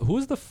was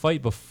the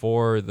fight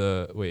before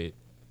the wait?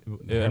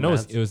 I know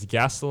it was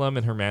Gastelum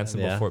and Hermanson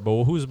before,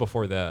 but who was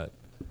before that?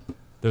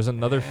 There's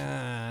another.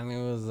 And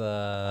it was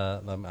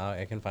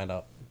I can find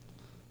out.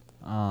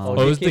 Oh,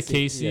 it was the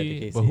Casey.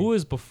 Yeah, But who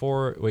was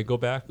before? Wait, go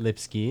back.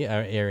 Lipski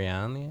or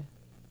Ariane?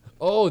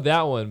 Oh,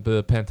 that one.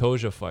 The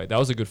Pantoja fight. That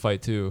was a good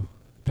fight too.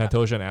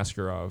 Pantoja and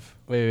Askarov.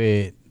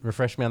 Wait.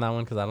 Refresh me on that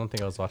one because I don't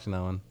think I was watching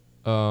that one.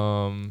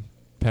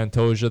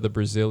 Pantoja, the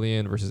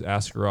Brazilian, versus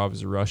Askarov,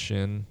 is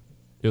Russian.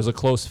 It was a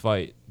close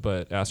fight,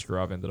 but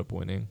Askarov ended up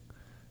winning.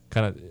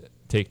 Kind of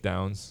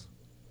takedowns.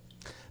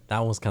 That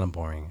one was kind of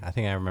boring. I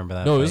think I remember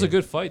that. No, fight. it was a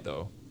good fight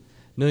though.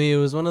 No, it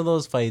was one of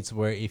those fights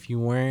where if you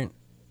weren't,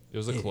 it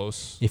was a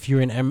close. If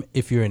you're an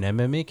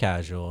MMA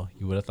casual,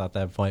 you would have thought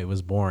that fight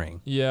was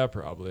boring. Yeah,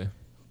 probably.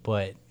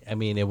 But I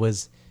mean, it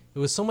was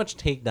so much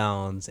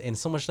takedowns and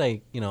so much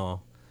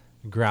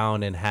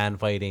ground and hand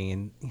fighting,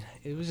 and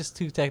it was just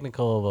too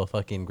technical of a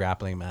fucking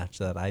grappling match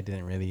that I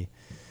didn't really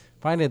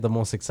find it the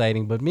most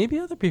exciting. But maybe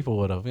other people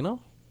would have,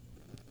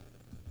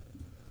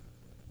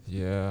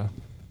 Yeah.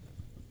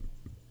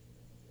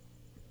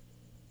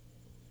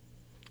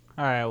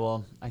 All right,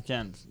 well, I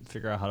can't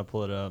figure out how to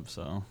pull it up,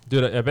 so.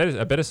 Dude, I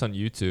bet it's on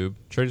YouTube.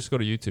 Try to just go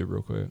to YouTube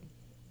real quick.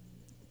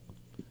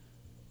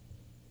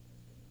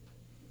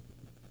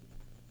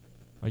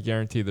 I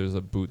guarantee there's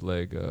a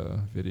bootleg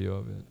video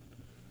of it.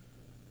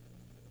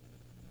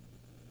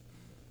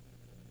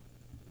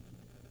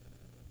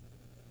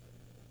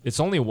 It's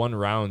only one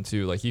round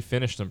too. Like, he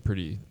finished him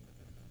pretty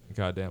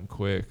goddamn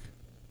quick.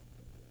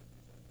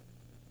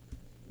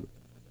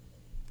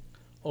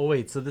 Oh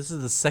wait, so this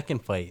is the second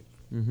fight.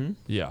 Mm-hmm.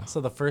 Yeah. So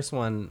the first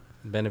one,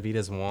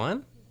 Benavidez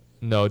won.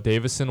 No,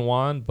 Davison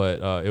won,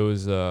 but it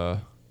was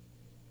there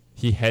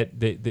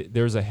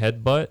was a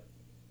headbutt,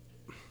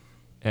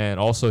 and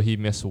also he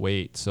missed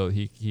weight, so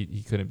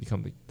he couldn't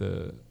become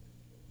the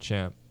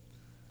champ.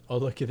 Oh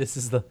look, this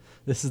is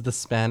the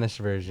Spanish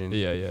version.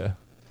 Yeah.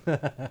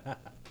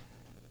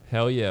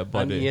 Hell yeah,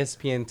 buddy. On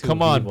ESPN2.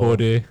 Come on,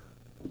 buddy.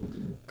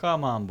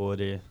 Come on,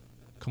 buddy.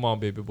 Come on,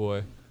 baby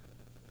boy.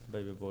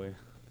 Baby boy.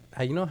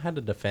 I had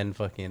to defend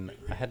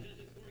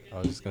I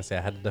was just gonna say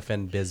I had to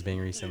defend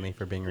Bisping recently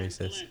for being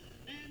racist.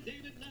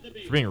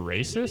 For being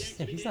racist?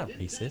 Yeah, he's not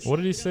racist. What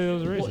did he say that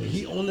was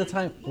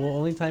racist?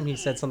 Only time he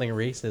said something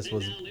racist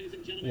was,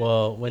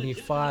 when he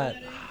fought,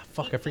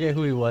 I forget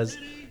who he was.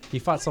 He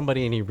fought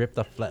somebody and he ripped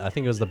the flag. I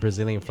think it was the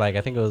Brazilian flag.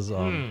 I think it was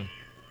That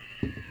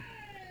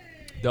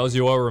was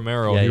Yoel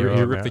Romero. Yeah, he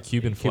Romero. ripped the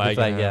Cuban flag.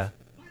 Yeah.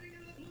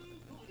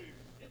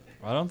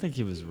 I don't think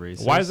he was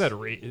racist. Why is that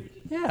racist?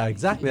 Yeah,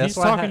 exactly. He's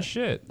talking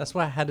shit. That's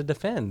why I had to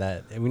defend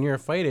that. And when you're a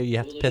fighter, you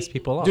have to piss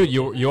people off. Dude,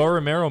 Yoel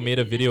Romero made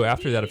a video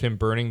after that of him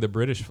burning the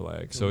British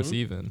flag, so it's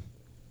even.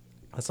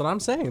 That's what I'm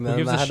saying.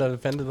 Then I had to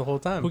defend it the whole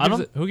time.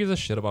 Who gives a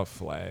shit about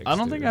flags? I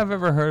don't think I've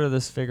ever heard of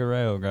this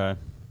Figueiredo guy.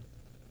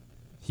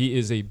 He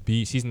is a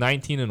beast. He's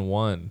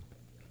 19-1.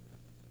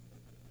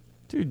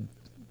 Dude,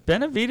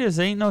 Benavidez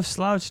ain't no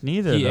slouch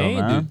neither. He though, ain't,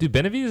 man. dude.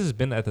 Benavidez has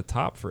been at the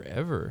top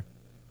forever.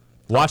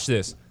 Watch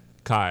this,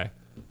 Kai.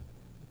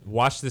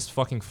 Watch this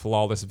fucking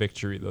flawless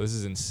victory, though. This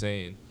is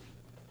insane.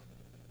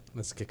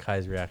 Let's get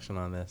Kai's reaction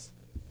on this.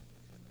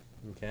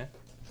 Okay.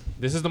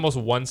 This is the most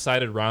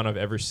one-sided round I've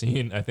ever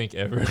seen, I think,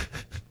 ever.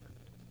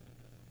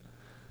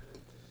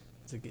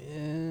 It's like,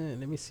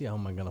 let me see how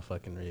am I gonna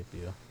fucking rape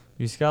you.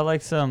 He's got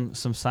like some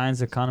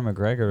signs of Conor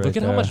McGregor right Look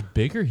at there. how much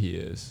bigger he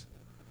is.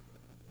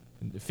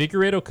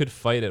 Figueiredo could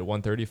fight at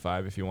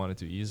 135 if he wanted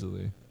to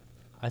easily.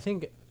 I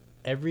think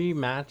every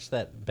match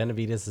that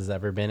Benavidez has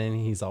ever been in,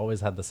 he's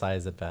always had the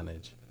size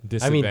advantage.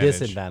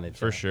 Disadvantage.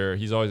 For sure.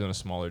 He's always been a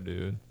smaller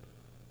dude.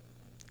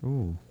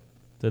 Ooh.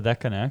 Did that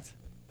connect?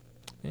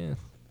 Yeah.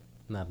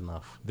 Not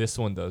enough. This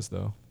one does,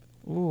 though.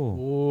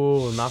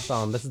 Ooh.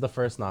 Knockdown. This is the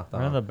first knockdown.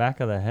 Right on the back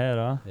of the head,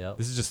 huh? Yep.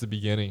 This is just the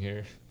beginning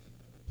here.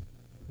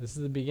 This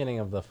is the beginning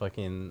of the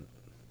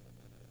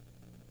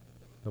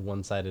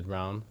one-sided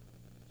round.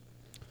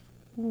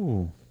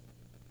 Ooh.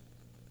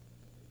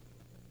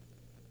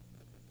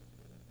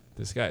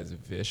 This guy is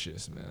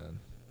vicious, man.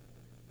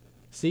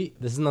 See,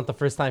 this is not the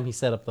first time he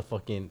set up the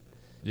fucking...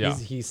 Yeah.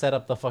 He set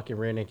up the fucking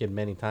rear naked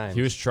many times.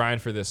 He was trying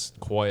for this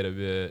quite a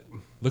bit.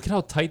 Look at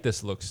how tight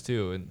this looks,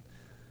 too. And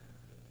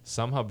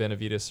somehow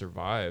Benavidez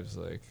survives.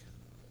 Like,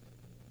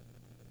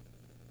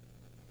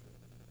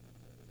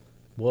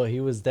 well, he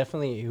was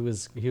definitely... He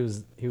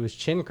was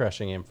chin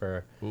crushing him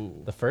for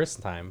the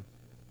first time.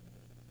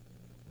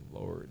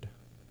 Lord.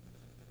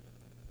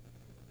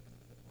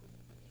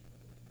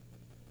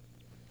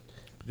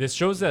 This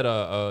shows that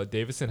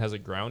Davison has a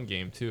ground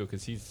game too,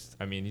 because his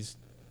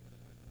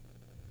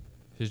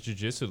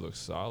jiu-jitsu looks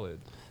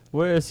solid.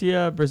 Where is he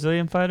a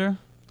Brazilian fighter?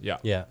 Yeah.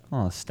 Yeah.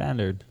 Oh,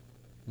 standard.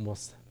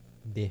 Most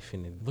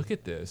definitely. Look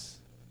at this.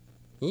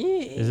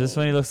 Is this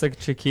when he looks like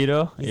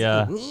Chiquito?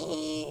 Yeah.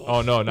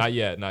 Oh no, not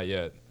yet, not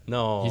yet.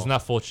 No. He's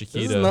not full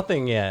Chiquita. This is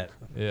nothing yet.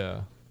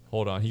 Yeah.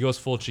 Hold on. He goes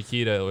full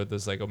Chiquita with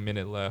there's like a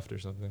minute left or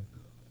something.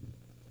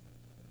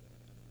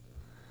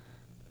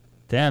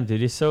 Damn,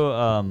 dude, he's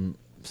so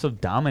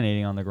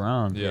dominating on the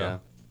ground. Yeah.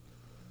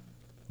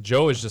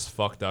 Joe is just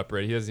fucked up,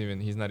 right? He's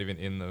not even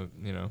in the,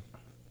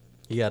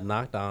 He got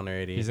knocked down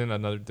already. He's in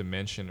another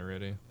dimension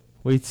already.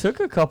 We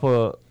took a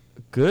couple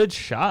good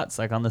shots,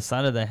 like on the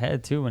side of the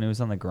head too when he was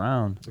on the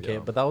ground. Okay,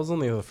 but that was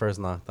only the first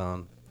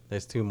knockdown.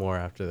 There's 2 more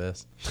after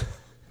this.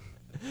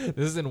 This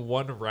is in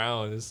 1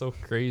 round. It's so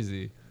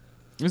crazy.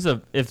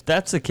 If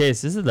that's the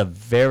case, this is a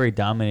very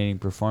dominating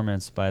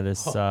performance by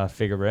this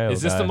Figueiredo.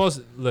 Is this guy. the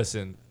most?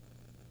 Listen.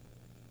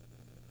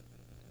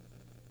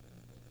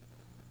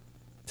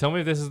 Tell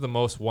me if this is the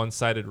most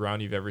one-sided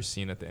round you've ever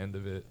seen at the end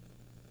of it.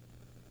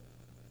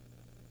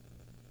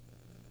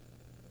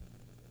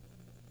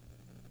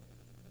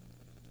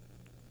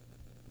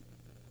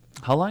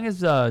 How long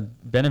has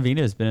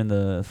Benavidez been in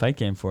the fight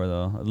game for,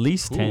 though? At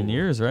least 10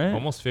 years, right?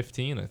 Almost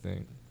 15, I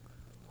think.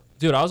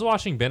 Dude, I was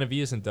watching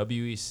Benavidez in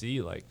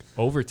WEC like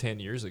over 10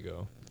 years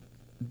ago.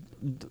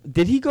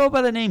 Did he go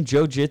by the name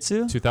Joe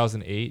Jitsu?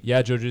 2008.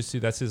 Yeah, Joe Jitsu.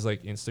 That's his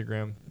like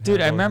Instagram.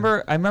 Dude,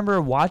 handle. I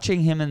remember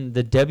watching him in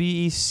the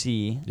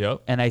WEC.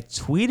 Yep. And I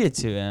tweeted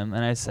to him,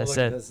 and I said,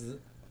 "Oh Second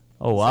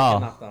wow."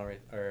 knockdown, right?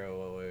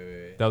 Or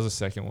wait. That was the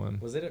second one.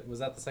 Was it? Was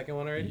that the second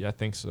one already? Yeah, I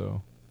think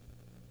so.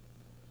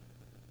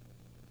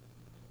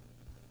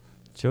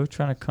 Joe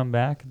trying to come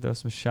back and throw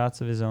some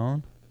shots of his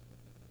own.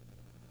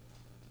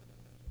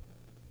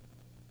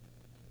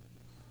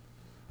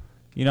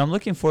 You know, I'm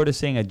looking forward to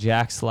seeing a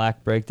Jack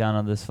Slack breakdown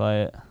of this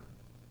fight.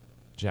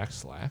 Jack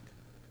Slack?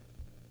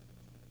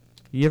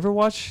 You ever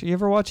watch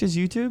his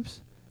YouTubes?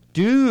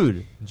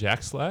 Dude.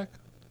 Jack Slack?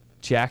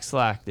 Jack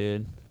Slack,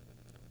 dude.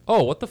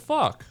 Oh, what the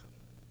fuck?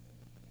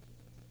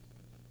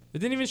 It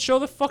didn't even show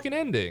the fucking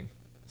ending.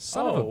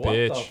 Son of a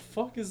bitch. What the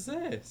fuck is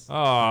this? Oh,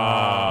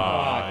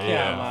 come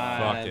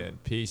yeah, on. fucking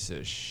piece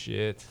of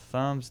shit.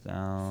 Thumbs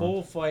down.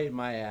 Full fight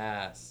my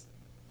ass.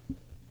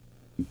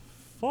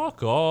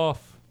 Fuck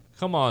off.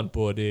 Come on,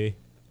 buddy.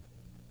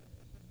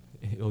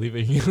 You leave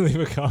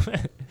a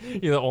comment.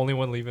 You're the only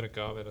one leaving a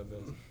comment on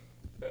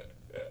this.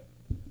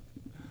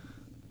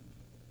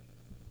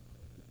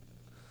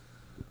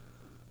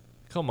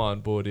 Come on,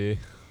 buddy.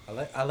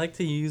 I like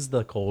to use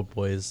the Cold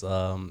Boys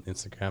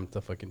Instagram to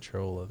fucking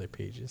troll other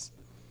pages.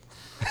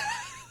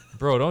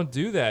 Bro, don't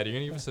do that. You're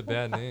gonna give us a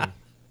bad name.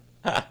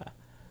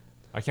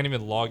 I can't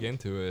even log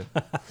into it.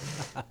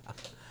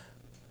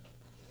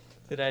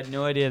 Dude, I had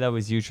no idea that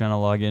was you trying to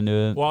log into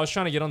it. Well, I was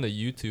trying to get on the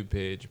YouTube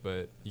page,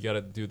 but you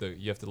have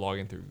to log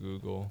in through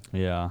Google.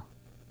 Yeah.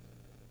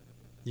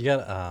 You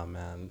got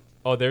man.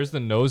 Oh, there's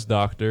the nose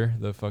doctor,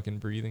 the fucking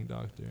breathing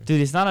doctor. Dude,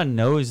 he's not a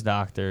nose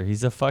doctor.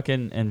 He's a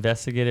fucking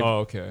investigative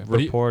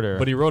reporter.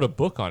 But he wrote a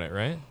book on it,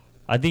 right?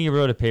 I think he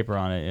wrote a paper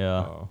on it, yeah.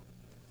 Oh.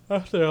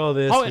 After all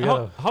this,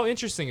 how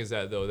interesting is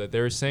that, though, that they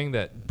were saying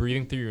that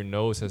breathing through your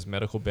nose has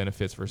medical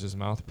benefits versus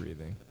mouth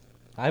breathing?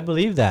 I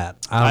believe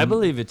that. I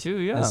believe it, too,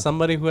 yeah. As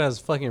somebody who has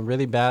fucking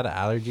really bad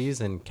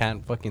allergies and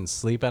can't fucking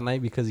sleep at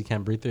night because he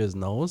can't breathe through his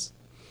nose,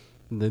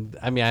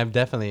 I mean, I've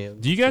definitely.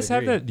 Do you guys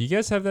have that? Do you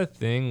guys have that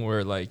thing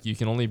where like you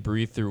can only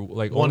breathe through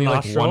like One only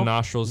nostril? like one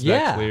nostril's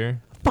that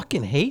clear? I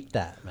fucking hate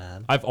that,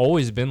 man. I've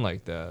always been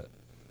like that.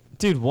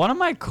 Dude, one of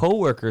my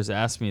coworkers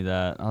asked me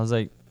that. I was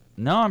like,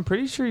 no, I'm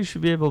pretty sure you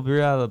should be able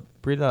to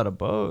breathe out of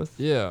both.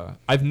 Yeah,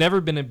 I've never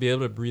been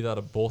able to breathe out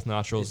of both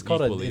nostrils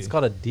equally. It's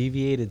called a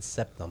deviated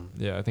septum.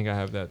 Yeah, I think I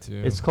have that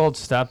too. It's called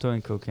stop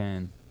doing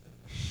cocaine.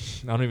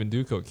 I don't even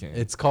do cocaine.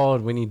 It's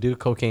called when you do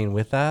cocaine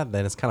with that,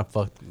 then it's kind of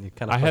fucked.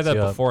 I had that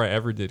before I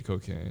ever did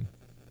cocaine.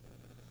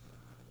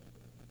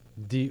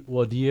 Do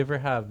you ever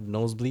have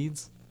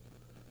nosebleeds?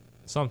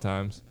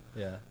 Sometimes.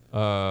 Yeah.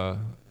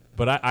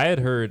 But I had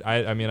heard.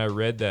 I mean, I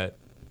read that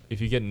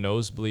if you get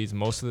nosebleeds,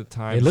 most of the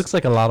time it looks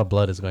like a lot of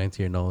blood is going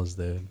to your nose,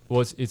 dude.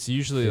 Well, it's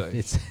usually like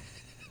it's.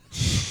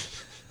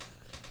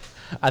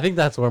 I think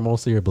that's where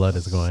most of your blood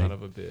is going. Son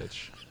of a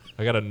bitch.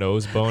 I got a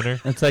nose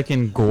boner. It's like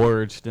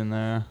engorged in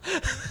there.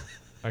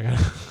 I got.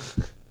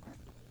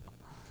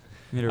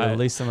 You need to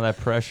release some of that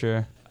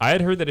pressure. I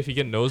had heard that if you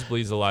get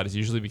nosebleeds a lot, it's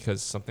usually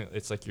because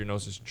it's like your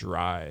nose is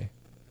dry.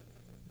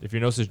 If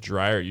your nose is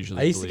drier, it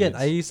usually I used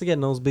bleeds. to get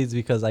nosebleeds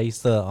because I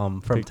used to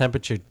from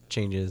temperature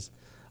changes.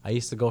 I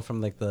used to go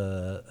from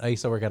I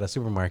used to work at a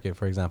supermarket,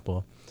 for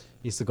example. I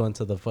used to go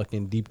into the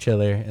fucking deep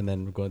chiller and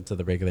then go into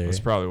the regular. That's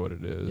probably what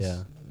it is.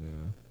 Yeah.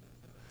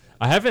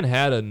 I haven't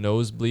had a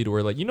nosebleed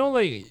where like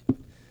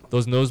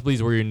those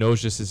nosebleeds where your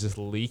nose just is just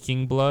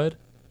leaking blood.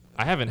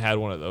 I haven't had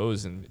one of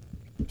those in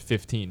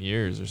 15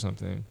 years or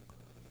something.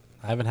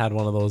 I haven't had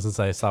one of those since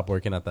I stopped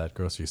working at that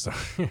grocery store.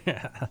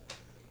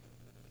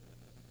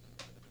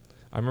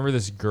 I remember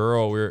this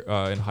girl. We were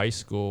in high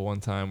school one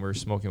time. We were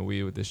smoking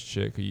weed with this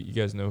chick. You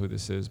guys know who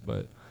this is,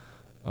 but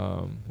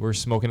we were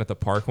smoking at the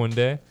park one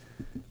day,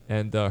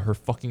 and her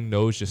fucking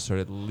nose just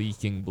started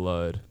leaking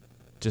blood,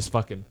 just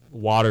fucking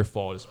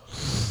waterfall.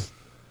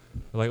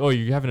 We're like, oh,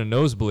 you're having a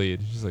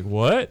nosebleed. She's like,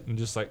 what? And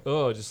just like,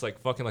 oh, just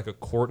like fucking like a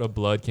quart of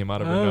blood came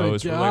out of her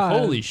nose. God. We're like,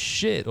 holy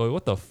shit! Like,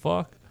 what the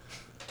fuck?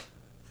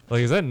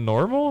 Like, is that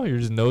normal? Your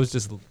nose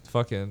just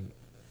fucking.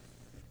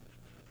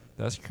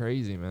 That's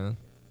crazy, man.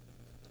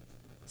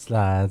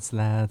 Slide,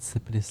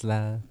 sippity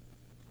slide.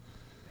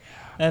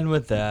 And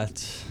with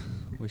that,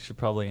 we should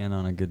probably end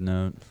on a good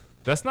note.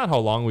 That's not how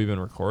long we've been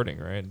recording,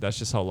 right? That's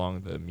just how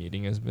long the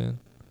meeting has been.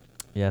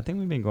 Yeah, I think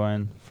we've been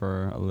going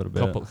for a little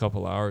bit.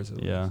 Couple hours.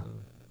 Yeah.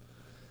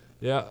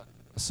 Yeah,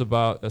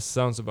 that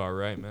sounds about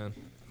right, man.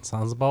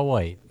 Sounds about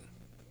white.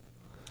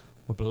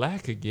 We're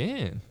black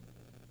again.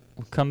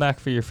 We'll come back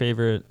for your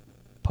favorite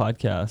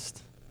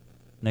podcast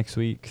next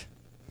week.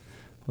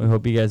 We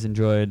hope you guys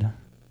enjoyed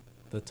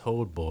The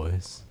Toad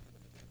Boys.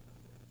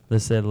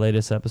 this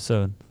latest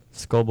episode.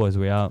 Skull Boys,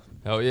 we out.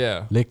 Hell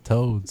yeah. Lick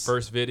toads.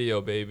 First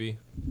video, baby.